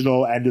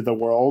original End of the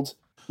World.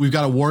 We've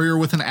got a warrior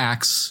with an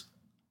axe.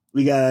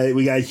 We got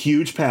a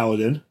huge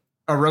paladin.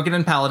 A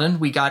Rogadan paladin.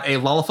 We got a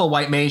Lullifil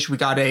white mage. We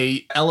got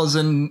a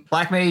Elizan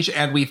black mage,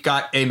 and we've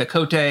got a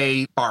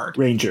Makote bard.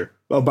 Ranger.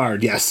 Oh,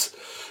 bard, yes.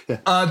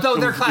 Though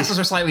their classes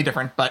are slightly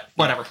different, but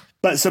whatever.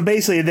 But so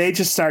basically, they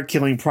just start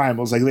killing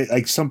primals.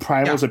 Like some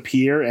primals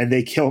appear, and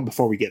they kill them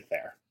before we get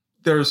there.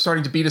 They're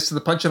starting to beat us to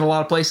the punch in a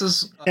lot of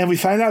places. And we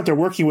find out they're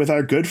working with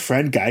our good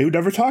friend guy who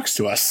never talks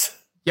to us.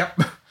 Yep.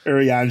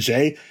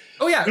 Urianger.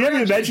 Oh, yeah. We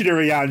haven't even mentioned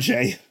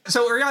Urianger.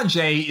 So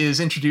Urianger is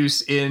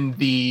introduced in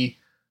the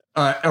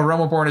A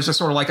Realm Reborn as just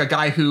sort of like a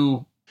guy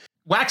who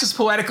waxes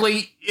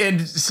poetically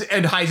and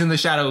hides in the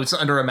shadows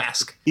under a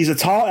mask. He's a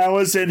tall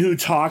Elizan who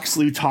talks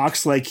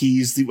like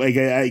he's like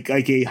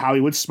a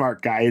Hollywood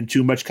smart guy in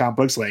too much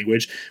complex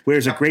language.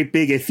 Wears a great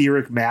big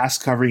etheric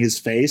mask covering his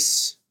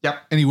face. Yep.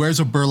 And he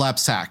wears a burlap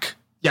sack.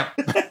 Yep.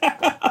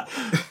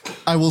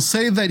 I will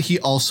say that he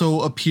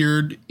also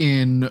appeared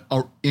in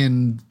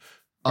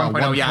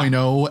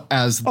 1.0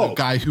 as the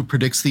guy who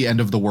predicts the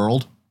end of the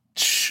world.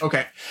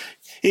 Okay.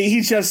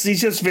 He's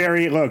just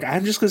very, look,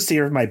 I'm just going to stay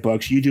here with my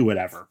books. You do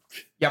whatever.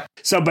 Yep.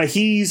 So, but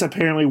he's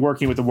apparently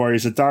working with the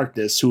Warriors of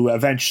Darkness, who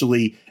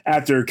eventually,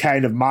 after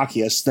kind of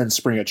mocking us, then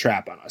spring a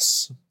trap on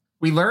us.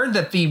 We learned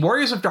that the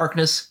Warriors of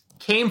Darkness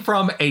came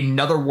from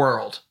another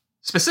world.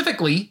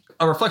 Specifically,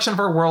 a reflection of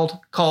our world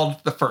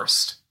called the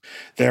First.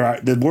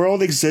 The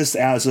world exists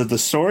as of the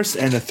source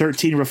and the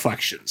 13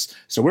 reflections.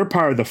 So we're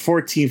part of the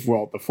 14th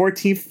world, the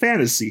 14th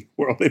fantasy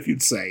world, if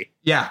you'd say.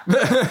 Yeah.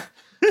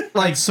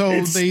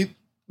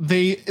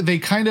 They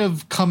kind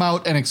of come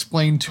out and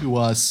explain to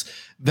us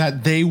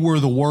that they were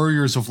the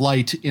Warriors of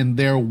Light in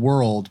their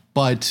world,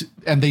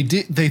 and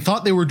they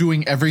thought they were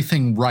doing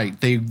everything right.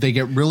 They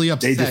get really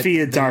upset. They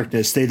defeated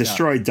darkness. They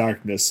destroyed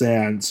darkness,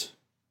 and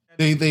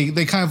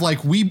they kind of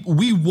like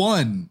we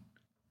won.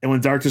 And when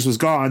darkness was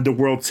gone, the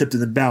world tipped in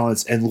the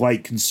balance, and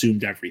light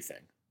consumed everything.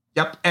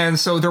 Yep. And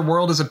so their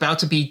world is about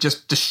to be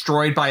just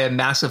destroyed by a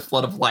massive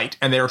flood of light,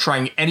 and they are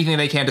trying anything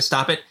they can to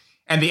stop it.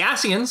 And the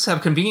Ascians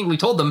have conveniently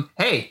told them,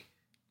 hey,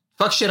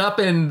 fuck shit up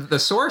in the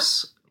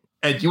source,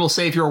 and you will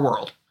save your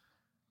world.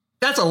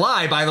 That's a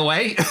lie, by the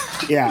way.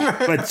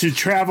 Yeah, but to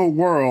travel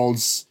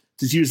worlds,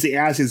 to use the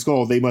Ascians'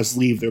 goal, they must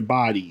leave their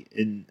body.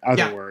 In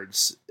other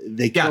words,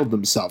 they killed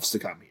themselves to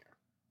come here.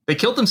 They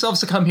killed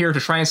themselves to come here to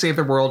try and save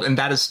their world, and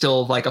that is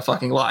still like a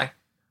fucking lie.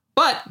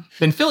 But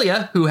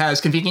Benfilia, who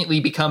has conveniently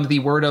become the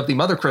word of the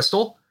Mother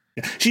Crystal.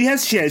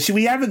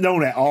 We haven't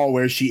known at all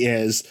where she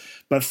is,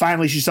 but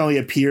finally she suddenly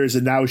appears,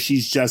 and now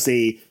she's just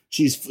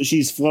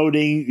she's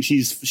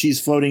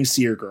floating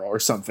seer girl or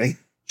something.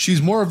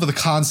 She's more of the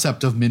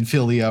concept of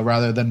Minfilia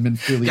rather than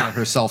Minfilia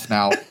herself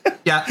now.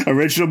 Yeah.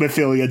 Original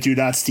Minfilia, do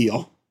not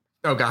steal.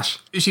 Oh, gosh.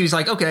 She's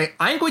like, okay,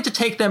 I'm going to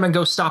take them and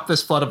go stop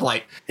this flood of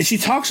light. And she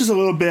talks to us a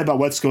little bit about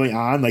what's going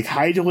on. Like,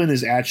 Hydaelyn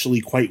is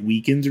actually quite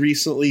weakened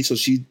recently, so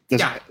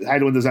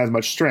Hydaelyn doesn't have as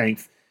much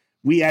strength.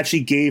 we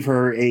actually gave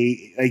her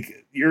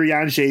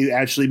Urianger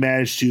actually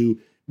managed to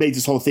make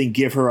this whole thing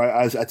give her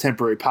a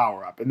temporary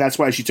power up. And that's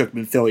why she took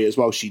Minfilia as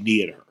well. She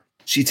needed her.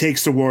 She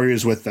takes the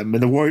warriors with them,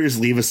 and the warriors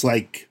leave us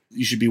like,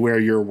 you should beware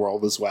your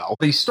world as well.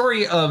 The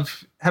story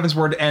of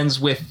Heavensward ends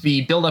with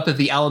the buildup of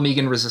the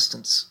Alamegan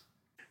resistance.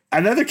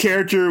 Another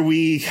character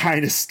we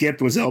kind of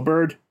skipped was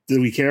Ilberd. Did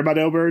we care about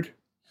Ilberd?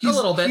 A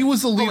little bit. He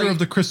was the leader of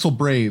the Crystal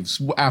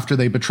Braves after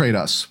they betrayed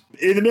us.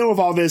 In the middle of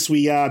all this,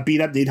 we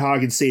beat up Nidhogg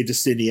and saved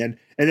Justinian,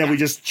 and then we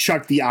just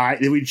chucked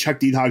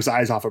Nidhogg's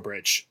eyes off a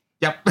bridge.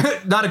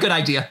 Yep, not a good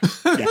idea.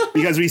 Yeah,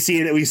 because we see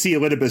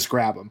Elidibus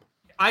grab him.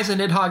 Eyes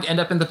and Nidhogg end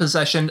up in the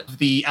possession of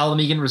the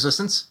Alamegan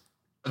resistance,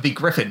 of the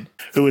Griffin,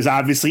 who is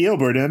obviously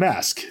Ilberd in a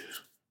mask.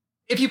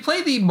 If you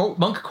play the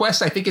monk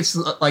quest, I think it's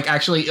like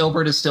actually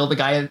Ilberd is still the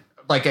guy,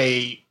 like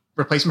a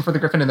replacement for the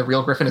Griffin, and the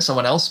real Griffin is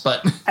someone else.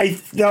 But I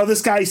know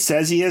this guy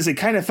says he is. It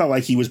kind of felt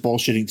like he was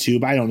bullshitting too,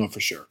 but I don't know for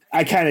sure.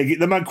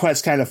 The monk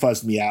quest kind of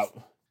fuzzed me out.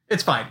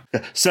 It's fine.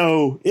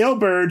 So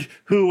Ilberd,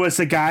 who was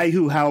the guy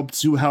who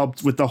helped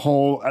with the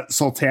whole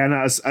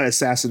Sultana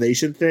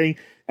assassination thing,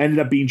 ended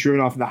up being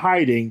driven off into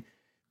hiding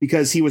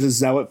because he was a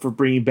zealot for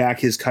bringing back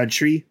his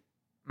country.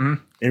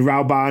 Mm-hmm. And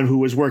Raoban, who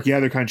was working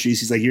other countries,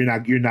 he's like, you're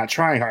not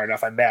trying hard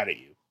enough. I'm mad at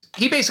you.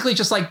 He basically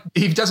just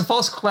he does a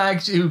false flag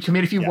to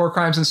commit a few war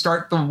crimes and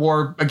start the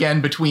war again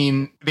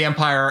between the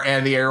Empire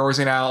and the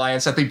Eorzean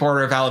Alliance at the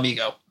border of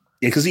Alamigo.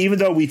 Yeah, because even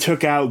though we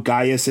took out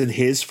Gaius and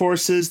his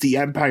forces, the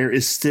Empire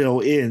is still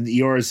in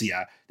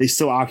Eorzea. They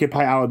still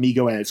occupy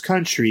Alamigo and its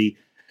country.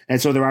 And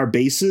so there are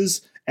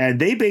bases. And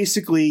they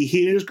basically,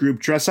 he and his group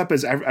dress up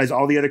as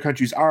all the other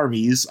countries'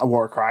 armies, a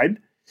war crime,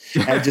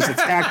 and just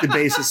attack the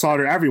base and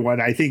slaughter everyone.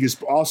 I think is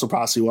also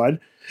possibly one.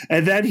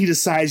 And then he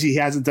decides he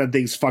hasn't done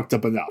things fucked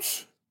up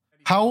enough.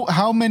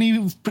 How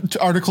many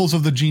articles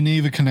of the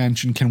Geneva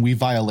Convention can we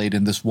violate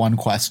in this one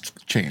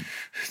quest chain?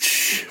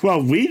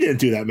 Well, we didn't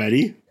do that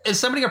many. Is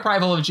summoning a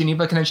primal of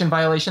Geneva Convention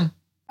violation?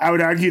 I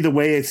would argue the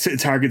way it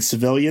targets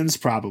civilians,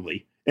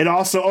 probably. And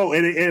also,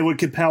 it would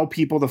compel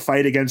people to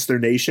fight against their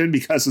nation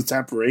because of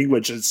tempering,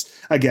 which is,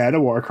 again,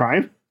 a war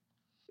crime.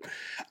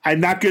 I'm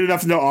not good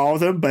enough to know all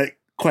of them, but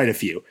quite a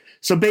few.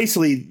 So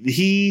basically,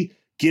 he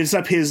gives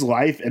up his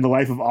life and the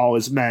life of all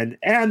his men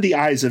and the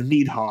eyes of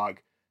Nidhogg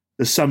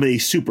to summon a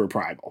super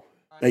primal,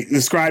 like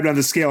described on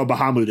the scale of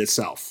Bahamut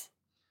itself.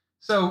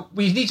 So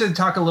we need to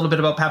talk a little bit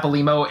about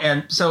Papalimo.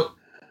 And so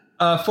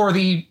for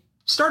the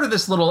start of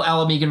this little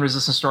Alamegan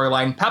resistance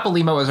storyline,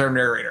 Papalimo is our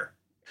narrator.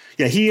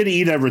 Yeah, he and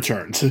Ida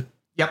returned.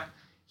 Yep.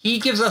 He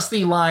gives us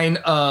the line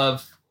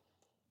of,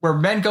 where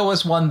men go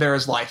as one, there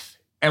is life.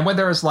 And when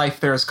there is life,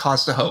 there is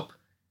cause to hope.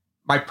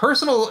 My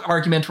personal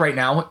argument right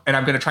now, and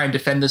I'm going to try and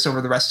defend this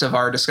over the rest of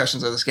our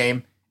discussions of this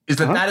game, is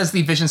that that is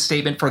the vision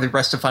statement for the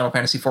rest of Final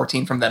Fantasy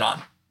XIV from then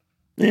on.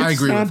 I agree with that.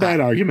 It's not a bad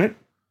argument.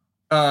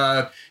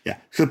 Yeah.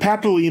 So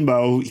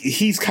Papalimo,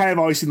 he's kind of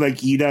always seemed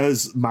like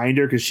Ida's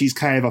minder because she's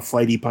kind of a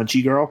flighty,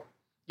 punchy girl.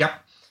 Yep.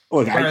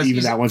 Look,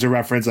 even that one's a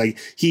reference. Like,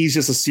 he's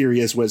just a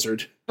serious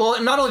wizard.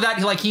 Well, not only that,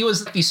 he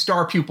was the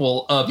star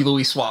pupil of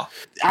Louisoix.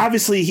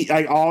 Obviously,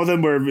 all of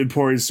them were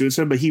important students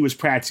to him, but he was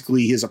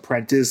practically his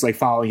apprentice, like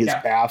following his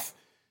path.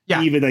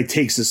 Yeah. He even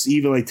takes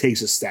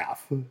his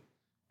staff.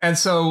 And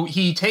so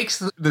he takes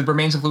the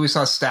remains of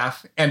Louisoix's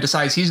staff and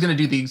decides he's going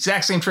to do the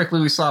exact same trick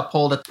Louisoix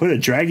pulled. Put a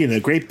dragon in a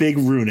great big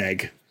rune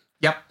egg.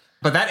 Yep.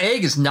 But that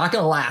egg is not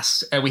going to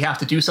last, and we have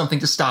to do something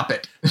to stop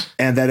it.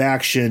 And that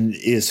action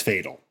is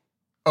fatal.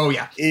 Oh,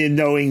 yeah.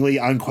 Knowingly,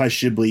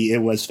 unquestionably, it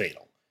was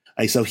fatal.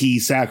 So he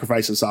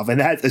sacrificed himself.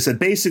 And that is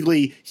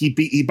basically,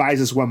 he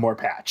buys us one more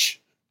patch.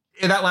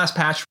 In that last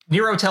patch,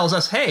 Nero tells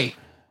us, hey,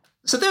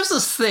 so there's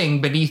this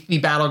thing beneath the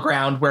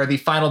battleground where the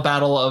final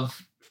battle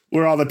of...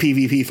 Where all the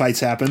PvP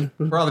fights happen.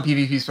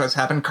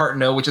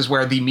 Cartano, which is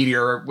where the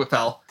meteor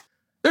fell.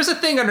 There's a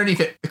thing underneath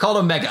it called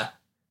Omega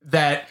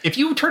that if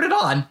you turn it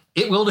on,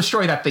 it will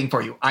destroy that thing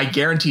for you. I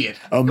guarantee it.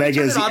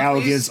 Omega is the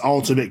Allegan's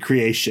ultimate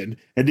creation.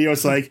 And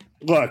Neo's like,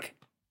 look,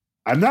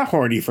 I'm not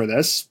horny for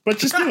this, but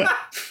just do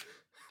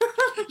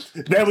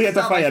it. Then we have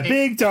to fight a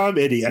big, dumb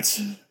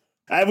idiot.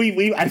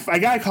 I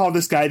gotta call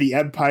this guy the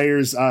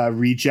Empire's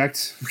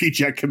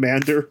reject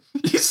commander.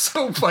 He's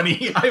so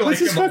funny. I like him. What's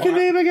his fucking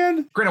name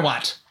again?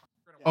 Grinawat.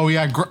 Oh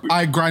yeah,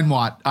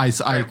 Grindwatt. I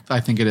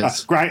think it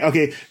is.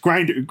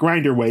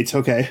 Grinder weights.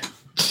 Okay.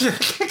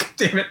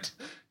 Damn it.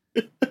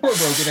 Poor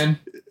Roganin.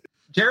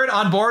 Jared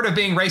on board of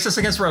being racist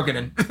against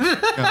Roganin.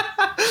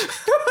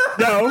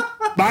 No,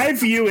 my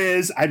view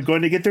is I'm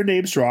going to get their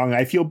names wrong.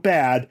 I feel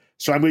bad,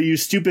 so I'm going to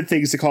use stupid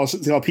things to call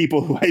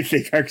people who I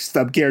think are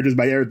sub characters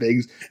by other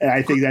things, and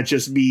I think that's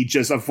just me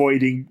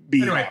avoiding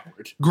being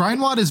awkward.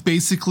 Grindwatt is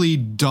basically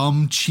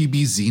dumb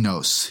Chibi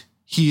Xenos.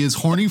 He is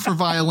horny for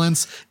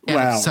violence and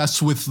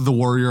obsessed with the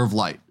Warrior of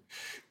Light.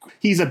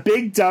 He's a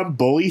big dumb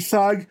bully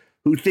thug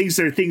who thinks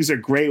their things are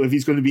great if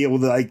he's going to be able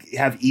to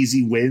have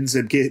easy wins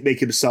and make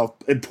himself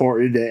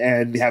important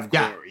and have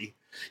glory.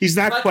 He's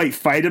not quite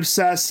fight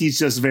obsessed. He's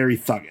just very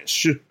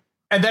thuggish.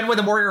 And then when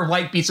the Warrior of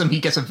Light beats him,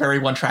 he gets a very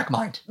one-track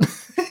mind.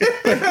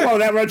 Well,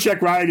 that run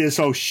check ride is,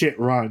 oh shit,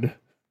 run.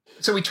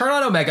 So we turn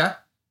on Omega,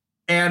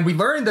 And we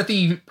learned that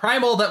the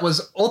primal that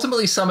was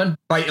ultimately summoned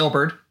by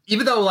Ilberd,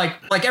 even though like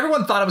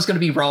everyone thought it was going to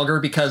be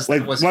Ralger because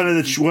like it was one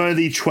of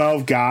the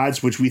 12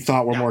 gods, which we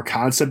thought were more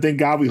concept than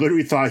God. We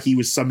literally thought he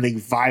was summoning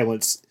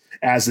violence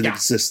as an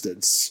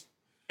existence.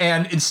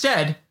 And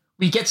instead,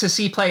 we get to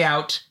see play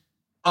out.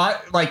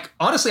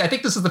 Honestly, I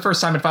think this is the first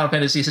time in Final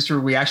Fantasy history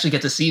we actually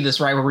get to see this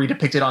rivalry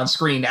depicted on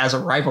screen as a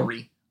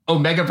rivalry.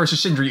 Omega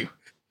versus Shinryu.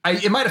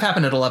 It might have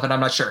happened at 11.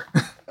 I'm not sure.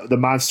 The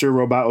monster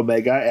robot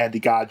Omega and the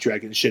god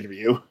dragon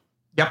Shinryu.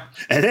 Yep.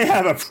 And they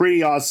have a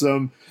pretty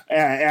awesome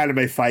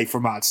anime fight for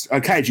monster.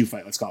 A kaiju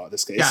fight, let's call it in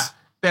this case. Yeah.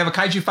 They have a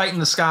kaiju fight in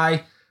the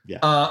sky. Yeah.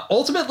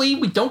 Ultimately,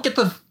 we don't get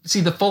to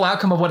see the full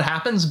outcome of what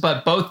happens,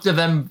 but both of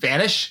them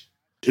vanish.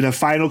 In a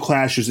final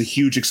clash, there's a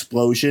huge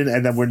explosion,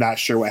 and then we're not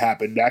sure what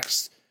happened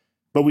next.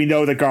 But we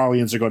know the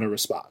Garleans are going to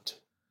respond.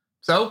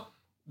 So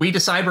we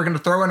decide we're going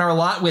to throw in our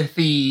lot with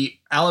the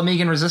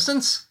Alamegan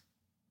resistance,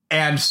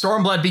 and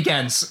Stormblood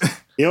begins.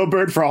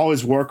 Ilberd, for all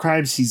his war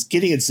crimes, he's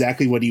getting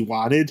exactly what he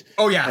wanted.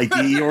 Oh, yeah. Like, the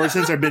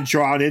Eorzans have been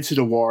drawn into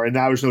the war, and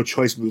now there's no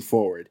choice to move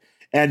forward.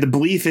 And the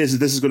belief is that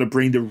this is going to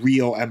bring the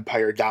real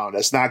empire down.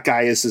 It's not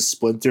Gaius'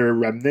 splinter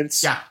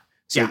remnants.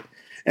 Yeah.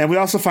 And we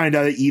also find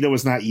out that Ida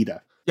was not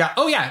Ida. Yeah.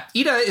 Oh, yeah.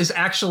 Ida is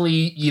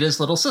actually Ida's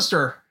little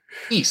sister,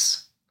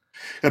 Ys.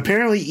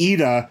 Apparently,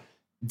 Ida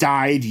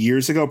died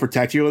years ago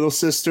protecting her little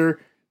sister.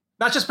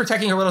 Not just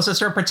protecting her little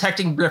sister,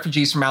 protecting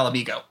refugees from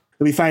Alamigo.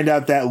 And we find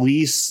out that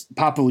Lise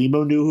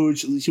Papalimo knew who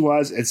she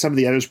was, and some of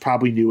the others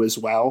probably knew as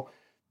well.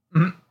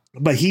 Mm-hmm.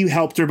 But he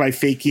helped her by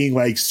faking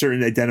like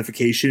certain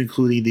identification,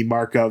 including the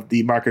mark of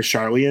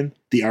Charlian,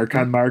 the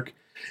Archon mark,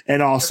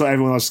 and also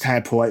everyone else kind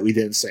of politely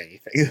didn't say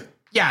anything.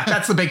 Yeah,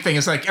 that's the big thing.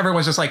 It's like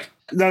everyone's just like,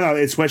 no,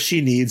 it's what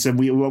she needs, and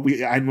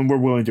we're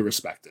willing to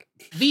respect it.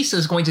 Lise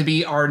is going to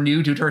be our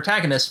new Deuter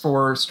antagonist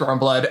for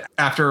Stormblood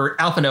after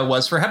Alphino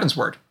was for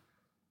Heavensward.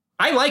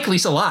 I like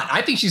Lise a lot.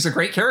 I think she's a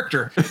great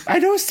character. I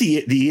noticed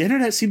the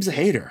internet seems to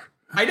hate her.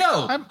 I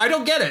know. I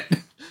don't get it.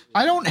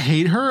 I don't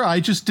hate her.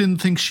 I just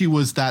didn't think she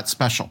was that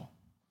special.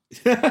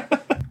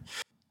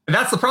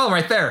 That's the problem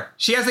right there.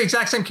 She has the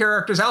exact same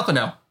character as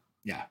Alphino.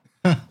 Yeah.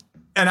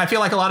 And I feel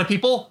like a lot of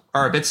people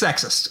are a bit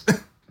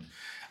sexist.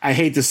 I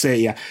hate to say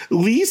it, yeah.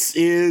 Lise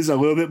is a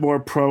little bit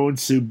more prone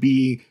to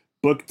being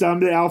book dumb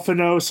than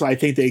Alphino, so I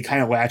think they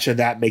kind of latch on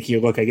that, making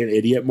her look like an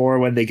idiot more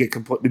when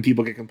when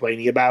people get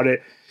complaining about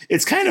it.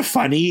 It's kind of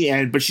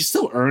funny, but she's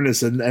still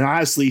earnest, and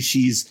honestly,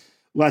 she's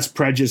less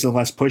prejudiced and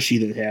less pushy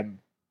than him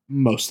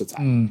most of the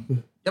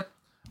time. Yep.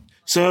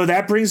 So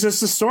that brings us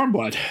to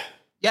Stormblood.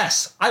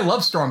 Yes, I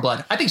love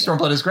Stormblood. I think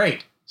Stormblood is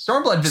great.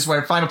 Stormblood is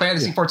where Final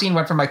Fantasy XIV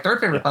went from my third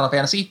favorite Final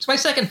Fantasy to my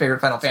second favorite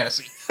Final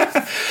Fantasy.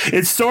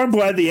 It's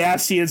Stormblood, the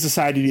Ascians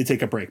decided to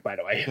take a break, by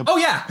the way. Oh,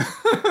 yeah.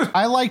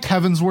 I liked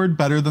Heavensward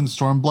better than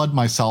Stormblood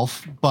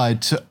myself,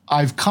 but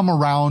I've come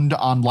around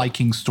on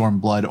liking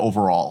Stormblood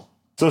overall.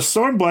 So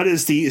Stormblood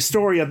is the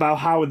story about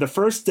how in the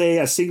first day,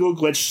 a single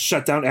glitch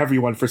shut down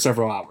everyone for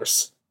several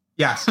hours.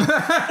 Yes.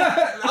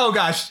 Oh,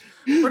 gosh.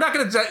 We're not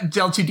going to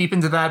delve too deep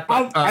into that.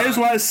 But, I just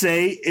want to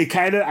say, it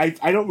kind of,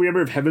 I don't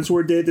remember if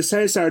Heavensward did. This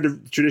kind of started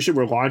a tradition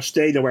where launch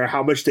day, no matter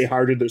how much they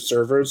harden their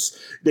servers,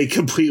 they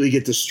completely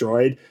get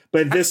destroyed.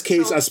 But in this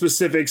case, a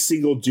specific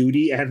single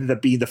duty ended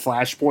up being the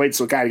flashpoint,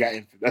 so it kind of got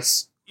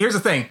infamous. Here's the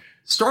thing.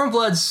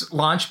 Stormblood's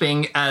launch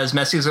being as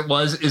messy as it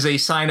was is a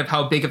sign of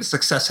how big of a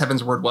success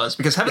Heavensward was,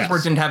 because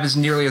Heavensward didn't have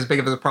nearly as big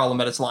of a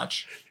problem at its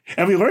launch.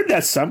 And we learned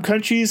that some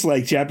countries,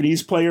 like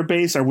Japanese player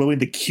base, are willing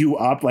to queue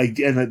up, like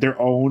in their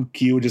own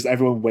queue, just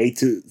everyone wait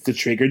to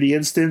trigger the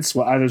instance,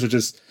 while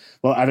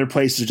other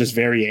places are just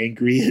very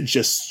angry and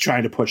just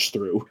trying to push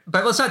through.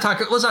 But let's not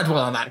dwell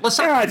on that.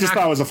 I just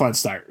thought it was a fun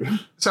start.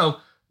 So,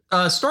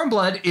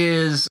 Stormblood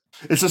is...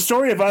 It's a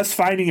story of us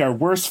finding our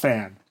worst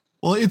fan.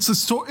 Well, it's a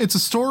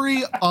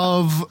story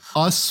of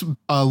us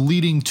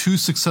leading two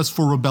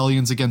successful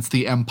rebellions against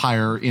the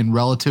Empire in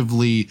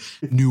relatively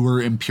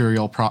newer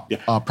imperial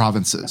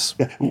provinces.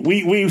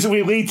 We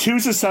lead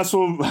two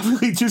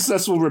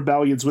successful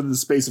rebellions within the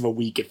space of a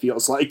week. It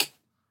feels like.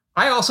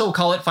 I also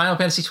call it Final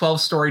Fantasy XII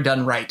story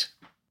done right.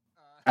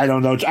 I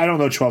don't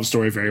know 12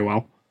 story very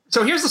well.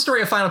 So here's the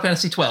story of Final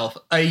Fantasy XII.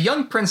 A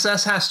young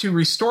princess has to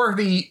restore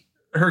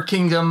her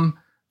kingdom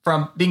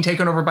from being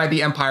taken over by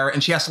the Empire,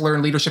 and she has to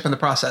learn leadership in the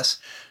process.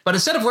 But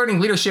instead of learning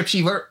leadership,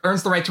 she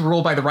earns the right to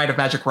rule by the Rite of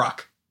Magic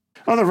Rock.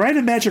 Oh, the Rite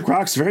of Magic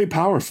Rock's very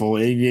powerful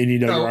in your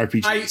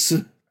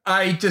RPGs.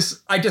 I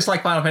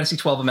dislike Final Fantasy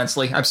XII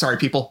immensely. I'm sorry,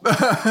 people.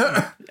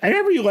 I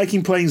remember you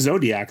liking playing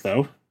Zodiac,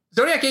 though.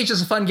 Zodiac Age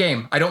is a fun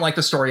game. I don't like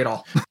the story at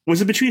all. Was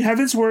it between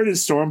Heavensward and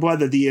Stormblood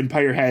that the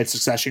Empire had a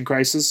succession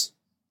crisis?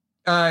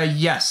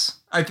 Yes.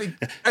 I think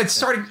it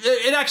started.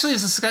 It actually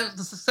is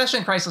the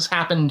succession crisis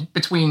happened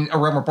between A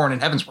Realm Reborn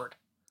and Heavensward.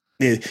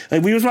 Yeah,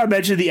 like we was about to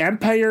mention, the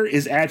Empire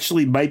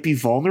might be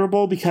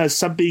vulnerable because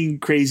something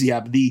crazy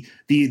happened.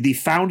 The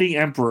founding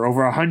emperor,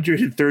 over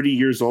 130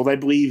 years old, I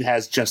believe,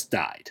 has just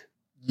died.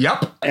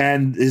 Yep.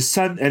 And his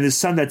son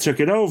that took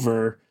it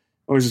over,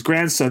 or his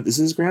grandson. Is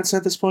it his grandson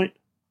at this point?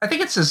 I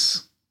think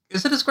it's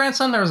Is it his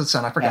grandson or is it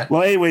son? I forget.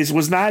 Well, anyways,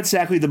 was not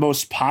exactly the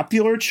most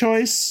popular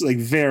choice, like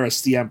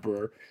Varys the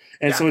Emperor.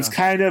 And so it's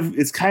kind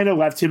of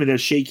left him in a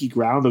shaky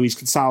ground, though he's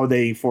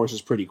consolidating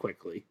forces pretty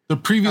quickly. The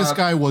previous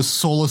guy was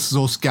Solus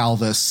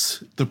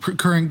Zosgalvis. The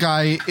current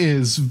guy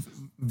is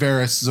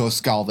Varys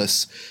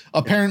Zosgalvis.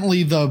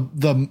 Apparently,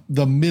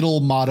 the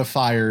middle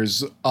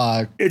modifiers.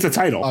 It's a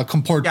title.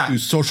 Comport to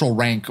social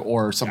rank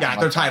or something. Yeah, like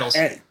they're that. titles.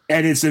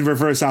 And it's in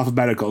reverse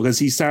alphabetical because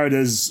he started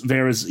as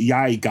Varys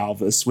Yai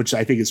Galvis, which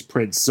I think is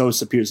Prince.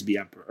 Zos appears to be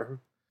Emperor.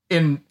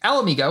 In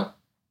Alamigo,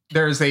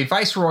 there's a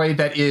viceroy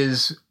that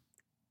is,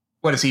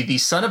 what is he, the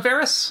son of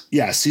Varys?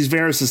 Yes, he's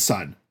Varys'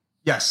 son.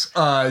 Yes,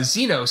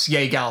 Xenos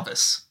Yay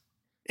Galvis.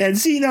 And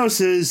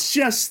Xenos is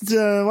just,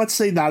 let's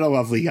say, not a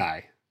lovely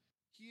guy.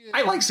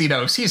 I like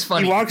Xenos. He's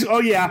funny. He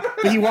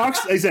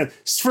walks, like I said,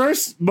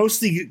 first,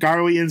 mostly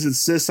Garleans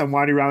insist on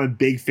wandering around in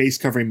big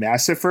face-covering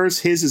masks at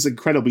first. His is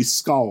incredibly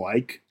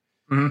skull-like.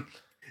 Mm-hmm.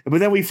 But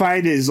then we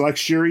find his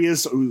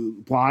luxurious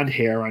blonde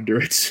hair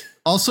under it.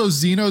 Also,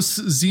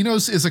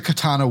 Xenos is a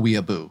katana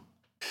weeaboo.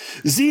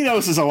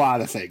 Xenos is a lot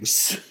of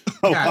things.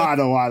 A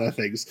lot of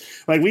things.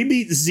 Like, we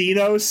meet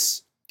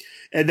Xenos,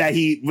 and that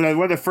one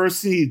of the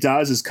first things he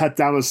does is cut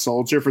down a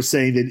soldier for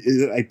saying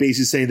that, like,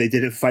 basically saying they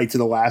didn't fight to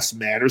the last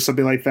man or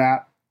something like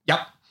that. Yep.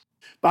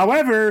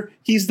 However,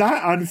 he's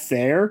not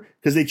unfair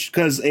because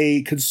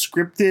a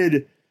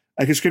conscripted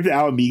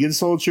Alamegan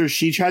soldier,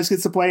 she tries to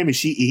get the blame, and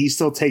he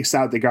still takes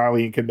out the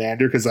Garlean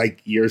commander because,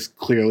 like, you're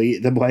clearly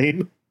the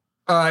blame.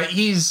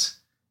 He's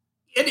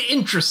an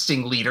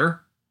interesting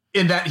leader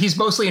in that he's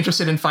mostly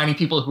interested in finding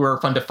people who are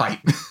fun to fight.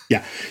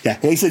 Yeah.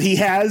 He said he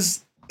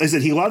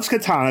loves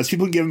katanas.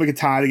 People give him a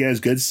katana to get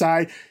his good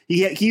side.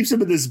 He keeps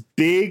him in this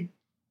big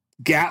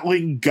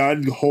Gatling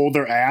gun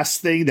holder ass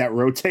thing that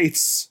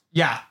rotates.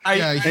 Yeah.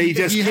 And he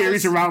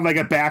carries around like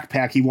a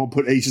backpack.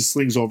 He just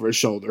slings over his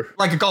shoulder.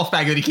 Like a golf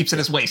bag that he keeps in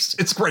his waist.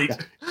 It's great.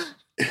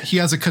 Yeah. He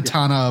has a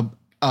katana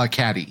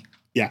caddy.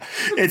 Yeah,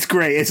 it's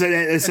great.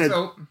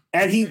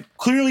 And he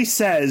clearly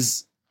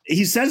says,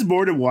 he says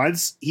more than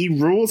once, he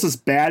rules as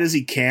bad as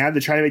he can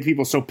to try to make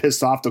people so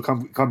pissed off they'll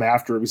come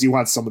after him because he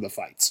wants some of the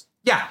fights.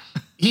 Yeah,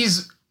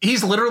 he's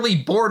literally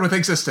bored with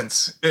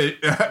existence.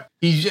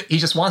 He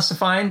just wants to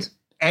find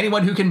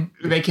anyone who can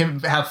make him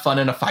have fun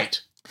in a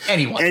fight.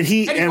 Anyone. And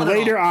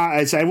later on,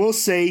 as I will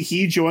say,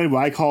 he joined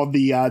what I call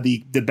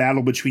the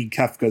battle between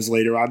Kefkas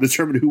later on,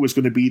 determined who was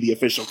going to be the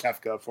official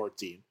Kefka of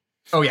 14.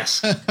 Oh,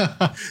 yes.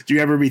 Do you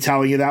remember me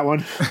telling you that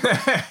one?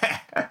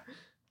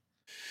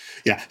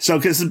 Yeah. So,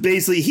 because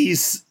basically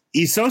he's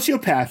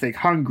sociopathic,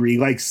 hungry,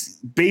 like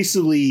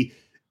basically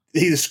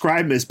he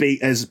described him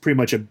as pretty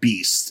much a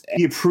beast.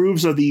 He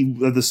approves of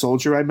the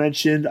soldier I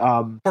mentioned,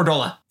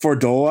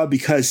 Fordola,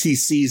 because he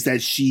sees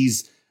that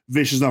she's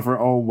vicious enough her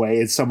own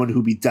way and someone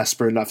who'd be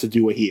desperate enough to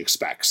do what he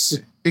expects.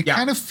 It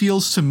kind of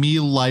feels to me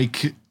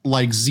like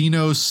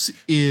Xenos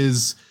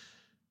is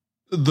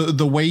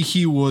the way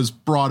he was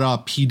brought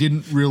up. He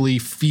didn't really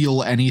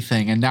feel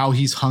anything, and now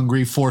he's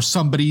hungry for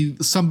somebody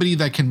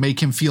that can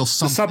make him feel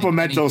something. The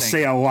supplementals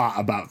say a lot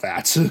about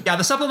that. Yeah,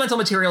 the supplemental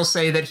materials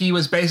say that he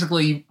was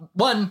basically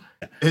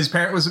his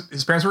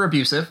parents were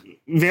abusive.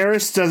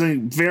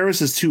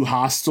 Varys is too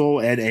hostile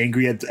and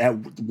angry at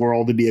the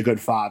world to be a good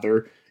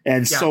father.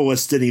 And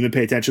Solus didn't even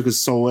pay attention because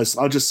Solus,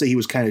 I'll just say he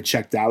was kind of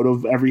checked out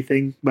of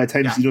everything by the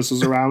time Xenos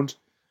was around.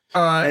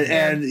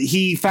 And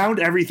he found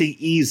everything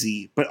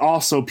easy, but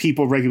also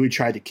people regularly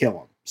tried to kill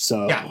him.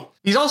 So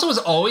he's also was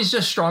always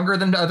just stronger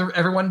than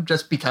everyone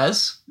just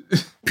because.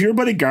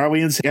 Pure-blooded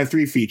Garleans have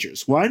 3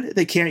 features. 1,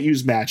 they can't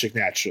use magic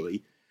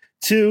naturally.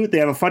 2, they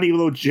have a funny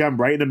little gem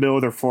right in the middle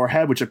of their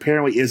forehead, which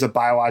apparently is a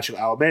biological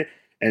element.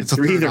 And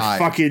 3,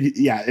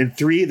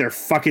 they're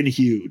fucking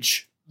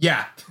huge.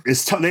 Yeah,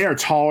 they are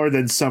taller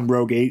than some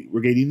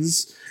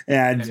Rogadians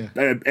and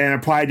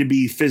applied to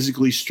be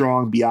physically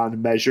strong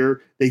beyond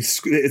measure.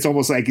 It's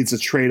almost like it's a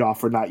trade-off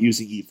for not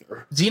using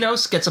either.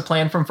 Xenos gets a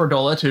plan from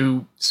Fordola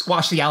to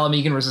squash the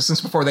Alamegan resistance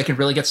before they can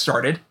really get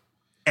started.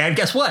 And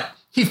guess what?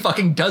 He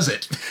fucking does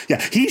it.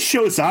 Yeah, he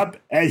shows up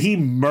and he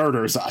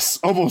murders us,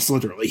 almost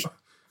literally.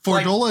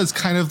 Fordola is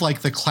kind of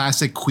like the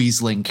classic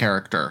Quisling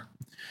character.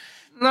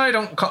 No, I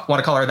don't want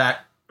to call her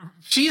that.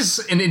 She's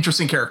an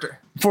interesting character.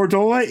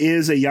 Fordola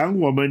is a young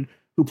woman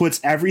who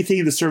puts everything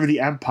in the service of the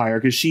Empire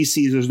because she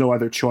sees there's no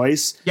other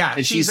choice. Yeah,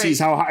 and she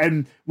sees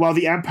and while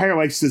the Empire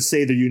likes to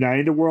say they're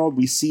uniting the world,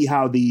 we see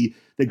how the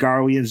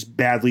Garleans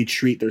badly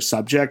treat their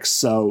subjects.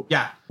 So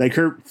like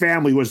her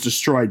family was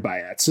destroyed by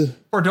it.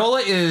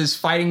 Fordola is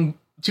fighting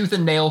tooth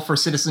and nail for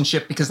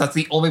citizenship because that's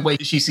the only way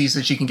she sees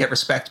that she can get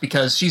respect,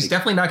 because she's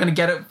definitely not going to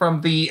get it from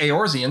the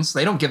Eorzeans.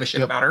 They don't give a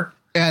shit about her.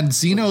 And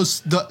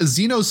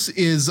Xenos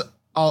is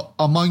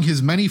among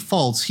his many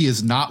faults, he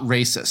is not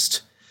racist.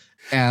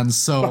 And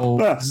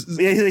so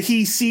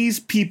he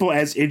sees people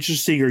as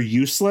interesting or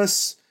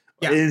useless.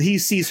 Yeah. And he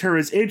sees her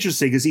as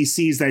interesting because he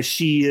sees that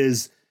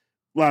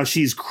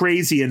she's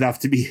crazy enough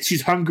to be,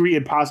 she's hungry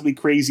and possibly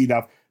crazy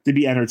enough to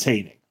be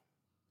entertaining.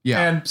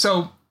 Yeah. And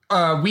so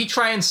we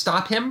try and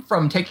stop him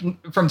from taking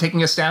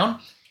us down.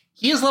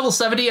 He is level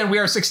 70 and we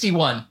are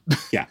 61.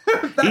 Yeah.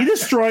 He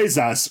destroys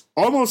us,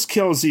 almost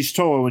kills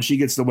Ishtoa when she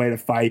gets the way to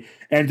fight,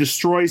 and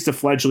destroys the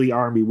fledgling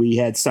army we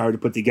had started to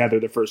put together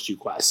the first 2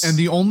 quests. And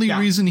the only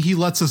reason he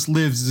lets us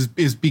live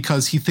is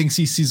because he thinks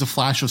he sees a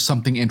flash of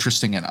something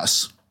interesting in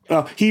us.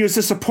 He was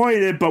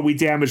disappointed, but we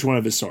damaged one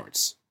of his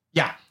swords.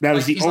 Yeah. That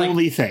was the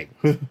only thing.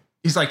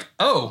 He's like,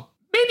 oh,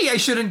 maybe I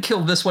shouldn't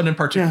kill this one in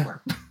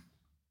particular. Yeah.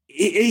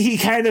 He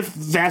kind of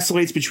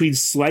vacillates between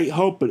slight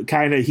hope, but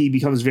kind of he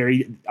becomes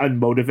very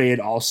unmotivated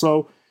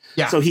also.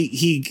 Yeah. So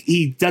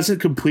he doesn't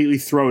completely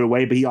throw it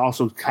away, but he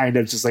also kind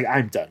of just like,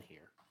 I'm done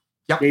here.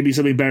 Yep. Maybe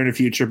something better in the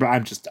future, but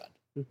I'm just done.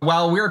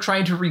 While we're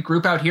trying to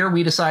regroup out here,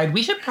 we decide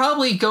we should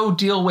probably go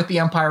deal with the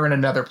Empire in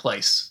another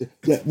place.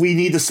 We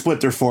need to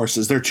split their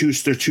forces. They're too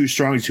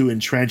strong, too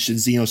entrenched, and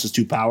Xenos is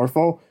too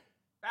powerful.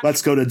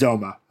 Let's go to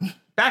Doma.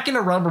 Back in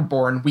A Realm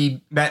Reborn,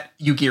 we met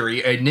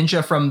Yugiri, a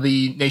ninja from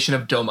the nation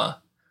of Doma.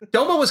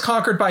 Doma was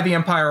conquered by the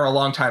Empire a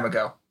long time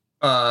ago.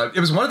 It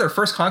was one of their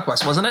first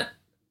conquests, wasn't it?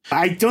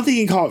 I don't think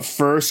you can call it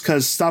first,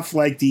 because stuff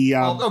like the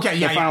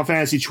Final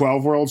Fantasy XII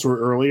worlds were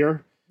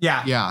earlier.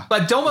 Yeah.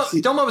 But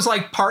Doma was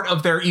like part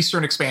of their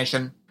Eastern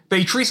expansion.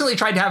 They recently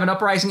tried to have an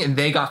uprising and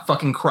they got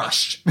fucking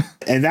crushed.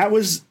 And that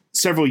was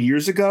several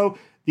years ago.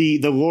 The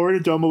Lord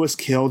of Doma was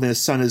killed and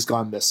his son has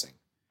gone missing.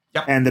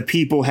 Yep. And the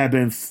people have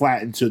been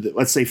flattened to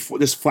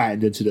just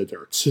flattened into the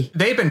dirt.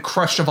 They've been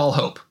crushed of all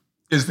hope,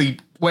 is the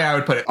way I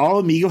would put it. All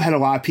Amigo had a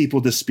lot of people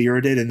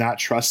dispirited and not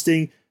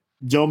trusting.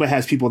 Doma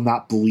has people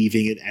not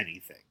believing in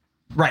anything.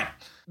 Right.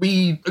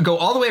 We go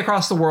all the way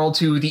across the world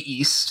to the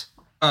east.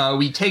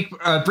 We take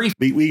a brief...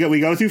 We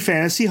go through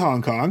Fantasy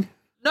Hong Kong.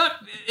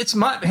 It's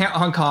not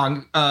Hong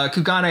Kong.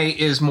 Kugane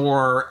is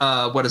more...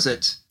 what is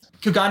it?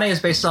 Kugane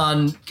is based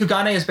on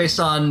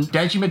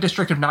Dajima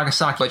district of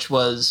Nagasaki, which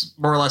was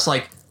more or less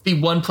like the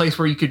one place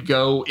where you could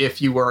go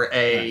if you were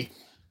a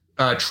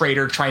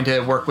trader trying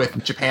to work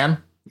with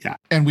Japan. Yeah.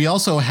 And we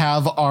also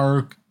have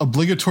our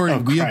obligatory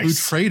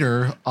weeaboo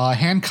trader,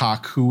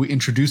 Hancock, who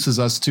introduces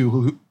us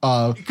to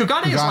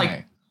Kugane is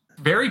like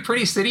very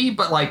pretty city,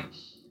 but like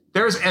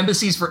there's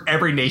embassies for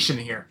every nation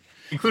here,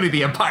 including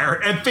the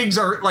Empire, and things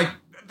are like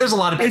there's a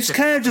lot of. It's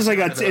kind of just like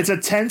it's a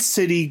tense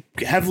city,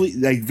 heavily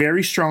like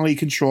very strongly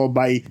controlled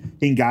by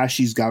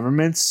Hingashi's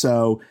government.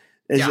 So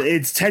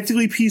it's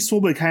technically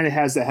peaceful, but it kind of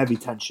has that heavy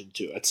tension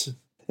to it.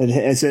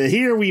 And so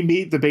here we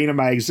meet the bane of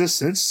my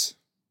existence.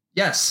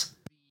 Yes.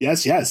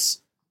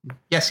 Yes.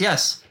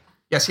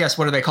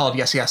 What are they called?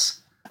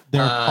 Yes.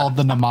 They're called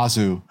the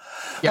Namazu.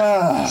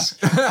 Yes.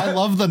 I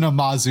love the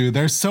Namazu.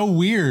 They're so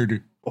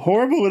weird.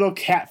 Horrible little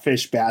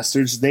catfish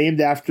bastards named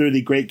after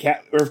the great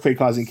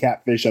earthquake-causing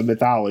catfish of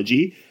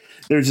mythology.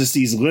 They're just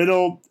these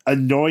little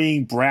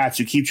annoying brats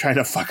who keep trying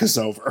to fuck us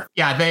over.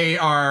 Yeah, they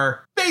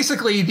are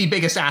basically the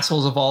biggest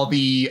assholes of all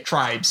the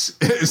tribes,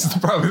 is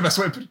probably the best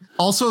way to put it.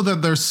 Also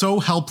that they're so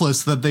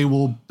helpless that they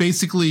will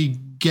basically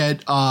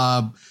get...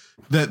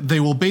 that they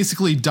will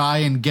basically die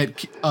and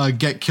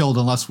get killed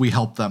unless we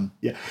help them.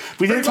 Yeah,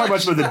 we didn't talk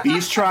much about the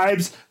beast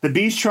tribes. The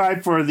beast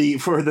tribe for the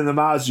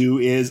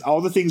Namazu is all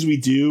the things we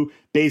do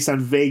based on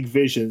vague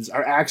visions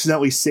are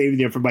accidentally saving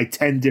them from like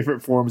 10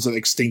 different forms of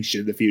extinction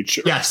in the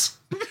future. Yes.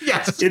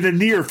 In the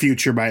near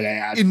future, might I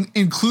add,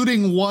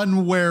 including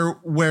one where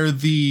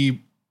the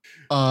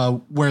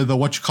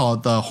what you call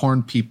it, the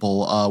horn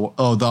people,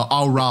 the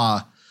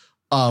Aura,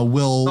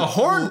 will the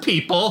horn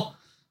people.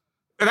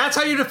 That's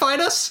how you define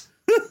us.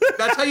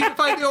 That's how you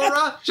define the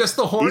Aura? Just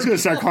the horn? He's going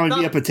to start calling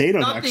me a potato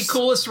not next. The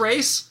coolest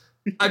race?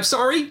 I'm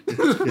sorry?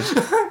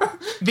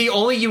 The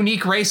only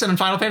unique race in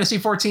Final Fantasy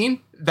XIV?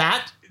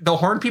 The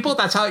horn people?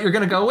 That's how you're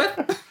going to go with?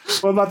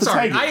 What about the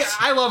Sorry, tigers?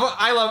 I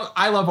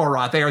love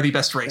Aura. They are the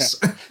best race.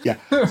 Yeah.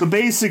 So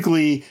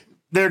basically,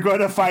 they're going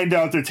to find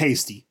out they're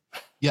tasty.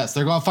 Yes,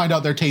 they're going to find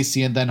out they're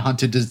tasty and then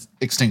hunted to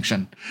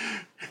extinction.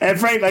 And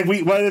Frank, like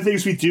one of the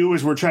things we do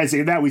is we're trying to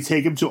say that we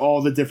take them to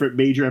all the different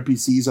major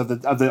NPCs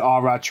of the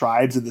Aura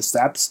tribes and the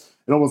steppes,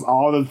 and almost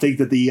all of them think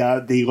that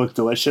they look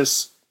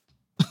delicious.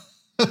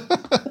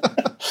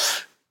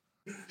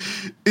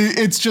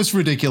 It's just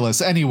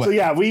ridiculous. Anyway, so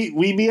yeah, we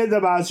meet a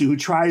Namazu who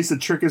tries to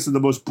trick us in the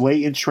most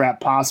blatant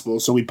trap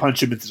possible, so we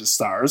punch him into the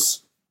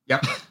stars.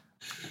 Yep.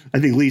 I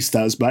think Lise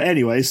does, but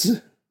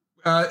anyways.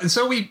 And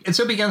so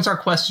begins our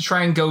quest to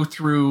try and go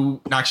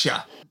through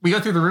Naxia. We go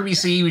through the Ruby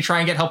Sea. We try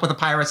and get help with the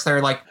pirates.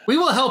 They're like, we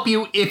will help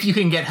you if you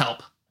can get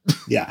help.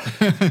 Yeah.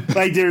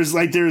 there's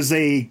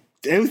a,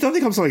 I don't think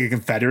it comes to like a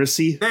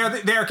confederacy.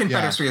 They're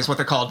confederacy is what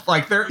they're called.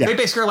 Like they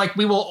basically are like,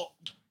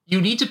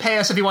 you need to pay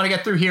us if you want to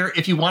get through here.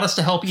 If you want us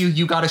to help you,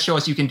 you got to show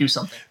us you can do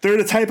something. They're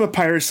the type of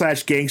pirate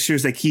 /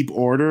 gangsters that keep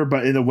order,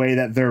 but in a way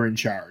that they're in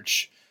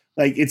charge.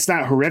 Like it's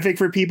not horrific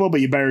for people,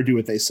 but you better do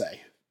what they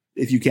say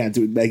if you can't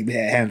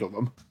handle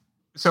them.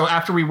 So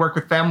after we work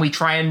with them, we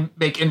try and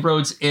make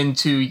inroads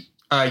into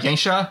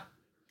Yansha.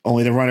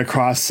 Only to run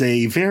across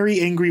a very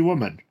angry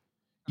woman.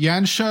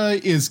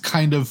 Yansha is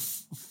kind of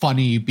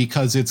funny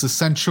because it's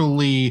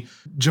essentially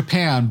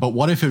Japan, but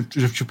what if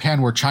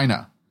Japan were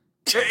China?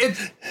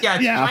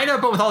 China,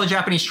 but with all the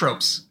Japanese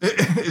tropes.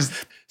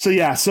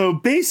 So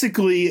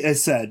basically,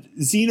 as said,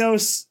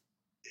 Xenos,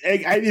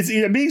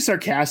 I'm being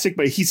sarcastic,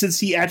 but since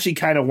he actually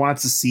kind of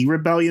wants to see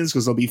rebellions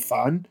because they'll be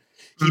fun,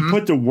 he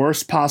put the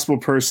worst possible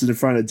person in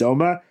front of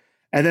Doma,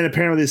 and then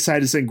apparently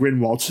decided to send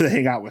Grinwald to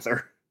hang out with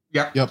her.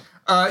 Yep.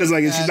 Because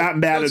she's not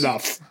mad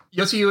enough.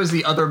 Yosuyu is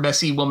the other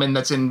messy woman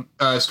that's in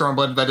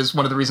Stormblood. That is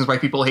one of the reasons why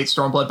people hate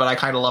Stormblood, but I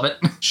kind of love it.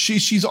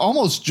 She's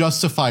almost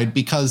justified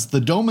because the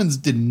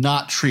Domans did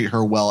not treat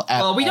her well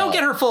at all. Well, we don't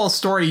get her full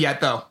story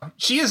yet, though.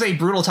 She is a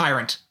brutal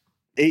tyrant.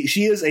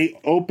 She is a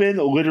open,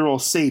 literal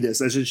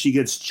sadist, as in she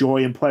gets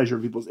joy and pleasure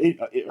in people's. It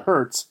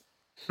hurts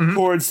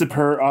towards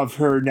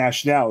her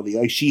nationality.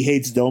 Like, she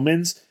hates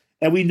Domans,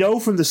 and we know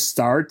from the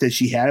start that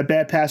she had a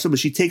bad past, but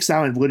she takes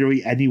down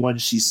literally anyone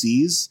she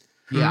sees.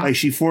 Yeah. Like,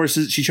 she tries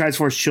to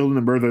force children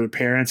to murder their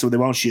parents, so they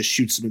won't. She just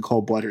shoots them in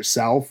cold blood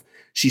herself.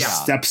 She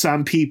steps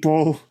on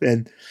people,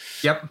 and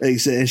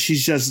and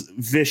she's just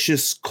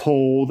vicious,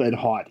 cold, and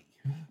haughty.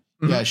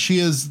 Yeah, she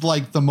is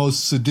like the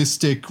most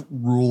sadistic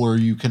ruler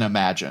you can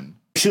imagine.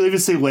 She'll even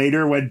say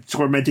later when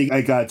tormenting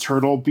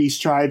turtle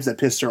beast tribes that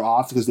pissed her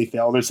off because they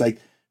failed her, it's like,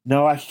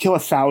 no, I can kill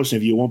 1,000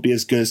 of you. It won't be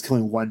as good as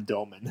killing one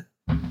Doman.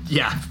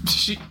 Yeah,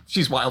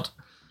 she's wild.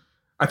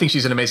 I think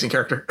she's an amazing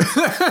character.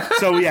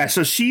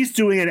 So she's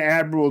doing an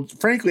admirable.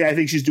 Frankly, I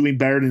think she's doing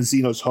better than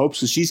Xenos hopes,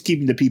 so she's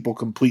keeping the people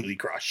completely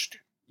crushed.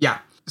 Yeah.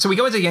 So we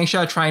go into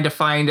Yangsha trying to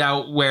find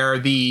out where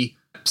the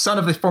son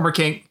of the former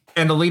king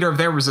and the leader of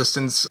their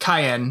resistance,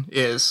 Cayenne,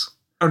 is.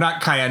 Or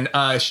not Cayenne,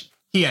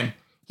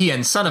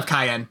 Hien, son of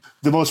Cayenne.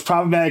 The most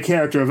problematic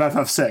character of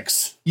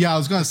FF6. Yeah, I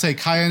was going to say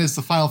Cayenne is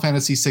the Final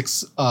Fantasy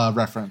VI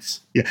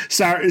reference. Yeah,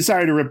 sorry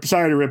to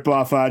rip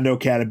off No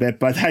Cat a bit,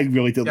 but I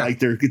really did like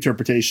their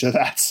interpretation of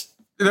that.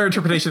 Their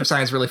interpretation of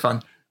science is really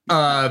fun.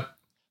 But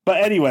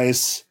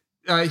anyways,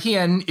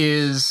 Hien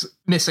is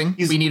missing.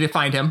 We need to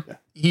find him.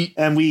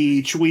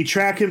 We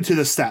track him to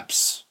the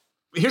steps.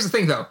 Here's the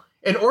thing, though.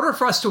 In order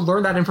for us to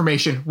learn that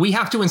information, we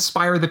have to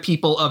inspire the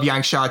people of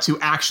Yangsha to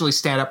actually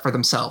stand up for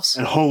themselves.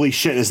 And holy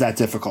shit, is that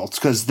difficult,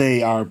 because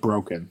they are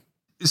broken.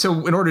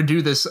 So in order to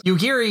do this,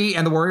 Yugiri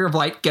and the Warrior of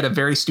Light get a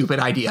very stupid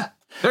idea.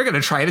 They're going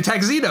to try and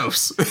attack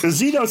Xenos.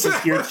 Xenos is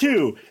here,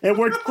 too. It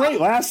worked great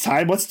last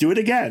time. Let's do it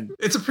again.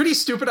 It's a pretty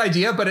stupid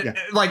idea, but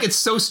it's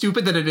so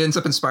stupid that it ends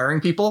up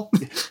inspiring people.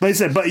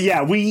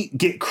 But we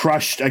get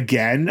crushed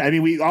again. I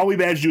mean, all we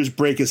managed to do is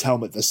break his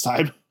helmet this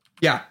time.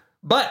 Yeah.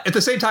 But at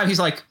the same time, he's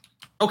like,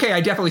 okay,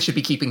 I definitely should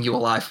be keeping you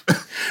alive.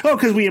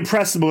 Because we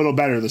impressed him a little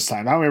better this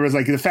time. I remember it was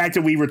like the fact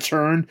that we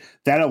returned,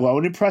 that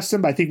alone impressed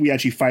him, but I think we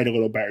actually fight a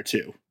little better,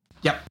 too.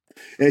 Yep.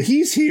 And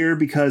he's here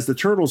because the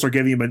turtles are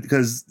giving him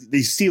because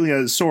he's stealing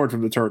a sword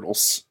from the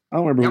turtles. I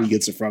don't remember where he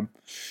gets it from.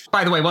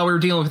 By the way, while we were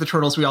dealing with the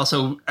turtles, we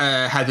also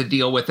had to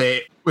deal with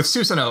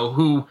Susanoo,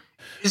 who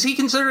is he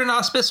considered an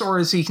auspice or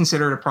is he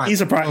considered a primal?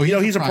 He's a primal.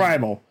 He's a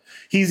primal.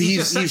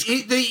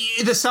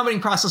 The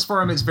summoning process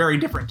for him is very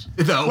different,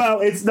 though. Well,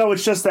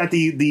 it's just that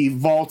the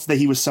vault that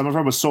he was summoned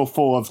from was so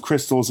full of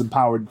crystals and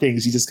powered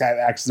things, he just kind of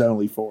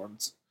accidentally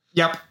formed.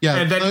 Yep. Yeah.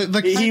 And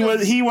then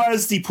he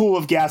was the pool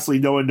of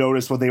gasoline no one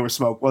noticed when they were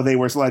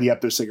lighting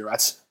up their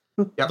cigarettes.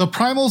 Yep. The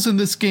primals in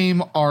this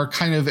game are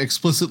kind of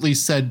explicitly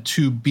said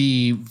to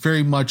be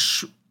very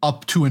much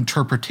up to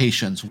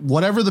interpretations.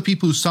 Whatever the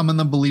people who summon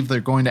them believe they're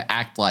going to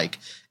act like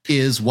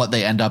is what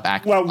they end up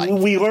acting like. Well,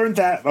 we learned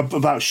that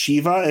about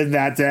Shiva, and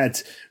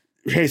that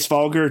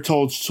Hraesvalgr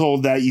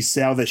told that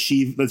Ysel that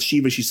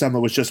Shiva she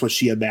summoned was just what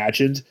she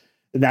imagined,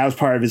 and that was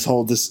part of his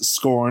whole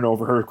scorn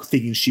over her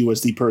thinking she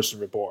was the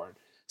person reborn.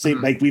 So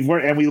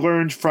we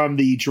learned from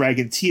the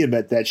dragon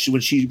Tiamat that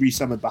when she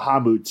resummoned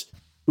Bahamut,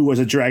 who was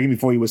a dragon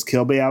before he was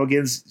killed by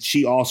Algans,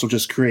 she also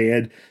just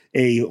created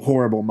a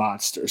horrible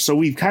monster. So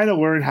we've kind of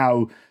learned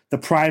how the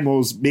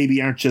primals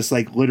maybe aren't just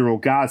like literal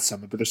god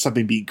summoned, but there's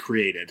something being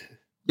created.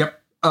 Yep.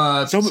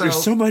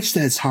 There's so much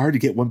that it's hard to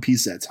get one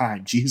piece at a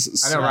time.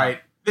 Jesus. I know, right?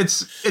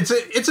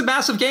 It's a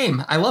massive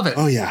game. I love it.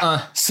 Oh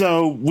yeah.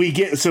 So we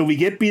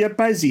get beat up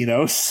by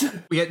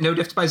Xenos. We get no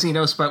diffed by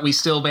Xenos, but we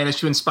still manage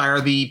to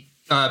inspire the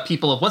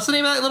people of what's the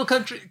name of that little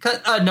country?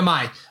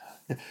 Namai.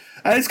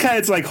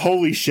 It's like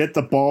holy shit.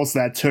 The balls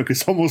that took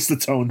is almost the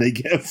tone they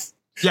give.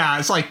 Yeah,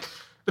 it's like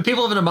the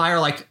people of Namai are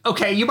like,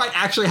 okay, you might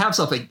actually have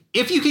something.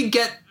 If you can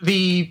get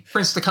the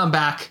prince to come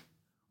back,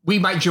 we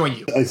might join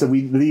you. Like I said,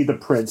 we need the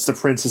prince. The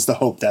prince is the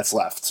hope that's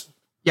left.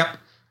 Yep.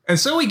 And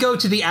so we go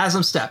to the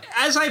Asm step.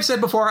 As I've said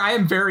before, I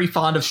am very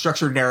fond of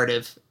structured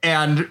narrative.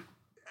 And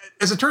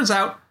as it turns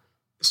out,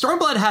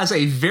 Stormblood has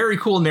a very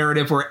cool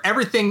narrative where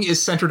everything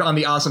is centered on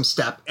the Asm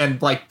step.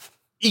 And like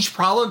each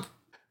problem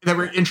that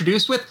we're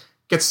introduced with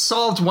gets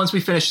solved once we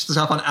finish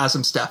stuff on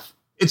Asm step.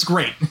 It's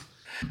great.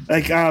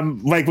 Like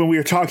when we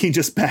were talking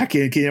just back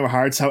in Kingdom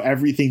Hearts, how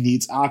everything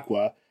needs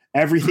Aqua.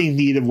 Everything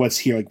needed what's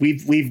here. Like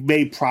we've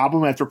made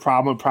problem after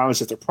problem,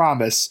 promise after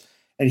promise,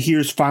 and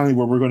here's finally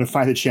where we're going to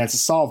find a chance to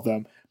solve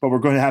them. But we're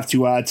going to have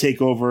to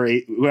take over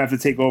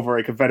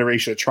a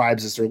confederation of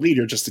tribes as their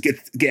leader just to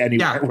get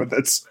anywhere with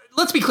it.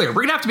 Let's be clear.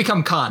 We're going to have to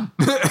become Khan.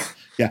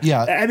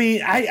 Yeah. I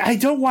mean, I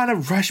don't want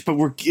to rush, but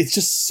it's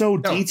just so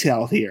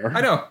detailed here.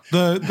 I know.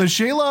 The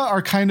Jayla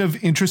are kind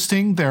of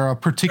interesting. They're a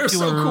particular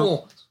They're so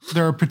cool.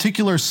 They're a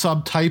particular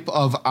subtype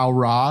of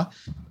Aura.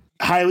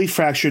 Highly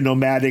fractured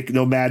nomadic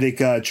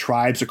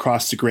tribes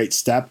across the Great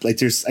Steppe.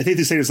 Like I think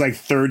they say there's like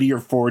 30 or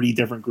 40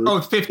 different groups. Oh,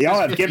 50. They all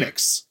have 50.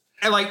 gimmicks.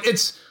 And like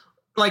it's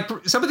like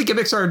some of the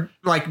gimmicks are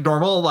like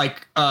normal.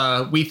 Like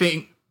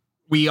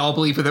we all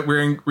believe that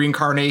we're in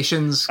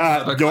reincarnations.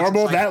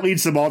 Normal. That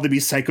leads them all to be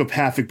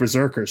psychopathic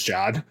berserkers,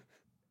 John.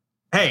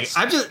 Hey,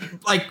 I'm just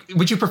like,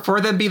 would you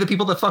prefer them be the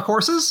people that fuck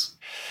horses?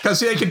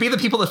 Because they could be the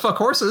people that fuck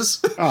horses.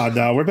 Oh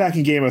no, we're back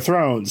in Game of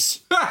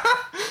Thrones.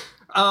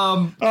 We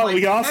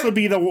can also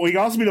be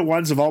the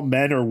ones of all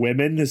men or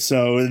women.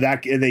 So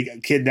that they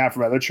kidnap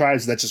from other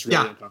tribes. That's just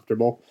really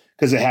uncomfortable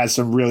because it has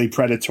some really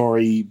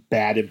predatory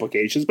bad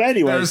implications. But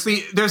anyway,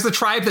 there's the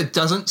tribe that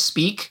doesn't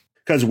speak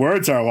because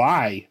words are a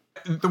lie.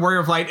 The Warrior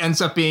of Light ends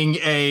up being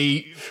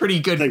a pretty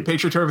good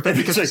patriot with it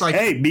because it's like,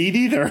 hey, me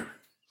neither.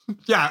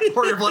 Yeah,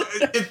 Warrior of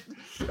Light.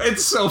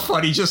 It's so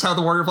funny just how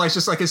the Warrior of Light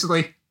just like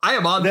instantly, I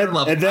am on their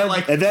level. And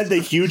then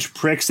the huge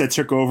pricks that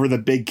took over the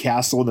big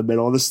castle in the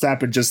middle of the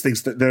steppe and just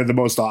thinks that they're the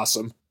most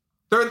awesome.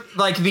 They're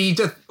like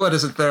what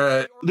is it?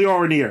 The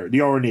Orinir.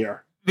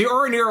 The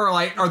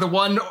Orinir are the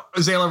one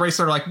Zayla race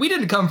that are like, we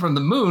didn't come from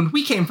the moon,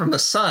 we came from the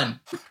sun.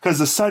 Because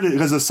the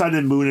sun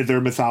and moon in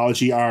their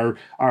mythology are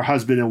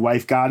husband and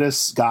wife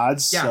gods.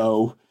 Yeah.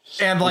 So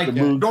and like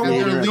their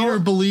leader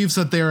believes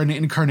that they're an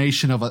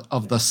incarnation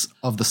of the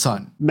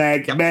sun.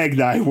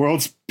 Magni,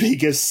 world's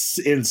biggest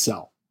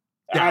incel.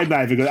 Yeah. I'm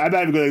not even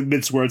going to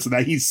mince words on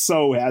that. He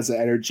so has the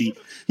energy.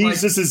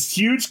 He's just this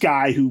huge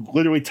guy who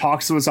literally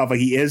talks to himself like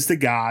he is the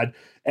god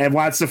and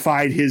wants to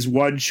find his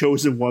one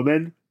chosen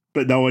woman,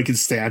 but no one can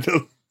stand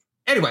him.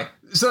 Anyway,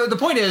 so the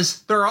point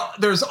is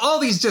there's all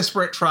these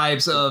disparate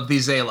tribes of the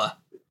Zayla.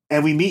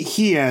 And we meet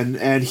Hien,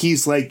 and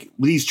he's like,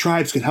 these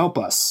tribes could help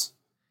us.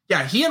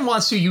 Yeah, Hien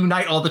wants to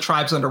unite all the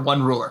tribes under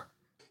one ruler.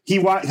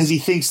 Because he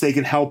thinks they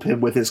can help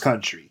him with his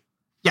country.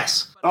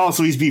 Yes.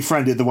 Also, he's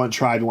befriended the one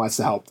tribe and wants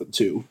to help them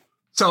too.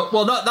 So,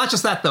 well, not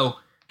just that, though.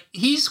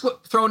 He's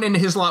thrown into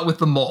his lot with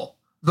the Mole.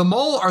 The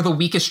Mole are the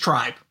weakest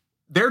tribe.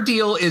 Their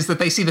deal is that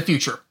they see the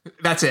future.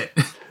 That's it.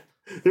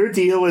 Their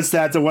deal is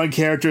that the one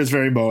character is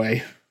very moe.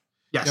 Yes.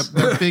 Yep,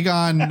 they're big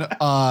on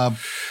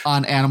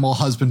animal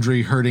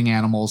husbandry, herding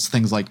animals,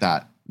 things like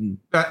that.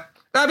 They're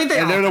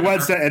the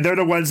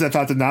ones that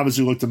thought the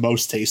Namazu looked the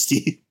most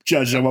tasty,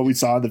 judged on what we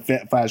saw in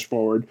the flash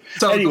forward.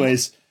 So,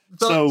 anyways,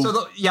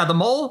 the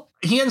Mole.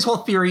 Hien's whole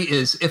theory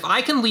is if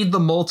I can lead the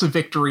Mole to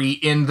victory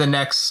in the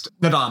next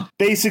Nadam.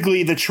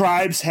 Basically, the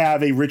tribes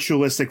have a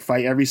ritualistic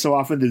fight every so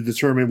often to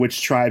determine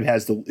which tribe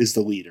is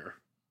the leader.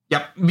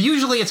 Yep.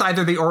 Usually it's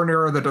either the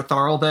Orinir or the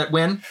Datharl that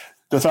win.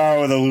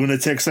 Datharl are the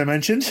lunatics I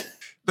mentioned.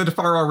 The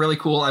Datharl are really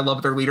cool. I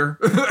love their leader.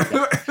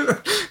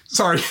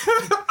 Sorry.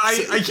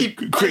 I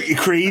keep...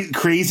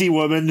 Crazy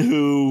woman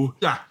who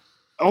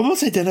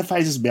almost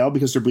identifies as male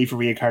because they're believed for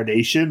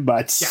reincarnation,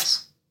 but...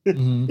 Yes.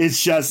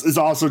 It's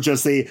also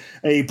just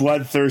a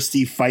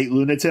bloodthirsty fight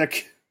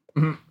lunatic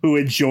who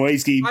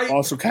enjoys getting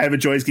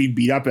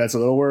beat up. That's a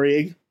little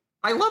worrying.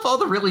 I love all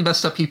the really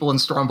messed up people in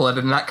Stormblood,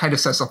 and that kind of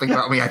says something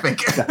about me, I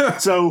think.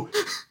 So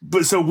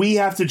we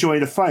have to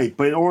join a fight,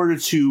 but in order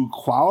to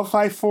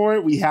qualify for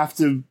it, we have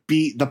to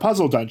beat the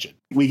puzzle dungeon.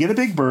 We get a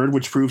big bird,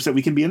 which proves that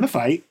we can be in the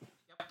fight.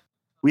 Yep.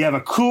 We have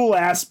a cool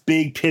ass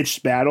big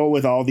pitched battle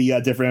with all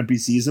the different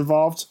NPCs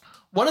involved.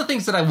 One of the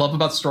things that I love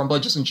about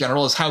Stormblood just in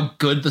general is how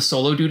good the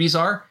solo duties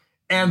are.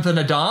 And the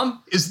Nadam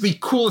is the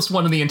coolest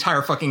one in the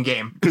entire fucking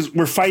game. Because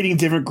we're fighting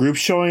different groups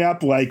showing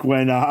up, like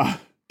when...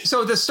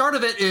 So the start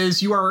of it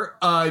is you are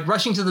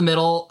rushing to the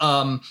middle.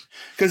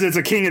 Because it's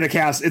a king of the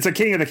castle. It's a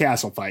king of the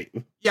castle fight.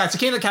 Yeah, it's a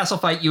king of the castle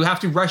fight. You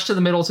have to rush to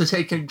the middle to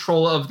take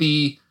control of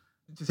the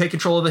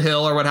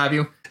hill or what have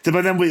you.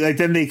 But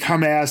then they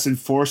come at us and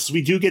force us.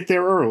 We do get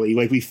there early.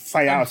 Like we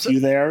fight out you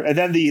there, and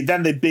then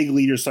the big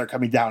leaders start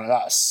coming down at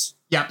us.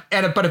 Yeah,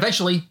 but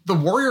eventually the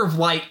Warrior of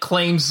Light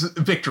claims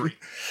victory.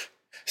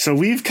 So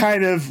we've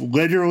kind of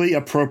literally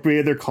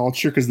appropriated their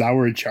culture because now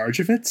we're in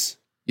charge of it.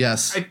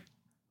 Yes.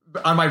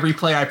 On my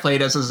replay, I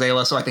played as a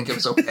Zayla, so I think it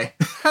was okay.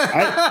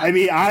 I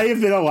mean, I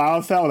have been a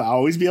Lalafell and I'll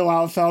always be a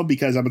Lalafell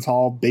because I'm a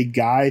tall, big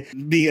guy.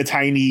 Being a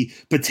tiny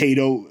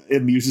potato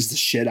amuses the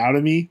shit out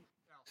of me.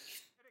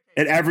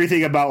 And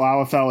everything about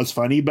Lalafell is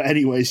funny. But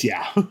anyways,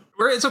 yeah.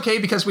 It's okay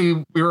because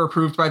we were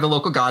approved by the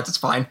local gods. It's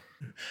fine.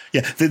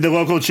 Yeah, the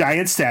local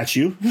giant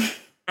statue.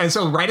 And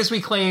so right as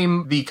we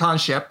claim the Khan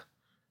ship,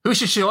 who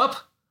should show up?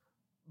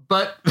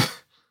 But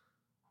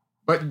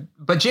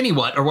Ginny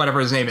Watt or whatever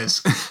his name is.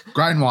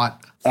 Grindwatt.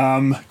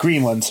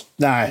 Greenland.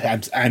 Nah,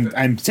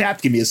 I'm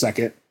tapped. Give me a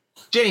second.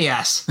 Ginny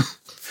ass.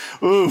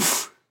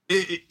 Oof.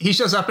 He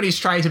shows up and he's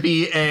trying to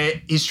be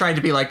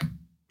like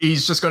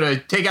he's just going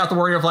to take out the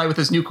Warrior of Light with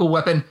his new cool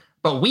weapon,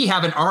 but we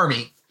have an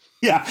army.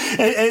 Yeah,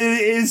 it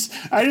is.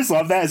 I just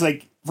love that. It's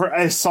like for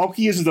as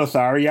sulky as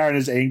Dothari are and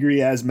as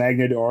angry as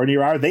Magna and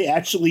Orinir are, they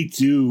actually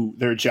do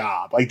their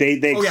job. Like they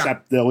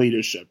accept the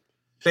leadership.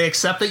 They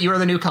accept that you are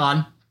the new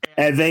Khan.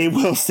 And they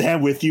will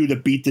stand with you to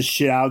beat the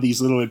shit out of these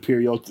little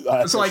Imperial.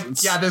 So like,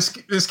 yeah,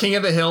 this King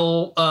of the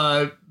Hill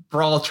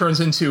brawl turns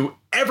into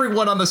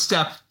everyone on the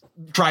steppe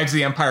drives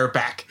the Empire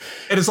back.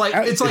 It is like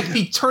it's like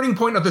the turning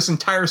point of this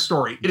entire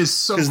story. It is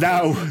so. Because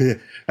now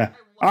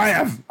I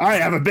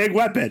have a big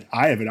weapon.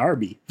 I have an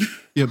army.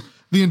 Yep.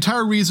 The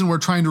entire reason we're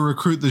trying to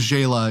recruit the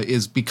Jaela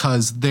is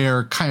because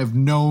they're kind of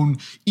known.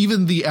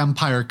 Even the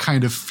Empire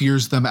kind of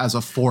fears them as a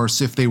force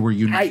if they were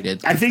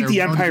united. I think They're the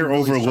known to be Empire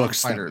really strong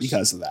overlooks them fighters.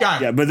 because of that.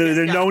 Yeah. But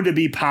they're known to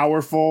be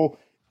powerful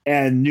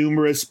and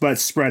numerous, but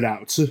spread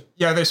out.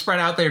 Yeah, they're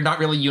spread out. They're not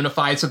really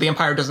unified, so the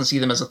Empire doesn't see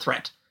them as a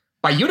threat.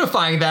 By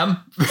unifying them,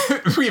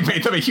 we've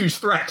made them a huge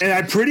threat. And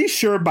I'm pretty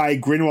sure by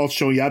Grinwald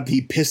showing up,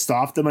 he pissed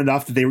off them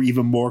enough that they were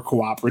even more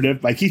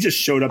cooperative. Like, he just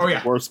showed up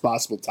at the worst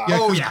possible time.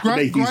 Yeah,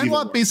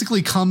 Grindwald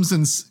basically comes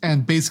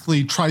and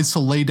basically tries to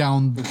lay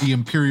down the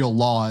Imperial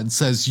law and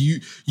says,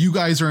 you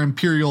guys are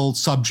Imperial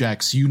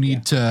subjects. You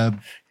need to...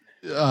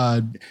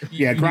 Grind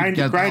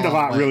a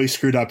lot really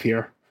screwed up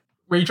here.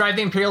 We drive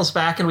the Imperials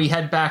back and we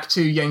head back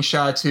to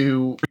Yangsha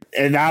to...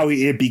 And now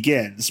it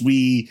begins.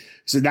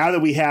 So now that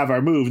we have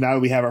our move, now that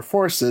we have our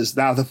forces,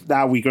 now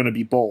we're going to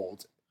be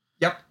bold.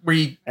 Yep.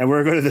 And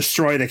we're going to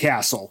destroy the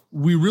castle.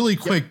 We really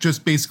quick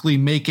just basically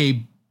make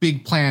a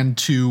big plan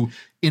to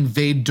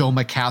invade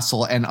Doma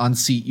Castle and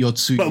unseat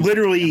Yotsuyu. But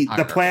literally,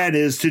 the plan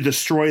is to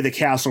destroy the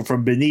castle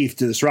from beneath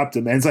to disrupt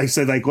them. And as I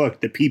said, like,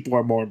 look, the people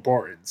are more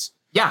important.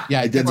 Yeah.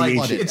 Yeah,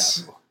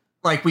 it's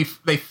like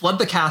they flood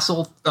the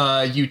castle.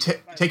 You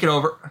take it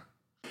over.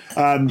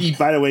 By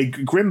the way,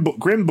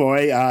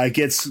 Grimboy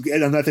gets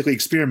unethically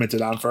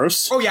experimented on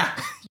first. Oh, yeah.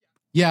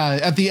 Yeah,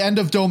 at the end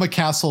of Doma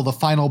Castle, the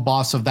final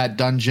boss of that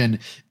dungeon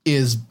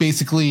is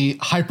basically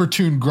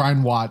hypertuned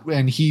Grindwatt,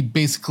 and he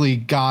basically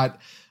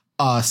got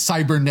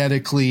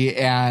cybernetically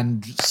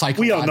and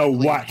psychologically we don't know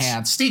what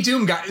enhanced. See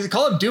Doom Guide.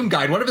 Call him Doom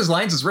Guide. One of his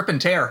lines is rip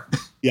and tear.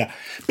 Yeah.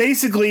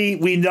 Basically,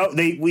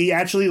 we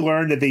actually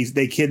learned that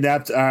they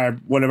kidnapped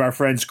one of our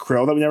friends,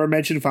 Krill, that we never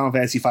mentioned, Final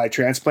Fantasy V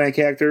transplant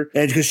character,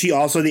 and because she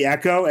also the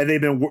Echo, and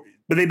they've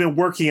been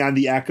working on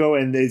the Echo,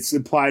 and it's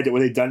implied that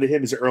what they've done to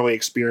him is an early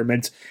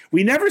experiment.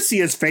 We never see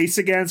his face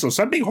again, so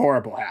something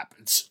horrible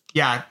happens.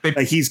 Yeah,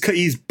 like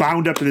he's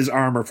bound up in his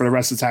armor for the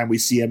rest of the time we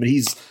see him, and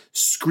he's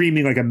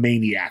screaming like a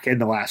maniac in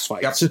the last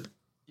fight. Yep.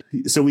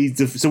 So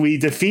we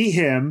defeat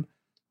him.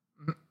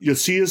 You'll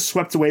see us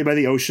swept away by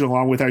the ocean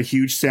along with our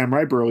huge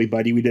samurai burly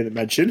buddy we didn't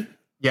mention.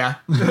 Yeah.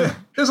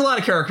 There's a lot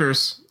of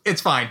characters.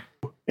 It's fine.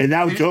 And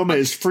now Doma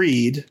is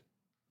freed.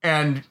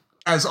 And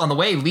as on the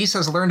way, Lise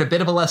has learned a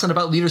bit of a lesson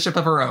about leadership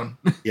of her own.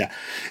 Yeah.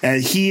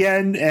 And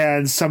Hien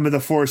and some of the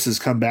forces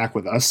come back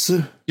with us.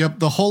 Yep.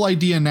 The whole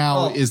idea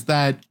now is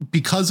that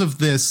because of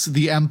this,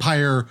 the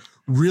Empire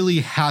really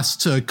has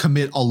to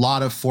commit a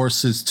lot of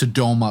forces to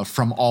Doma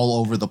from all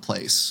over the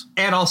place.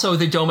 And also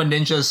the Doma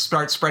ninjas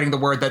start spreading the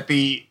word that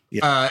the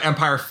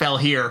Empire fell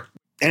here.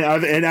 And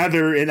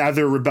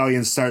other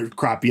rebellions start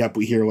cropping up.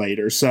 We hear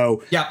later.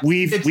 So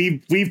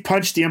we've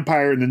punched the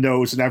Empire in the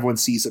nose, and everyone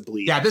sees it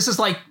bleed. Yeah, this is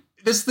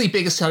the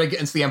biggest hit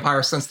against the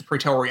Empire since the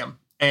Praetorium,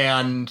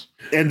 and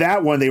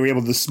that one they were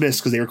able to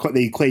dismiss because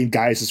they claimed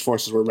Gaius'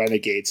 forces were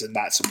renegades and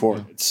not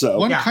supported. So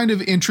one kind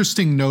of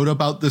interesting note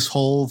about this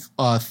whole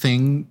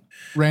thing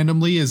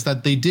randomly is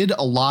that they did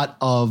a lot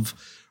of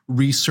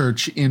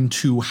research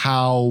into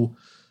how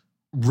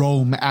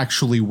Rome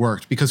actually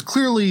worked, because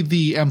clearly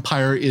the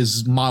Empire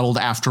is modeled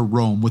after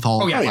Rome with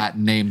all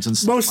Latin names and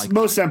stuff.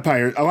 Most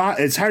empires, a lot.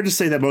 It's hard to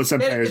say that most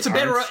empires. It's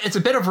a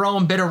bit of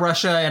Rome, bit of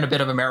Russia, and a bit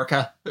of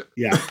America.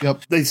 Yeah.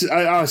 Yep.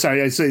 Sorry.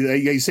 You're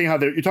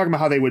saying you're talking about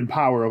how they would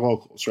empower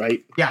locals,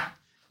 right? Yeah.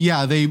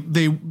 Yeah,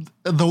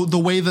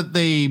 the way that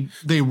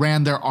they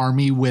ran their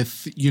army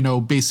with,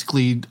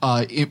 basically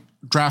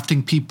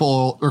drafting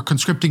people or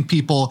conscripting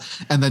people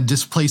and then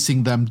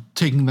displacing them,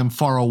 taking them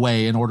far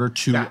away in order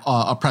to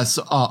oppress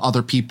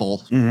other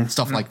people,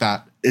 stuff like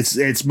that.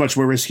 It's much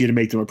more risky to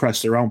make them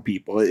oppress their own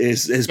people.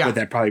 Is what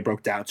that probably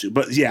broke down to.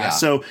 But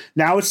so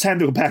now it's time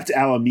to go back to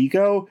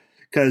Alamigo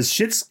because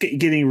shit's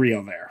getting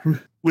real there.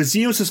 With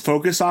Xenos'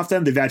 focus off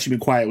them, they've actually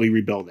been quietly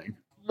rebuilding.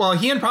 Well,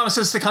 Hien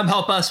promises to come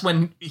help us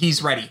when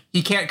he's ready.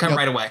 He can't come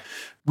right away.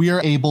 We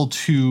are able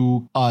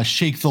to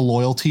shake the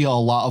loyalty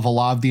of a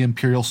lot of the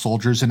Imperial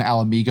soldiers in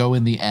Alamigo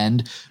in the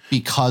end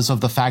because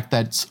of the fact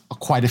that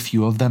quite a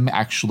few of them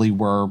actually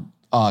were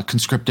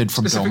conscripted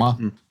from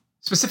Doma.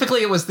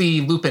 Specifically, it was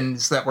the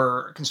Lupins that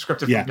were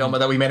conscripted from Doma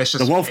that we managed to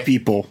the wolf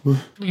people.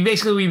 We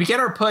begin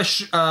our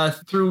push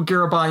through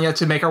Garabanya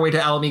to make our way to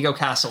Alamigo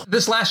Castle.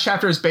 This last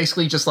chapter is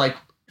basically just like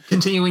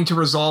continuing to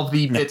resolve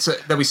the bits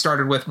that we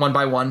started with one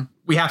by one.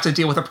 We have to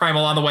deal with a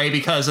primal on the way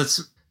because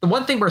it's the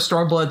one thing where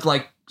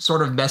Stormblood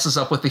sort of messes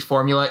up with the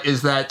formula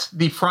is that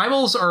the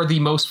primals are the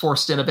most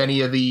forced in of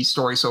any of the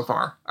stories so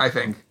far, I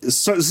think.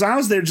 So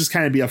sounds there just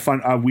kind of be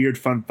a weird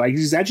fun fight.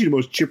 He's actually the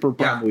most chipper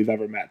primal we've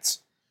ever met.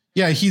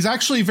 Yeah, he's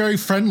actually very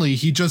friendly.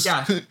 He just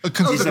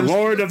he's the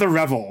Lord of the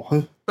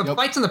Revel. The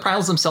fights and the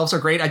primals themselves are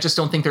great. I just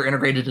don't think they're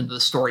integrated into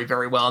the story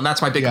very well, and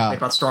that's my big complaint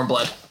about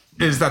Stormblood.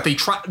 Is that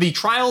the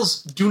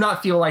trials do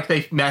not feel like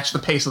they match the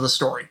pace of the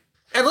story.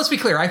 And let's be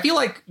clear, I feel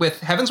like with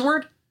Heaven's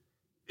Word,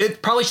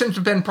 it probably shouldn't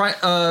have been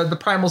the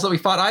primals that we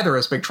fought either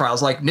as big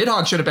trials. Like,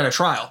 Nidhogg should have been a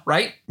trial,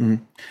 right?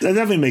 Mm-hmm. That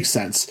definitely makes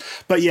sense.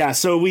 But yeah,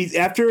 so we,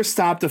 after a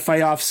stop to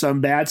fight off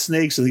some bad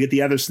snakes, and to get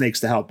the other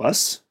snakes to help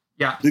us.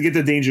 Yeah. To get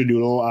the Danger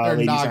Noodle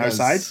ladies Nagas. on our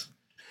side.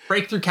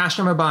 Break through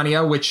Castrum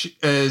Urbania, which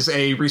is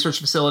a research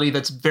facility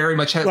that's very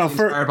much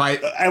inspired by...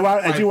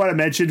 I do want to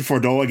mention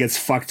Fordola gets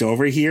fucked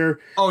over here.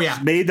 Oh, yeah.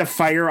 Made the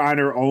fire on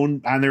their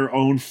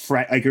own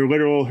friend. Like,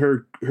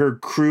 her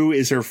crew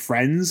is her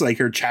friends, like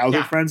her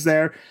childhood friends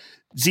there.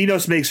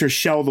 Xenos makes her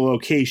shell the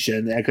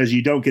location because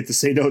you don't get to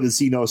say no to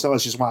Xenos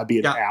unless you just want to be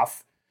in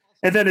half.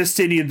 And then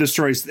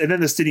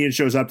Astinian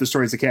shows up,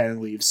 destroys the cannon,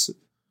 and leaves.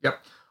 Yep.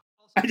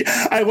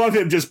 I love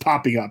him just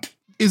popping up.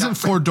 Isn't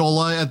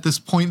Fordola at this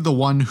point the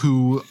one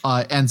who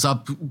ends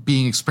up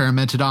being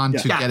experimented on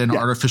to get an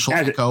artificial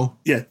echo?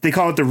 Yeah, they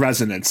call it the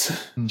resonance.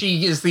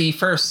 She is the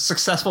first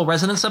successful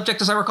resonance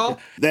subject, as I recall.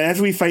 Then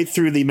after we fight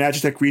through the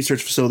Magitech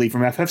research facility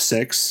from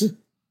FF6,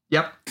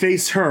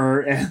 face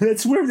her, and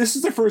it's where this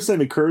is the first time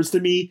it occurs to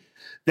me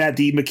that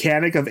the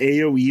mechanic of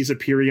AoEs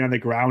appearing on the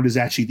ground is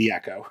actually the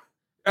echo.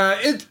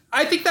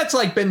 I think that's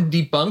like been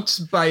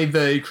debunked by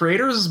the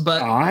creators,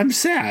 but I'm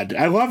sad.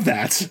 I love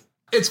that.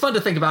 It's fun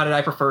to think about it.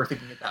 I prefer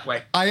thinking it that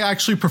way. I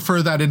actually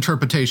prefer that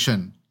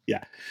interpretation.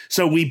 Yeah.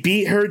 So we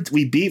beat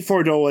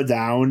Fordola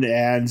down,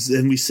 and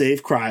then we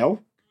save Kryl.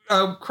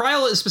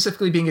 Kryl is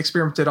specifically being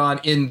experimented on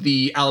in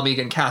the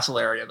Alamegan Castle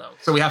area, though.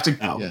 So we have to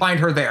find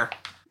her there.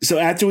 So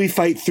after we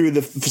fight through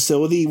the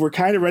facility, we're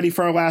kind of ready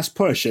for our last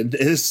push. And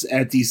this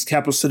at the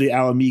capital city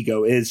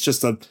Alamigo is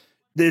just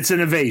it's an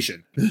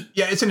invasion.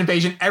 Yeah, it's an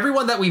invasion.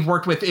 Everyone that we've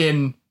worked with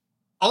in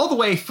all the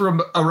way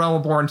from A Realm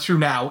Reborn through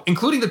now,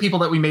 including the people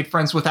that we made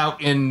friends with out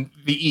in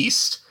the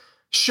East,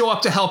 show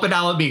up to help in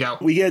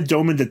Alamigo. We get a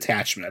Doman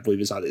detachment, I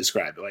believe is how they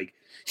describe it. Like,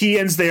 he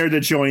ends there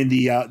to join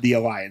the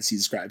alliance, he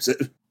describes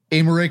it.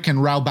 Amaric and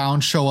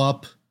Raobound show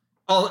up.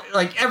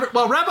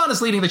 Raobound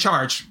is leading the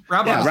charge.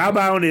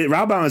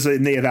 Raobound is a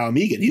native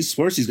Alamegan. He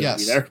swears he's going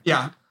to be there.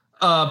 Yeah.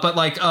 But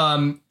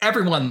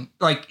everyone,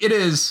 it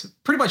is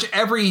pretty much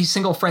every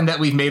single friend that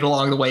we've made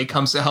along the way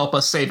comes to help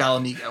us save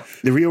Alamigo.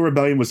 The real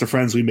rebellion was the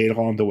friends we made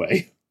along the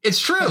way. It's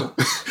true.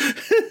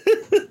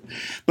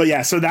 But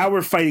yeah, so now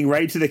we're fighting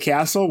right to the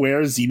castle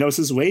where Xenos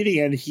is waiting,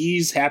 and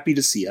he's happy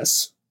to see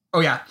us. Oh,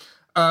 yeah.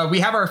 We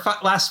have our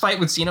last fight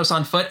with Xenos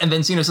on foot, and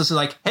then Xenos is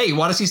like, hey,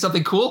 want to see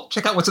something cool?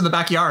 Check out what's in the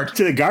backyard.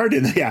 To the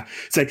garden, yeah.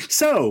 It's like,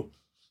 so,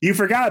 you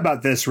forgot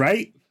about this,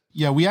 right?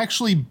 Yeah, we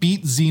actually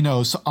beat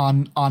Xenos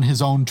on his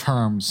own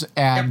terms,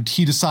 and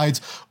he decides,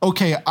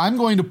 okay, I'm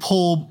going to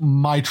pull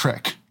my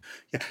trick.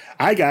 Yeah,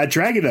 I got a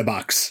dragon in a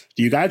box.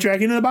 Do you got a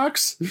dragon in a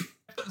box?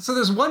 So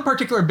there's one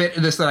particular bit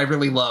in this that I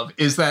really love,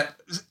 is that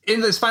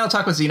in this final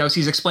talk with Xenos,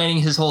 he's explaining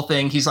his whole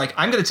thing. He's like,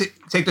 I'm going to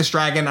take this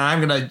dragon, and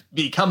I'm going to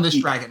become this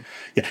dragon.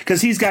 Yeah,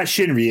 because he's got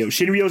Shinryu.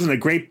 Shinryu's in a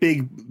great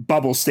big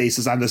bubble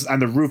stasis on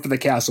the roof of the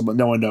castle, but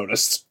no one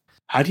noticed.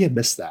 How do you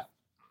miss that?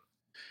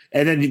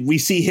 And then we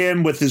see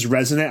him with his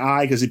resonant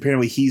eye, because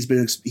apparently he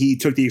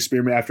took the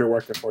experiment after it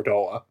worked at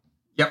Fordola.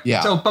 Yep. Yeah.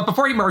 So, but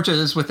before he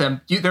merges with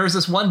him, there's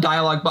this one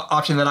dialogue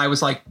option that I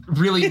was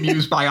really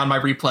amused by on my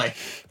replay,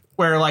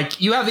 where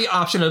you have the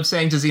option of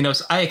saying to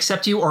Xenos, I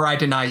accept you or I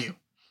deny you.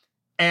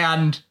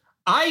 And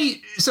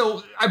I'm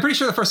pretty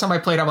sure the first time I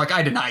played, I'm like,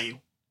 I deny you.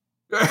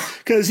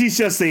 Because he's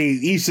just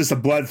a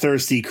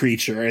bloodthirsty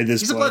creature in this.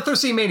 He's a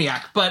bloodthirsty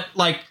maniac. But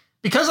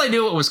because I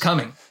knew it was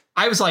coming,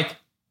 I was like,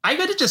 I'm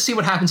going to just see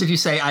what happens if you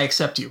say I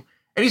accept you.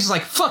 And he's just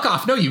like, fuck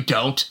off. No, you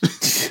don't.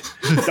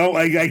 Don't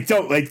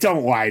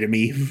lie to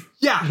me.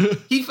 Yeah.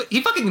 He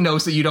fucking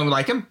knows that you don't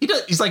like him.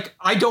 He's like,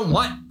 I do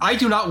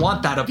not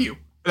want that of you.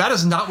 That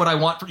is not what I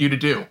want for you to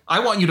do.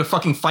 I want you to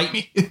fucking fight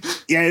me.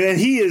 Yeah. And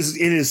he is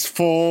in his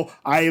full,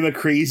 I am a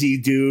crazy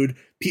dude.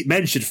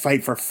 Men should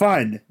fight for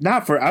fun,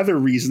 not for other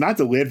reasons, not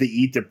to live, to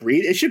eat, to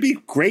breed. It should be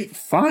great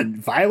fun.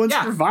 Violence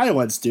for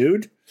violence,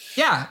 dude.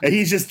 Yeah. And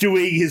he's just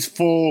doing his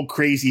full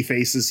crazy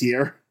faces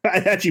here. I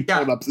actually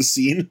pulled up the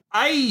scene.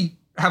 I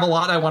have a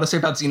lot I want to say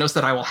about Xenos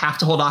that I will have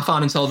to hold off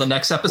on until the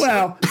next episode.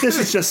 Well, this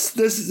is just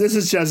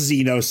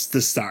Xenos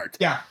to start.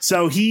 Yeah.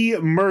 So he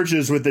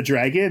merges with the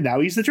dragon. Now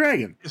he's the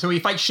dragon. So he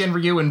fights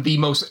Shinryu in the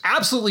most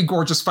absolutely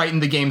gorgeous fight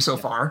in the game so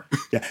far.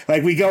 Yeah.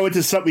 We go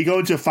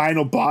into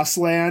final boss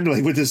land,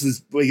 with this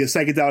a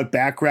psychedelic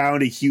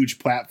background, a huge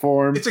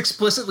platform. It's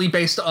explicitly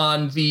based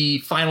on the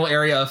final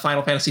area of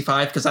Final Fantasy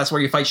V, because that's where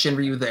you fight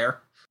Shinryu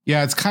there.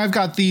 Yeah, it's kind of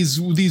got these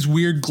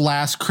weird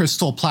glass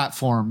crystal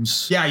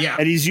platforms. Yeah, yeah.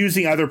 And he's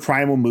using other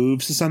primal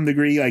moves to some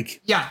degree.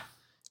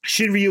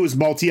 Shinryu is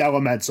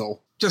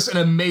multi-elemental. Just an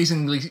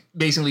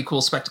amazingly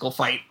cool spectacle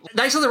fight.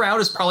 Knights of the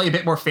Round is probably a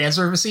bit more fan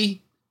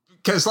servicey.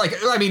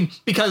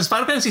 Because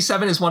Final Fantasy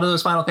VII is one of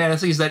those Final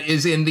Fantasies that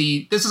is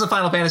this is a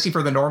Final Fantasy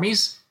for the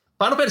normies.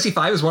 Final Fantasy V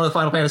is one of the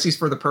Final Fantasies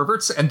for the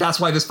perverts, and that's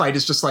why this fight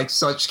is just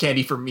such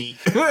candy for me.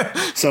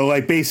 So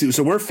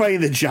we're fighting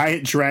the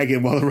giant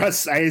dragon, while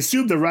I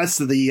assume the rest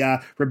of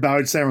the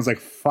rebellion center was like,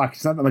 fuck,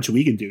 there's not that much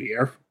we can do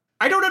here.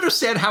 I don't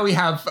understand how we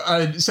have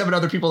 7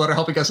 other people that are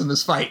helping us in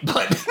this fight,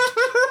 but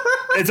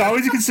It's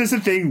always a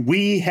consistent thing.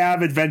 We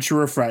have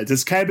adventurer friends.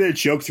 It's kind of been a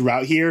joke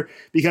throughout here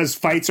because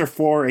fights are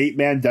 4 or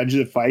 8-man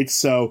dungeon fights.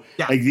 So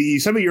like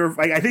some of your,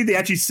 like, I think they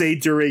actually say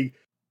during.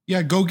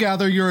 Yeah, go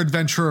gather your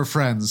adventurer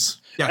friends.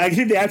 Yeah. I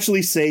think they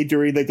actually say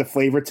during like the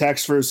flavor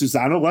text for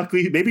Susano,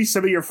 luckily, maybe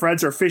some of your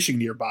friends are fishing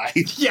nearby.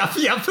 Yep.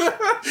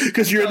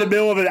 Because you're in the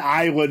middle of an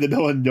island, in the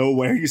middle of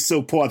nowhere. You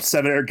still pull up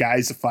 7 other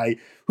guys to fight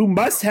who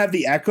must have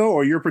the echo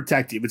or you're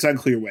protecting. It's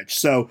unclear which.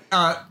 So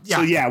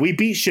we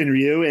beat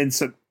Shinryu and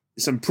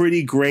some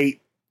pretty great.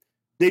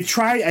 They've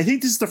tried. I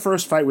think this is the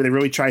first fight where they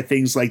really try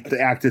things like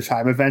the active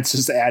time events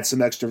just to add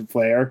some extra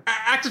flair.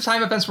 Active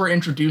time events were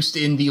introduced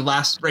in the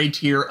last raid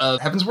tier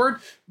of Heaven's Word,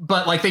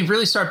 but like they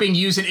really start being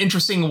used in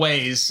interesting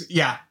ways.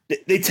 Yeah,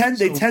 they tend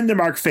to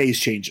mark phase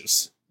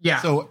changes.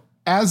 Yeah. So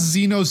as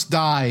Xenos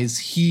dies,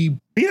 he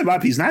beat him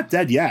up. He's not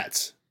dead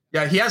yet.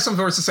 Yeah, he has some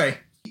words to say.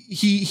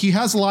 He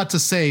has a lot to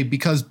say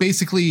because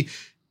basically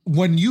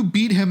when you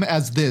beat him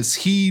as this,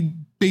 he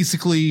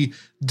basically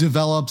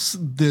develops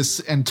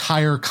this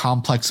entire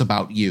complex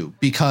about you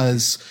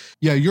because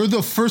you're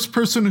the first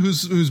person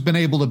who's been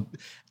able to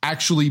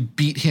actually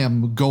beat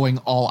him going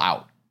all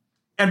out.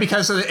 And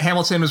because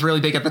Hamilton was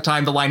really big at the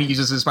time, the line he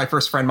uses is "my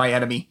first friend, my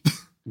enemy."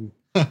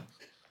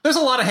 There's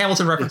a lot of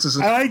Hamilton references.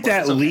 I like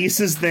that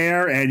Lisa's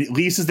there, and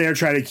Lisa's there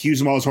trying to accuse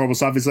him of all this horrible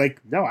stuff. He's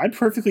like, no, I'm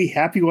perfectly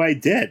happy what I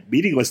did.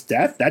 Meaningless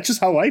death, that's just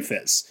how life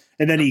is.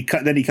 And then he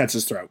cuts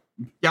his throat.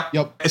 Yep.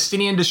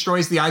 Estinian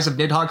destroys the eyes of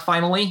Nidhogg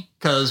finally,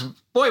 because,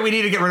 boy, we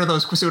need to get rid of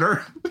those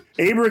sooner.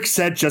 Abrick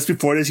said just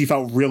before this he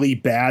felt really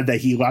bad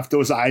that he left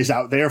those eyes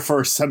out there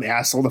for some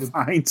asshole to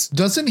find.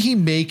 Doesn't he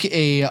make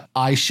a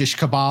eye shish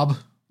kebab?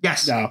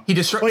 Yes. No. He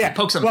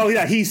pokes them. Well,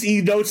 yeah,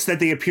 he notes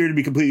that they appear to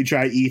be completely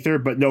dry ether,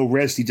 but no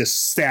wrist. He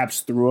just stabs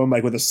through them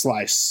like with a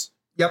slice.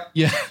 Yep.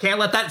 Yeah. Can't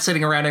let that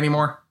sitting around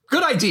anymore.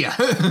 Good idea.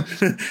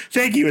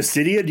 Thank you,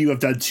 Astidian. You have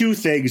done 2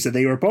 things, and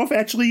they were both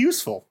actually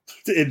useful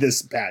in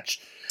this patch.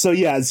 So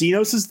yeah,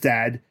 Xenos is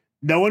dead.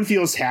 No one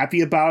feels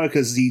happy about it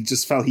because he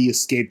just felt he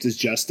escaped his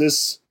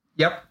justice.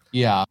 Yep.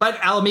 Yeah. But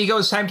Alamigo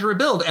is time to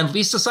rebuild, and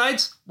Lise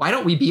decides, why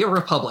don't we be a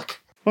republic?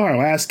 Well, our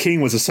last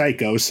king was a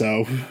psycho,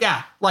 so...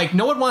 Yeah, like,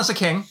 no one wants a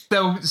king,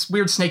 though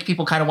weird snake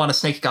people kind of want a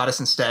snake goddess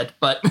instead,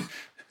 but...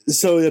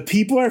 So the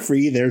people are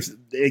free.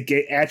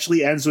 It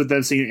actually ends with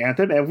them singing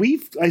anthem, and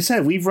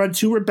we've run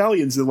 2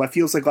 rebellions in what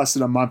feels like less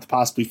than a month,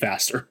 possibly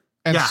faster.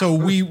 And so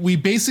we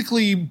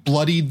basically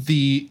bloodied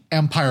the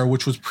Empire,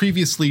 which was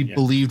previously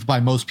believed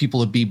by most people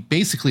to be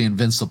basically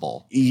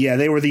invincible. Yeah,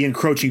 they were the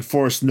encroaching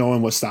force no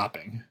one was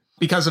stopping.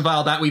 Because of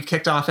all that, we've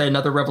kicked off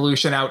another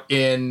revolution out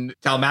in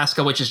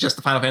Dalmasca, which is just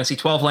the Final Fantasy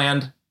XII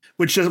land.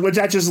 Which just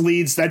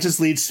leads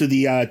to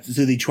the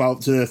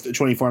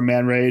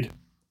 24-man raid.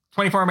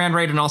 24-man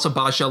raid and also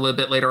Basha a little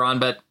bit later on,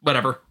 but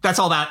whatever. That's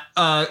all that.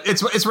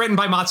 It's written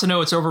by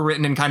Matsuno. It's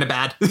overwritten and kind of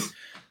bad.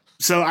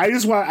 So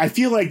I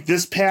feel like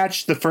this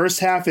patch, the first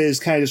half is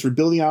kind of just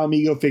rebuilding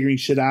Alamigo, figuring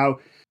shit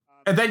out.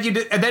 And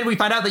then we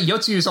find out that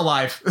Yotsu's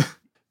alive.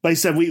 Like I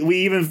said,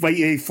 we even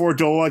before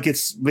Dola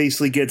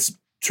gets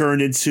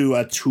turned into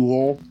a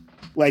tool.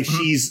 Like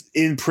she's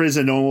in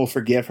prison, no one will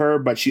forgive her,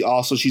 but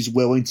she's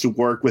willing to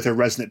work with her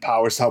resonant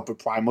powers to help with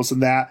primals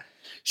and that.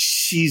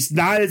 She's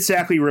not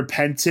exactly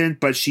repentant,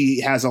 but she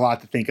has a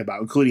lot to think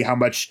about, including how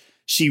much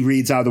she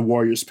reads out of the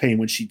warrior's pain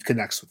when she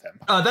connects with him.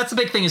 That's the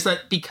big thing, is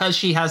that because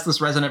she has this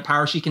resonant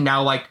power, she can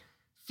now like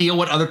feel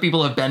what other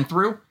people have been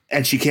through.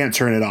 And she can't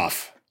turn it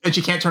off.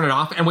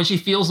 And when she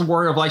feels the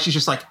warrior of light, she's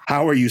just like,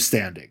 how are you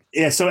standing?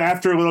 Yeah, so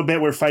after a little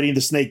bit, we're fighting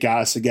the snake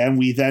goddess again.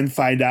 We then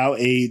find out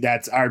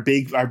that our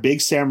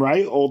big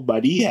samurai, Old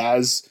Buddy,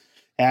 has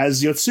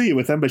Yotsuya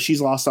with him, but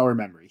she's lost all her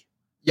memory.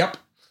 Yep.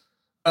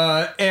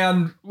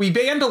 And we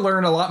began to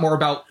learn a lot more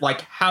about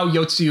like how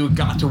Yotsuyu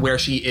got to where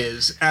she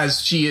is,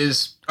 as she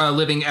is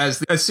living as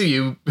the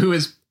Tsuyu, who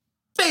is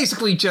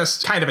basically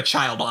just kind of a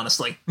child,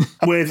 honestly.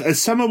 With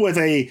someone with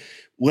a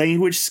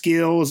language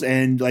skills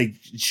and like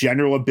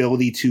general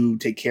ability to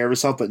take care of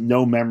herself, but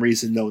no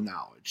memories and no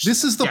knowledge.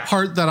 This is the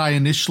part that I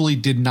initially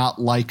did not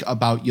like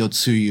about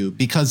Yotsuyu,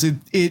 because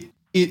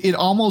it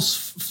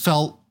almost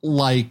felt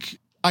like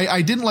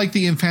I didn't like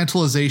the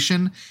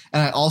infantilization,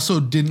 and I also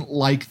didn't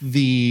like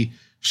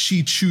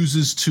she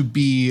chooses to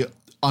be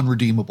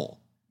unredeemable.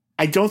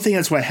 I don't think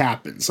that's what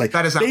happens. Like,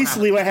 that is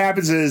basically what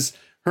happens is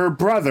her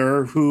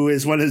brother, who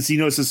is one of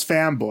Xenos'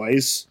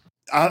 fanboys,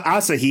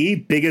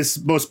 Asahi,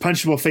 biggest, most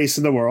punchable face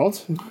in the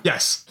world.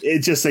 Yes.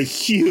 It's just a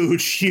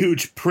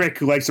huge prick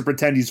who likes to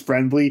pretend he's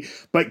friendly,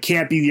 but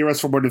can't be near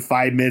us for more than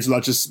 5 minutes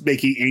without just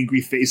making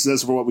angry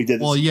faces for what we did.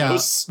 Well, yeah,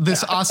 this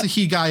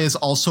Asahi guy is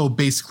also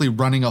basically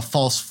running a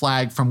false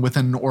flag from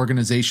within an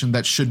organization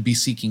that should be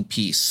seeking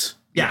peace.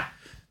 Yeah.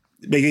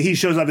 He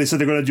shows up, they said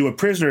they're going to do a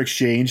prisoner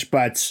exchange,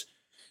 but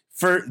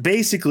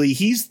basically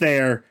he's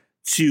there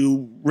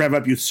to rev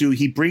up Yotsuyu.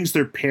 He brings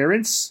their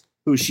parents,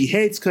 who she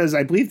hates because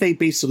I believe they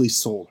basically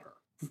sold her.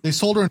 They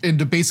sold her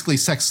into basically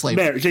sex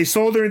slavery. They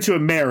sold her into a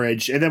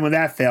marriage, and then when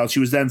that failed,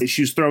 she was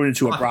thrown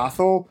into a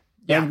brothel.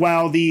 Yeah. And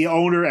while the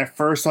owner at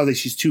first thought that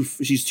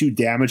she's too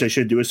damaged, I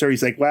shouldn't do it, sir.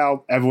 He's like,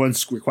 well,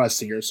 everyone's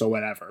requesting her, so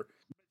whatever.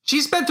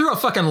 She's been through a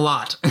fucking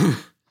lot. And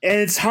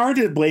it's hard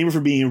to blame her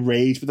for being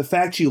enraged, but the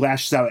fact she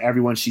lashes out at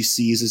everyone she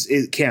sees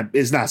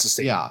is not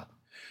sustainable. Yeah.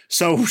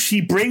 So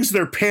she brings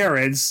their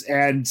parents,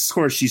 and of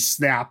course she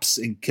snaps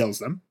and kills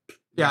them.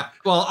 Yeah.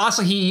 Well,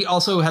 Asahi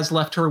also has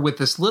left her with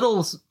this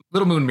little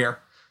moon mirror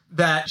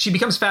that she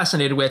becomes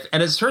fascinated with.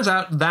 And as it turns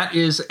out, that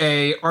is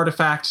a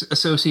artifact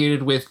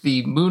associated with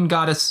the moon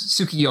goddess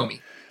Tsukiyomi.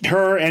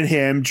 Her and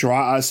him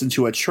draw us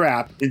into a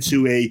trap,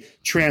 into a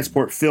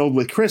transport filled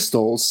with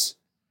crystals,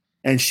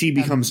 and she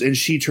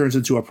turns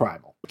into a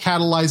primal.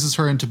 Catalyzes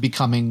her into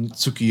becoming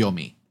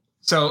Tsukiyomi.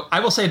 So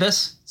I will say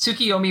this,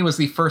 Tsukiyomi was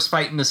the first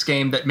fight in this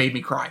game that made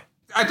me cry.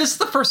 This is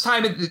the first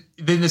time in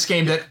this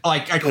game that I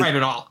cried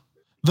at all.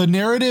 The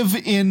narrative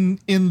in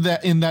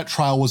that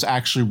trial was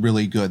actually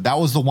really good. That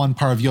was the one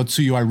part of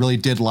Yotsuyu I really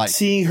did like.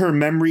 Seeing her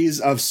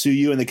memories of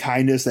Tsuyu and the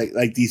kindness that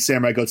like the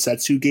Samurai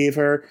Gotsetsu gave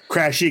her,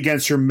 crashing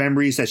against her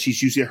memories that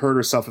she's usually hurt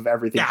herself of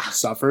everything she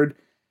suffered.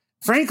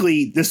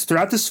 Frankly,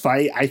 throughout this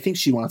fight, I think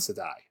she wants to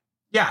die.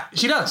 Yeah,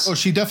 she does. Oh,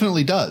 she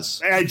definitely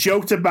does. I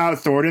joked about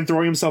Thornton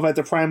throwing himself at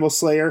the Primal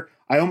Slayer.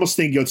 I almost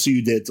think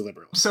Yotsuyu did it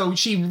deliberately. So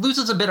she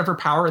loses a bit of her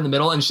power in the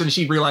middle, and then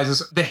she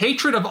realizes the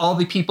hatred of all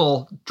the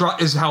people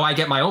is how I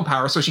get my own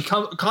power. So she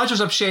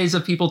conjures up shades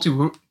of people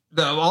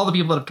all the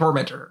people that have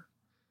tormented her.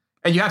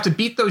 And you have to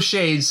beat those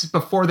shades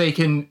before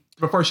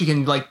she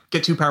can like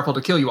get too powerful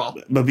to kill you all.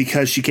 But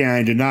because she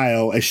can't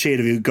denial, a shade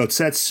of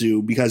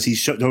Gotsetsu, because he's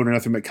shown her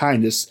nothing but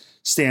kindness,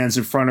 stands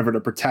in front of her to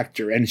protect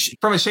her, and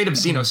from a shade of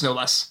Xenos, no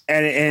less.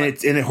 And it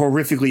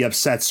horrifically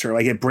upsets her.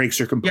 Like, it breaks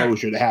her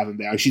composure to have him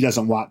there. She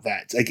doesn't want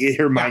that. Like,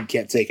 her mind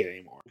can't take it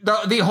anymore.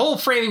 The whole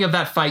framing of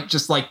that fight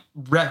just like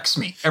wrecks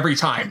me every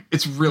time.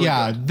 It's really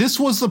good. This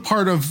was the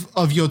part of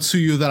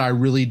Yotsuyu that I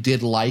really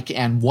did like,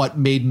 and what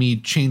made me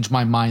change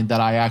my mind that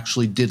I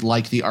actually did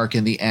like the arc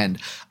in the end.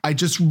 I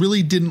just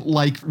really didn't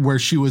like where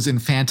she was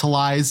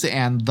infantilized,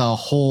 and the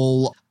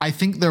whole, I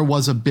think there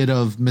was a bit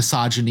of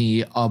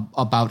misogyny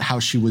about how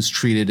she was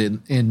treated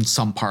in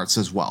some parts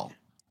as well.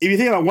 If you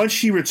think about it, once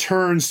she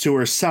returns to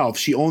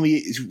herself, we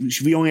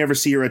only ever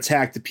see her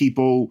attack the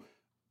people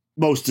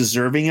most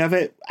deserving of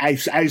it. I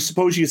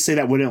suppose you could say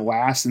that wouldn't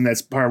last, and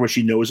that's part of what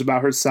she knows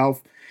about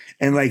herself.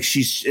 And like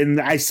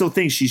I still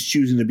think she's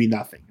choosing to be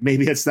nothing.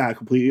 Maybe it's not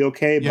completely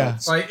okay,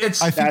 but I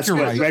think you're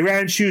right. Rather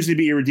than choosing to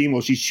be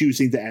irredeemable, she's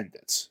choosing to end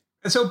it.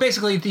 And so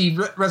basically, the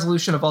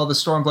resolution of all the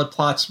Stormblood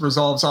plots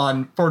resolves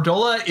on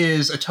Fordola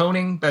is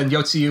atoning, then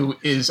Yotsuyu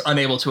is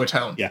unable to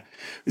atone. Yeah,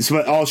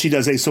 so all she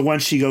does is, so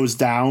once she goes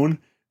down,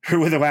 her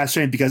with her last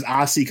strength, because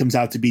Asi comes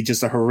out to be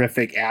just a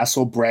horrific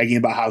asshole, bragging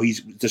about how he's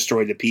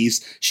destroyed a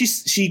piece.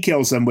 She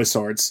kills them with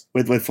swords,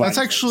 with flying. That's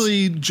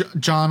actually,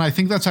 John, I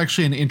think that's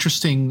actually an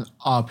interesting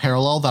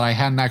parallel that I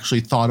hadn't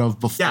actually thought of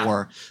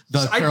before.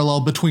 Yeah.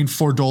 Parallel between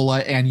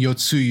Fordola and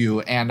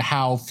Yotsuyu, and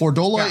how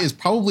Fordola is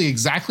probably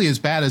exactly as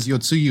bad as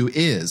Yotsuyu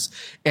is,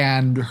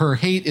 and her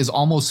hate is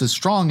almost as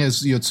strong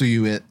as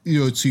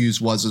Yotsuyu's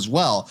was as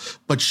well.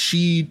 But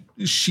she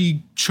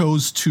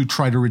chose to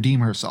try to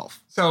redeem herself.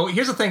 So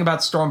here's the thing about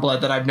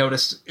Stormblood that I've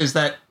noticed is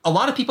that a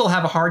lot of people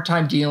have a hard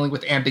time dealing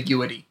with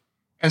ambiguity.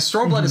 And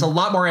Stormblood is a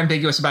lot more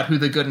ambiguous about who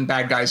the good and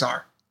bad guys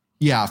are.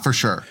 Yeah, for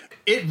sure.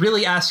 It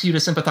really asks you to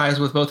sympathize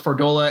with both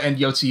Fordola and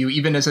Yotsuyu,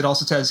 even as it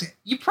also says,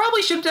 you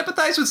probably shouldn't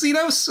empathize with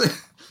Xenos.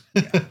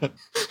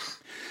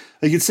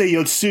 You could say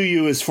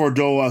Yotsuyu is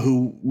Fordola,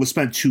 who was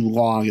spent too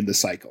long in the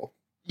cycle.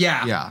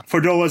 Yeah.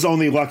 Fordola's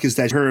only luck is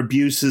that her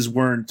abuses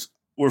were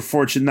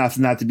fortunate enough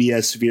not to be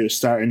as severe to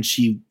start, and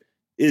she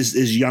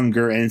is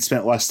younger and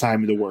spent less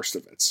time in the worst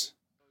of it.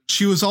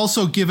 She was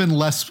also given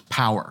less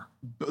power.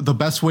 The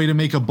best way to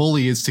make a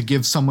bully is to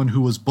give someone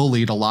who was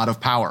bullied a lot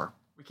of power.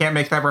 We can't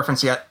make that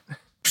reference yet.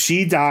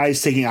 She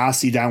dies taking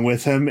Asi down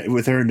with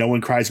her. No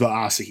one cries about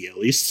Asahi, at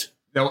least.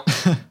 No.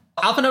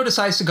 Alphino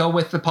decides to go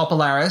with the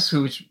Populares,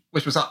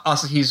 which was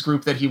Asahi's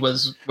group that he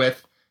was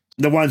with.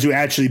 The ones who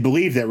actually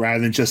believed it,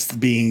 rather than just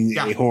being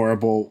a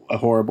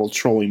horrible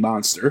trolling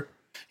monster.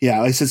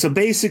 Yeah, like I said, so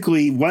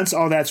basically, once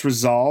all that's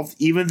resolved,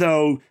 even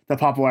though the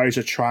Populares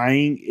are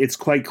trying, it's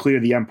quite clear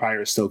the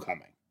Empire is still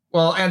coming.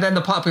 Well, and then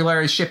the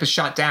Populares ship is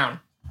shot down.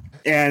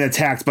 And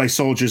attacked by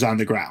soldiers on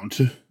the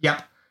ground.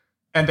 Yep.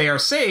 And they are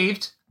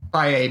saved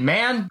by a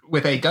man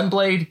with a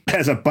gunblade.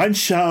 Has a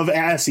bunch of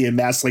Ascian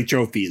masks like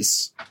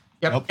trophies.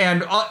 Yep.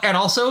 And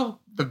also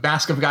the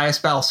mask of Gaius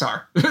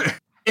Balsar.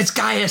 It's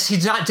Gaius.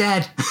 He's not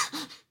dead.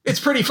 It's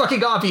pretty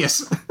fucking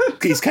obvious.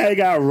 He's kind of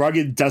got a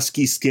rugged,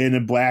 dusky skin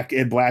and black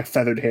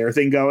feathered hair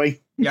thing going.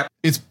 Yep.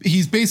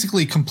 He's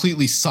basically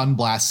completely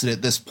sunblasted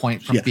at this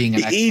point from being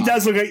an he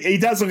does look like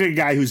a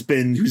guy who's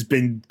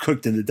been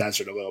cooked in the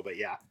desert a little bit,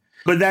 yeah.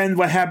 But then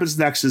what happens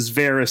next is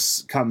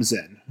Varys comes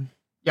in.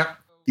 Yep.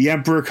 The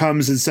Emperor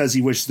comes and says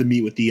he wishes to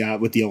meet with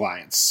the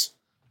Alliance.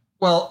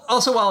 Well,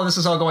 also while this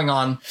is all going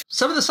on,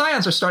 some of the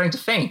Scions are starting to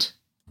faint.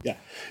 Yeah.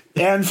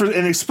 And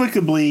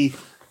inexplicably,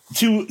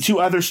 two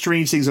other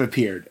strange things have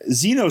appeared.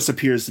 Xenos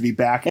appears to be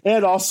back,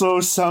 and also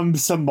some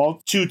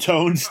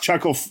two-toned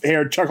chuckle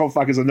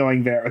fuck is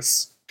annoying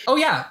Varys. Oh,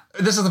 yeah.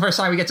 This is the first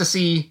time we get to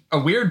see a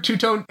weird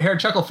two-tone haired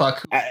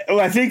chucklefuck.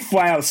 I think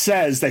Flyout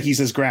says that he's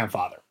his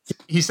grandfather.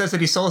 He says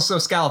that he's Solus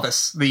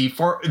Scalvus,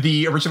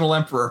 the original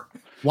emperor.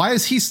 Why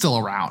is he still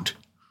around?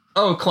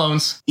 Oh,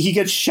 clones. He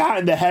gets shot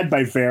in the head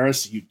by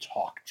Varys. You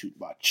talk too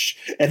much.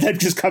 And then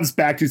just comes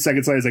back 2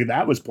 seconds later. He's like,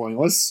 that was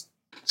pointless.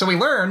 So we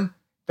learn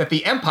that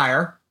the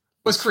Empire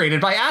was created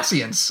by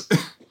Ascians.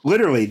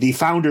 Literally, the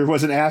founder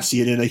was an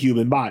Ascian in a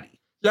human body.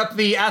 Yep,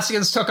 the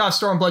Ascians took off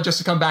Stormblood just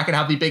to come back and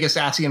have the biggest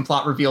Ascian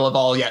plot reveal of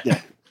all yet.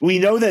 Yeah. We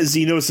know that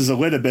Xenos'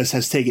 Elidibus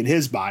has taken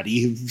his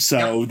body,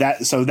 so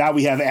now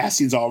we have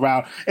Ascians all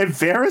around. And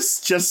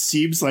Varys just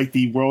seems like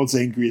the world's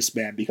angriest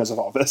man because of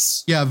all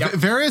this. Yeah,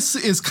 Varys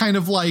is kind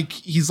of like,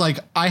 he's like,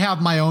 I have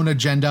my own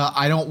agenda.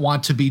 I don't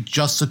want to be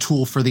just a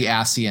tool for the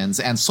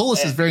Ascians. And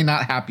Solus is very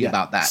not happy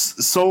about that.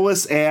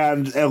 Solus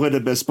and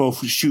Elidibus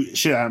both shoot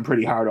shit on him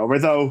pretty hard over,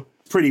 though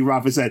pretty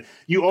rough. Is that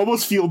you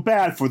almost feel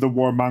bad for the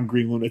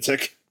warmongering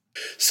lunatic.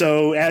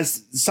 So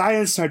as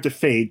science start to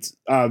fade,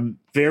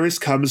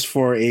 Varys comes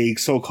for a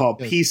so-called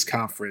peace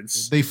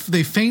conference. They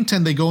faint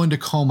and they go into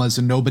comas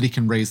and nobody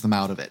can raise them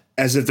out of it.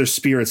 As if their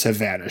spirits have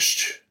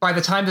vanished. By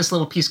the time this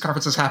little peace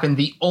conference has happened,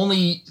 the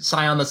only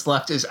scion that's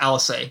left is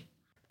Alisei.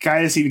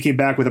 Gaius even came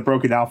back with a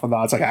broken alpha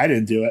law. It's like, I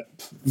didn't do it.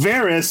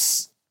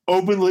 Varys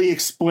openly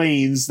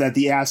explains that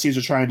the Ascians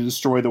are trying to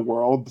destroy the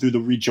world through the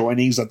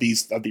rejoinings of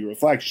the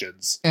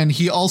reflections. And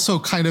he also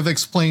kind of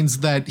explains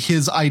that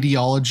his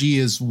ideology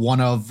is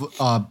one of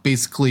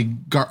basically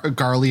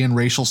Garlean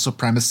racial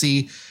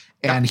supremacy.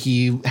 And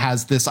he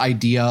has this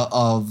idea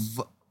of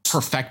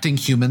perfecting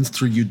humans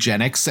through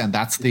eugenics. And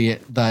that's the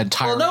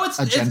entire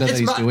agenda that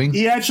he's doing.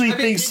 He actually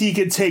thinks he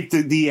can take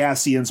the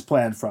Ascians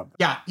plan from them.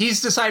 Yeah,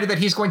 he's decided that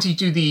he's going to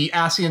do the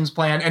Ascians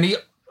plan. And he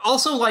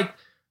also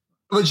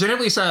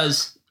legitimately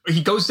says,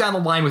 he goes down the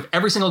line with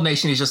every single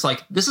nation. He's just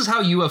like, this is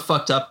how you have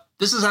fucked up.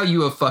 This is how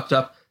you have fucked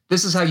up.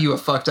 This is how you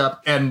have fucked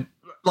up. And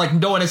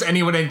no one has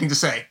anything to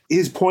say.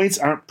 His points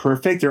aren't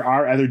perfect. There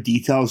are other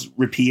details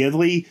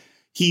repeatedly.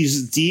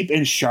 He's deep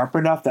and sharp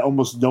enough that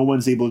almost no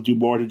one's able to do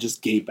more than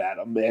just gape at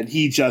him. And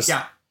he just,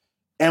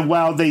 and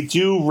while they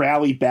do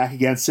rally back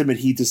against him and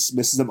he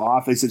dismisses them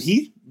off, they said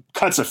he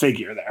cuts a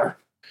figure there.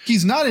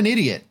 He's not an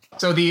idiot.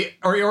 So the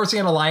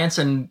Eorzean Alliance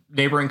and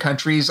neighboring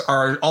countries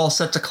are all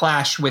set to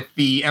clash with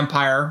the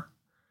Empire.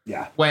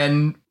 Yeah.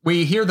 When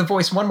we hear the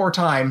voice one more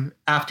time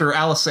after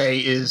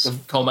Alisei is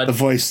coma. The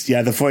voice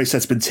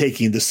that's been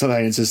taking the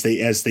science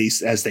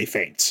as they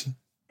faint.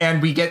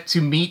 And we get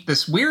to meet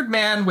this weird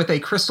man with a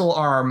crystal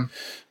arm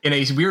in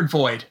a weird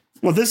void.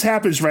 Well, this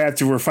happens right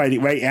after we're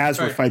fighting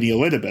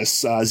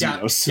Elidibus,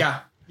 Xenos.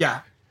 Yeah.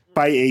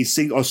 By a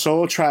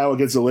solo trial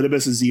against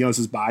Elidibus and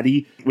Xenos'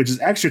 body, which is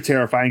extra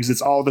terrifying because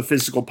it's all the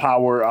physical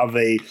power of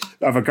a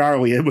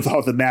Garlean with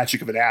all the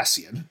magic of an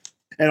Ascian.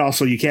 And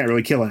also, you can't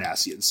really kill an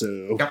Ascian,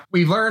 so... Yep.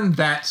 We've learned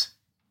that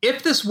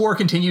if this war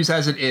continues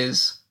as it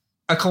is,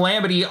 a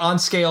calamity on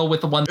scale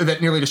with the one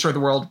that nearly destroyed the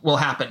world will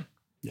happen.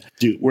 Yeah.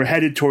 Dude, we're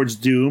headed towards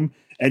doom,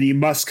 and you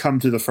must come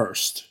to the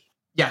first.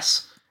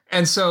 Yes.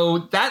 And so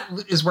that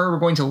is where we're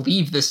going to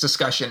leave this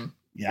discussion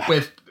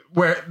with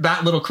where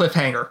that little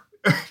cliffhanger.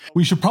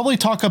 We should probably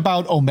talk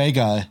about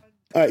Omega.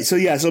 All right, so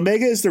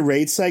Omega is the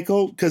raid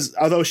cycle, because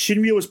although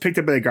Shinryu was picked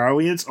up by the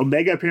Garleans,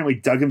 Omega apparently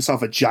dug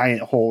himself a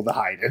giant hole to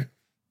hide in.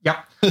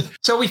 Yep.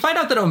 So we find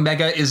out that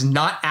Omega is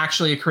not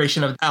actually a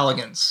creation of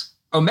Allagans.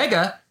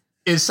 Omega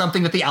is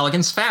something that the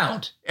Allagans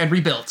found and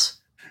rebuilt.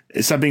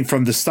 It's something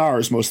from the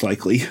stars, most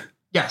likely.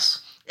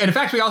 Yes. And in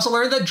fact, we also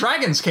learned that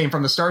dragons came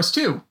from the stars,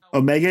 too.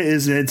 Omega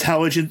is an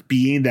intelligent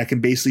being that can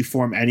basically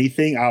form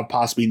anything out of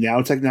possibly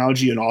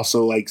nanotechnology and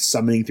also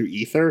summoning through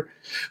ether.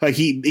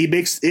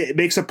 It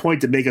makes a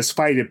point to make us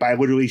fight it by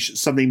literally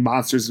summoning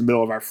monsters in the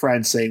middle of our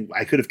friends saying,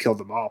 I could have killed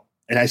them all.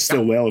 And I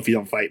still will if you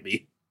don't fight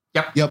me.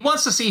 Yep. He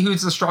wants to see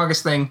who's the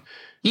strongest thing.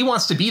 He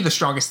wants to be the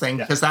strongest thing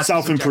because that's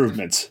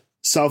self-improvement.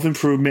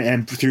 Self-improvement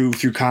and through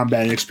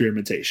combat and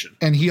experimentation.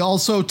 And he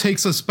also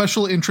takes a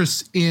special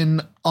interest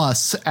in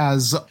us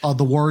as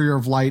the Warrior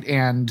of Light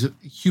and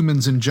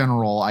humans in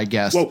general, I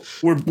guess. Well,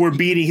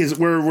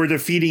 we're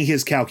defeating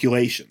his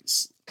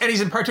calculations. And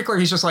he's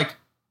just like,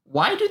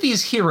 why do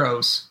these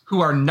heroes who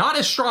are not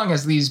as strong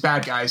as these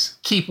bad guys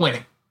keep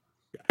winning?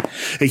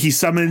 He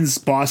summons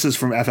bosses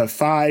from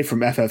FF5,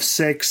 from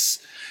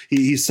FF6.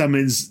 He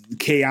summons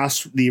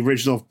Chaos, the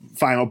original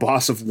final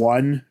boss of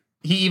 1.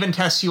 He even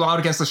tests you out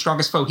against the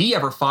strongest foe he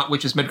ever fought,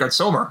 which is Midgard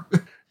Somer.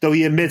 Though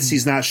he admits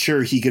he's not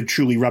sure he could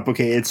truly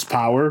replicate its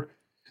power.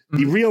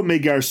 The real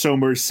Midgard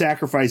Somer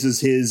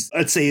sacrifices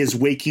his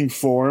waking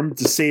form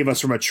to save us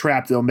from a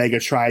trap that Omega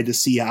tried to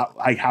see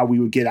how we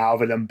would get out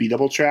of an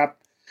unbeatable trap.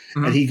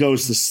 And he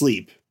goes to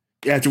sleep.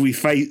 After we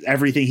fight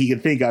everything he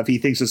can think of, he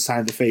thinks it's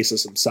time to face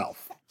us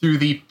himself. Through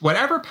the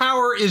whatever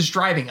power is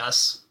driving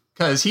us,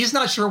 because he's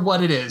not sure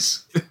what it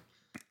is.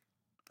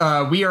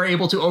 We are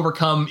able to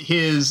overcome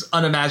his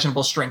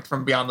unimaginable strength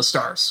from beyond the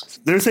stars.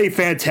 There's a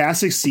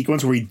fantastic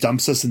sequence where he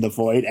dumps us in the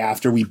void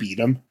after we beat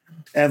him.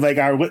 And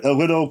a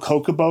little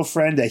Kokobo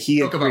friend that he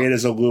had created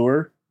as a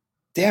lure.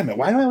 Damn it,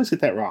 why do I always get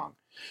that wrong?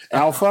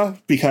 Alpha,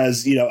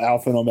 because,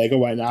 Alpha and Omega,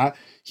 why not?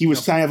 He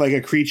was kind of like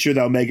a creature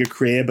that Omega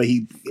created, but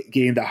he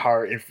gained a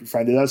heart and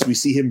befriended us. We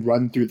see him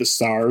run through the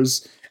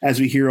stars as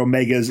we hear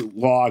Omega's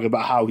log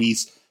about how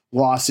he's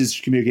lost his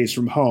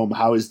communication from home,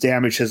 how his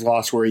damage has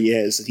lost where he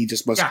is, and he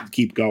just must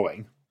keep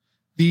going.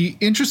 The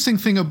interesting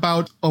thing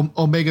about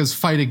Omega's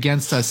fight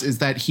against us is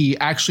that he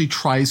actually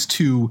tries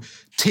to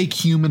take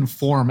human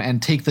form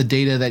and take the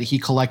data that he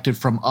collected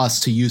from us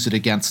to use it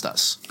against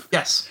us.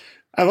 Yes.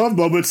 I love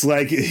moments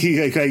like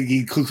he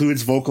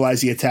concludes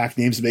vocalizing attack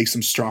names and makes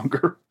them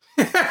stronger.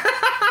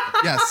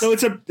 Yes. So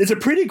it's a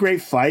pretty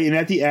great fight, and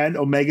at the end,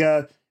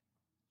 Omega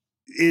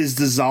is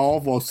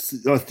dissolved while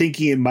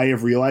thinking it might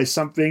have realized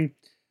something.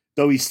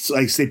 Though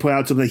they point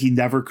out to him that he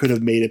never could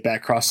have made it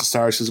back across the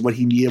stars because what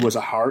he needed was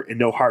a heart, and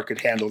no heart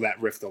could handle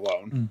that rift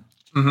alone.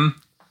 Mm-hmm.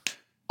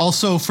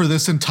 Also, for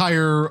this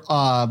entire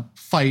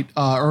fight,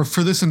 or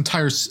for this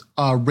entire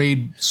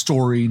raid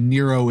story,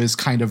 Nero is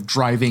kind of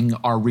driving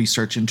our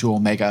research into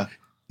Omega.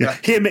 Yeah,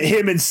 him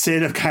and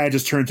Sid have kind of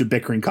just turned to a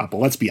bickering couple.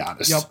 Let's be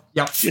honest.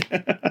 Yep.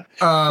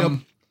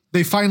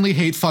 They finally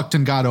hate fucked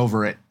and got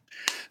over it.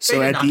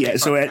 So at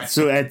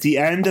the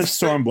end of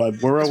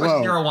Stormblood, we're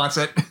alone. Nero wants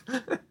it.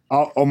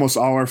 Almost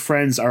all our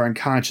friends are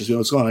unconscious. We know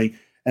what's going,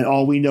 and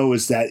all we know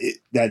is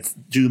that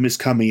doom is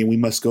coming, and we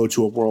must go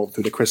to a world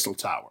through the Crystal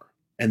Tower,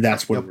 and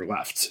that's where we're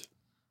left.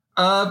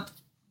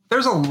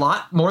 There's a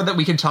lot more that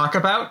we can talk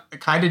about. I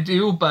kind of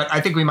do, but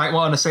I think we might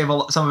want to save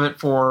some of it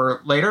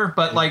for later.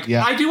 But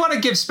I do want to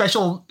give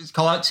special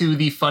call out to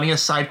the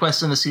funniest side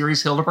quest in the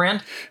series,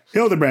 Hildebrand.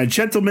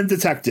 Gentleman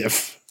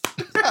detective.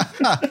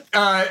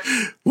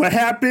 What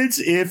happens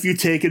if you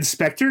take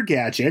Inspector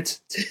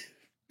Gadget,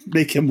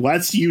 make him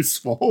less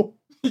useful?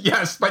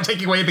 Yes, by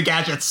taking away the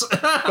gadgets.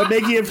 But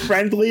making him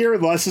friendlier,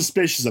 less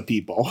suspicious of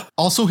people.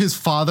 Also, his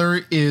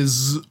father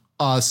is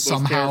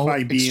somehow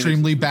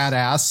extremely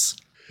badass.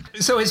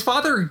 So his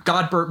father,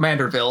 Godbert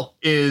Manderville,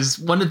 is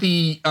one of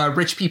the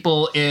rich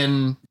people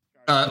in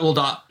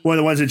Ul'dah. One of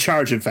the ones in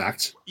charge, in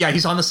fact. Yeah,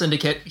 he's on the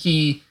syndicate.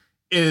 He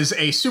is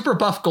a super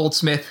buff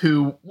goldsmith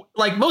who,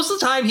 most of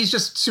the time, he's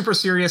just super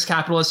serious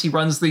capitalist. He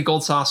runs the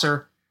Gold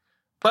Saucer.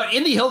 But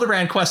in the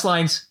Hildebrand quest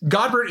lines,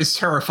 Godbert is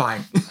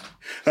terrifying.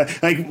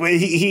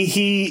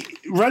 He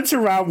runs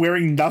around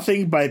wearing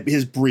nothing but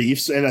his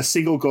briefs and a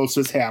single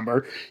goldsmith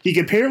hammer. He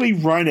can apparently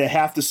run at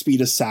half the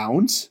speed of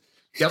sound.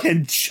 Yep.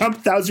 Can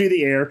jump down through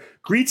the air,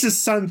 greets his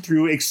son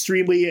through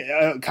extremely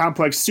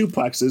complex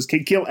suplexes,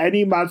 can kill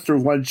any monster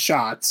with one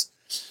shot,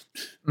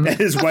 and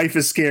his wife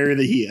is scarier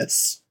than he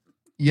is.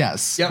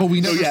 Yes. Yep. But we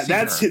know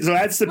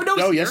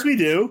yes, we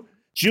do.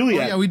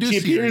 Juliet. We do she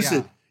see appears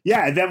her,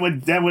 yeah.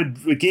 And then when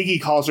Gigi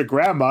calls her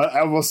grandma,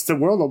 the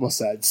world almost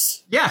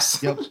ends. Yes.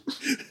 Yep.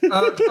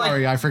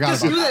 Sorry, I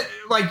forgot about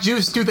that.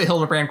 Just do the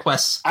Hildebrand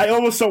quests. I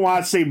almost don't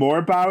want to say more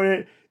about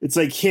it. It's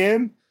like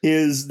him,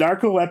 his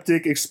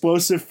narcoleptic,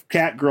 explosive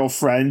cat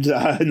girlfriend,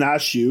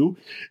 Nashu.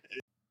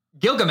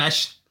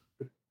 Gilgamesh,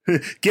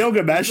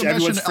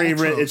 everyone's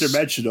favorite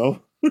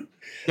interdimensional.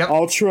 Yep.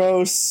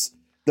 Ultros,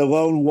 the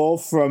lone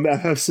wolf from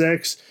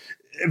FF6.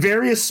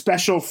 Various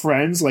special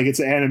friends, like it's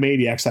an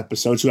Animaniacs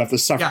episodes who have to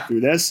suffer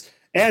through this,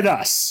 and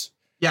us.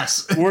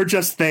 Yes. We're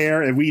just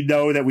there, and we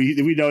know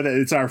that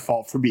it's our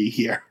fault for being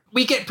here.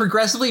 We get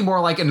progressively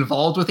more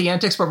involved with the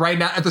antics, but right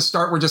now at the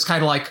start we're just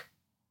kind of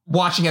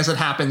watching as it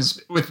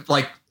happens with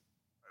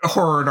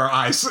horror in our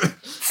eyes.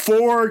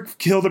 4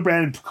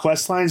 Hildebrand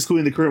quest lines,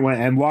 including the current one,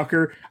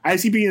 Endwalker. I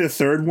see being the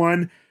third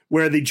one,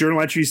 where the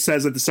journal entry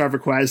says at the start of a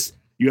quest,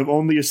 you have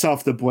only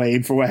yourself to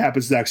blame for what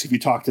happens next if you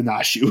talk to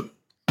Nashu.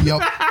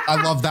 Yep,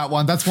 I love that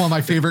one. That's one of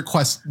my favorite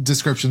quest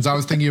descriptions. I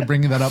was thinking of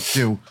bringing that up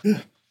too.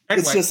 Anyway.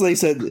 It's just like I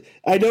said,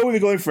 I know we've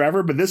been going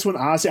forever, but this one,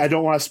 honestly, I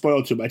don't want to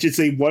spoil too much. It's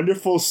a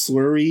wonderful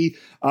slurry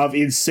of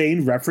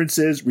insane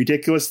references,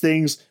 ridiculous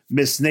things,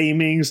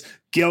 misnamings,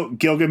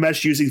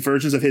 Gilgamesh using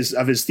versions of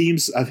his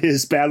themes, of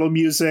his battle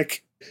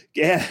music,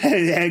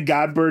 and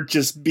Godbert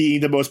just being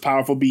the most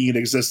powerful being in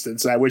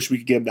existence. I wish we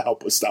could get him to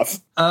help with stuff.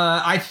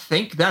 I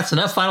think that's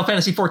enough. Final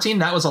Fantasy XIV,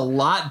 that was a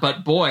lot,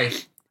 but boy.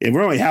 And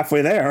we're only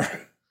halfway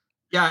there.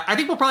 Yeah, I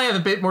think we'll probably have a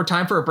bit more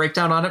time for a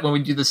breakdown on it when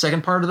we do the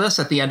second part of this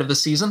at the end of the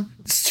season.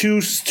 Two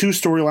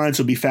storylines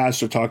will be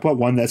faster to talk about.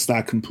 One that's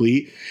not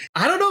complete.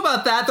 I don't know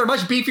about that. They're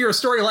much beefier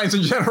storylines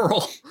in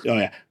general. Oh,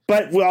 yeah.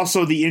 But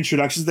also the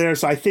introductions there.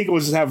 So I think it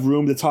will just have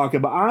room to talk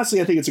about. Honestly,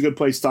 I think it's a good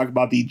place to talk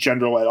about the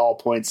general at all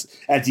points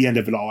at the end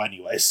of it all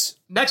anyways.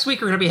 Next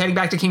week, we're going to be heading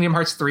back to Kingdom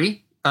Hearts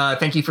 3.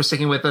 Thank you for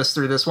sticking with us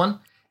through this one.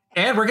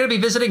 And we're going to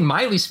be visiting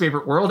my least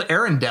favorite world,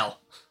 Arendelle.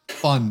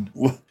 Fun.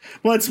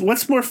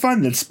 What's more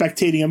fun than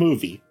spectating a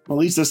movie? Well,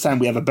 at least this time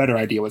we have a better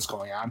idea what's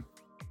going on.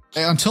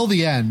 Until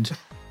the end.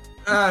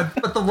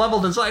 But the level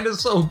design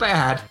is so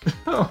bad.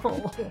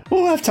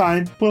 We'll have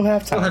time. We'll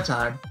have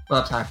time.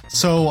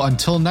 So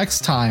until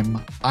next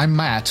time, I'm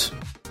Matt.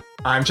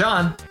 I'm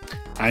John.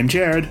 I'm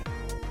Jared.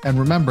 And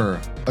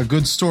remember, a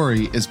good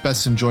story is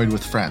best enjoyed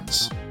with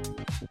friends.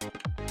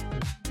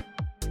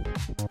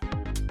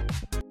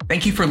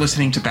 Thank you for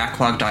listening to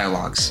Backlog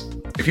Dialogues.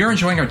 If you're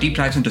enjoying our deep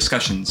dives and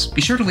discussions,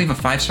 be sure to leave a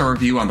 5-star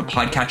review on the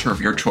podcatcher of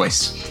your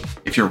choice.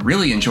 If you're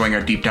really enjoying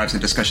our deep dives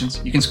and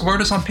discussions, you can support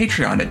us on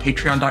Patreon at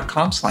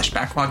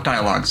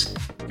patreon.com/backlogdialogues.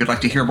 If you'd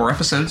like to hear more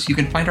episodes, you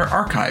can find our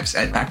archives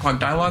at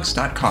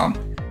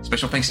backlogdialogues.com.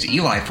 Special thanks to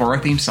Eli for our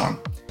theme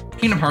song.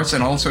 Kingdom Hearts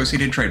and all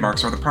associated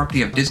trademarks are the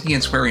property of Disney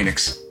and Square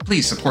Enix.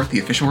 Please support the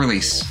official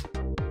release.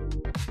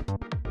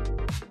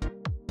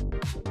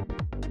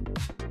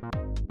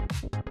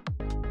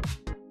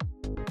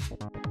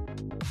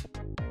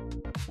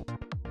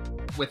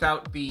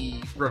 Without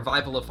the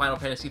revival of Final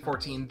Fantasy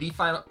XIV, the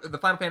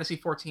Final Fantasy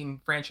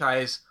XIV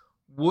franchise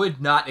would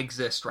not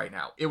exist right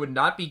now. It would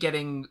not be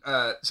getting...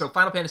 so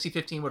Final Fantasy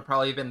XV would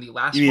probably have been the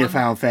last one. You mean a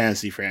Final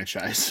Fantasy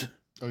franchise.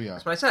 Oh, yeah.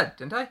 That's what I said,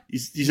 didn't I? You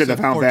said the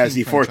Final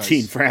Fantasy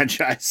XIV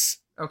franchise.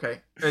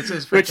 Okay. It's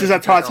his which is a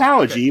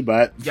tautology, okay.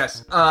 But...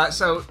 Yes.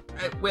 So,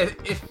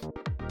 if...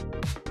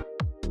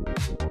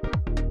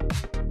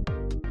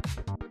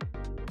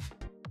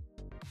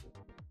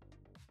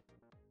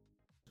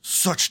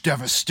 Such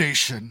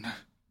devastation.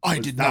 I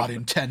did not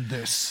intend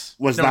this.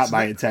 Was not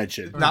my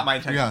intention. Not my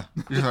intention.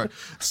 Yeah.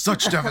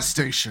 Such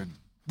devastation.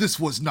 This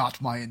was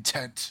not my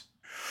intent.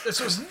 This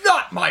was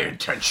not my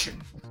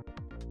intention.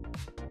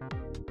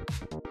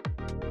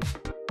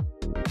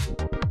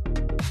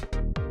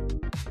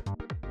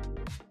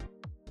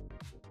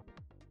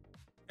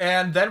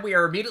 And then we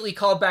are immediately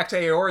called back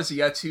to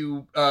Eorzea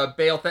to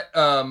bail.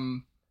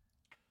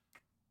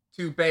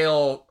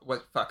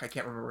 What? Fuck! I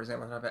can't remember his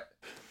name.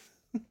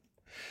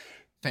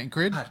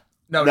 Thancred?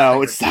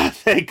 No, it's not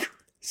Thancred.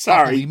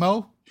 Sorry.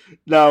 Limo?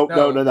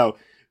 No.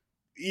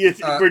 He's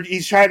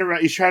trying to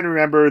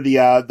remember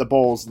the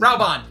bowls.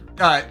 Raubon.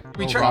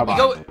 We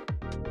go.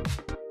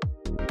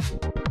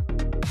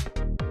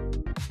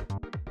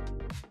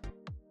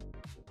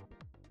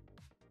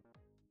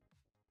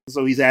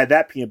 So he's added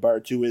that peanut butter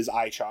to his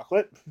eye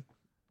chocolate.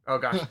 Oh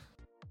gosh.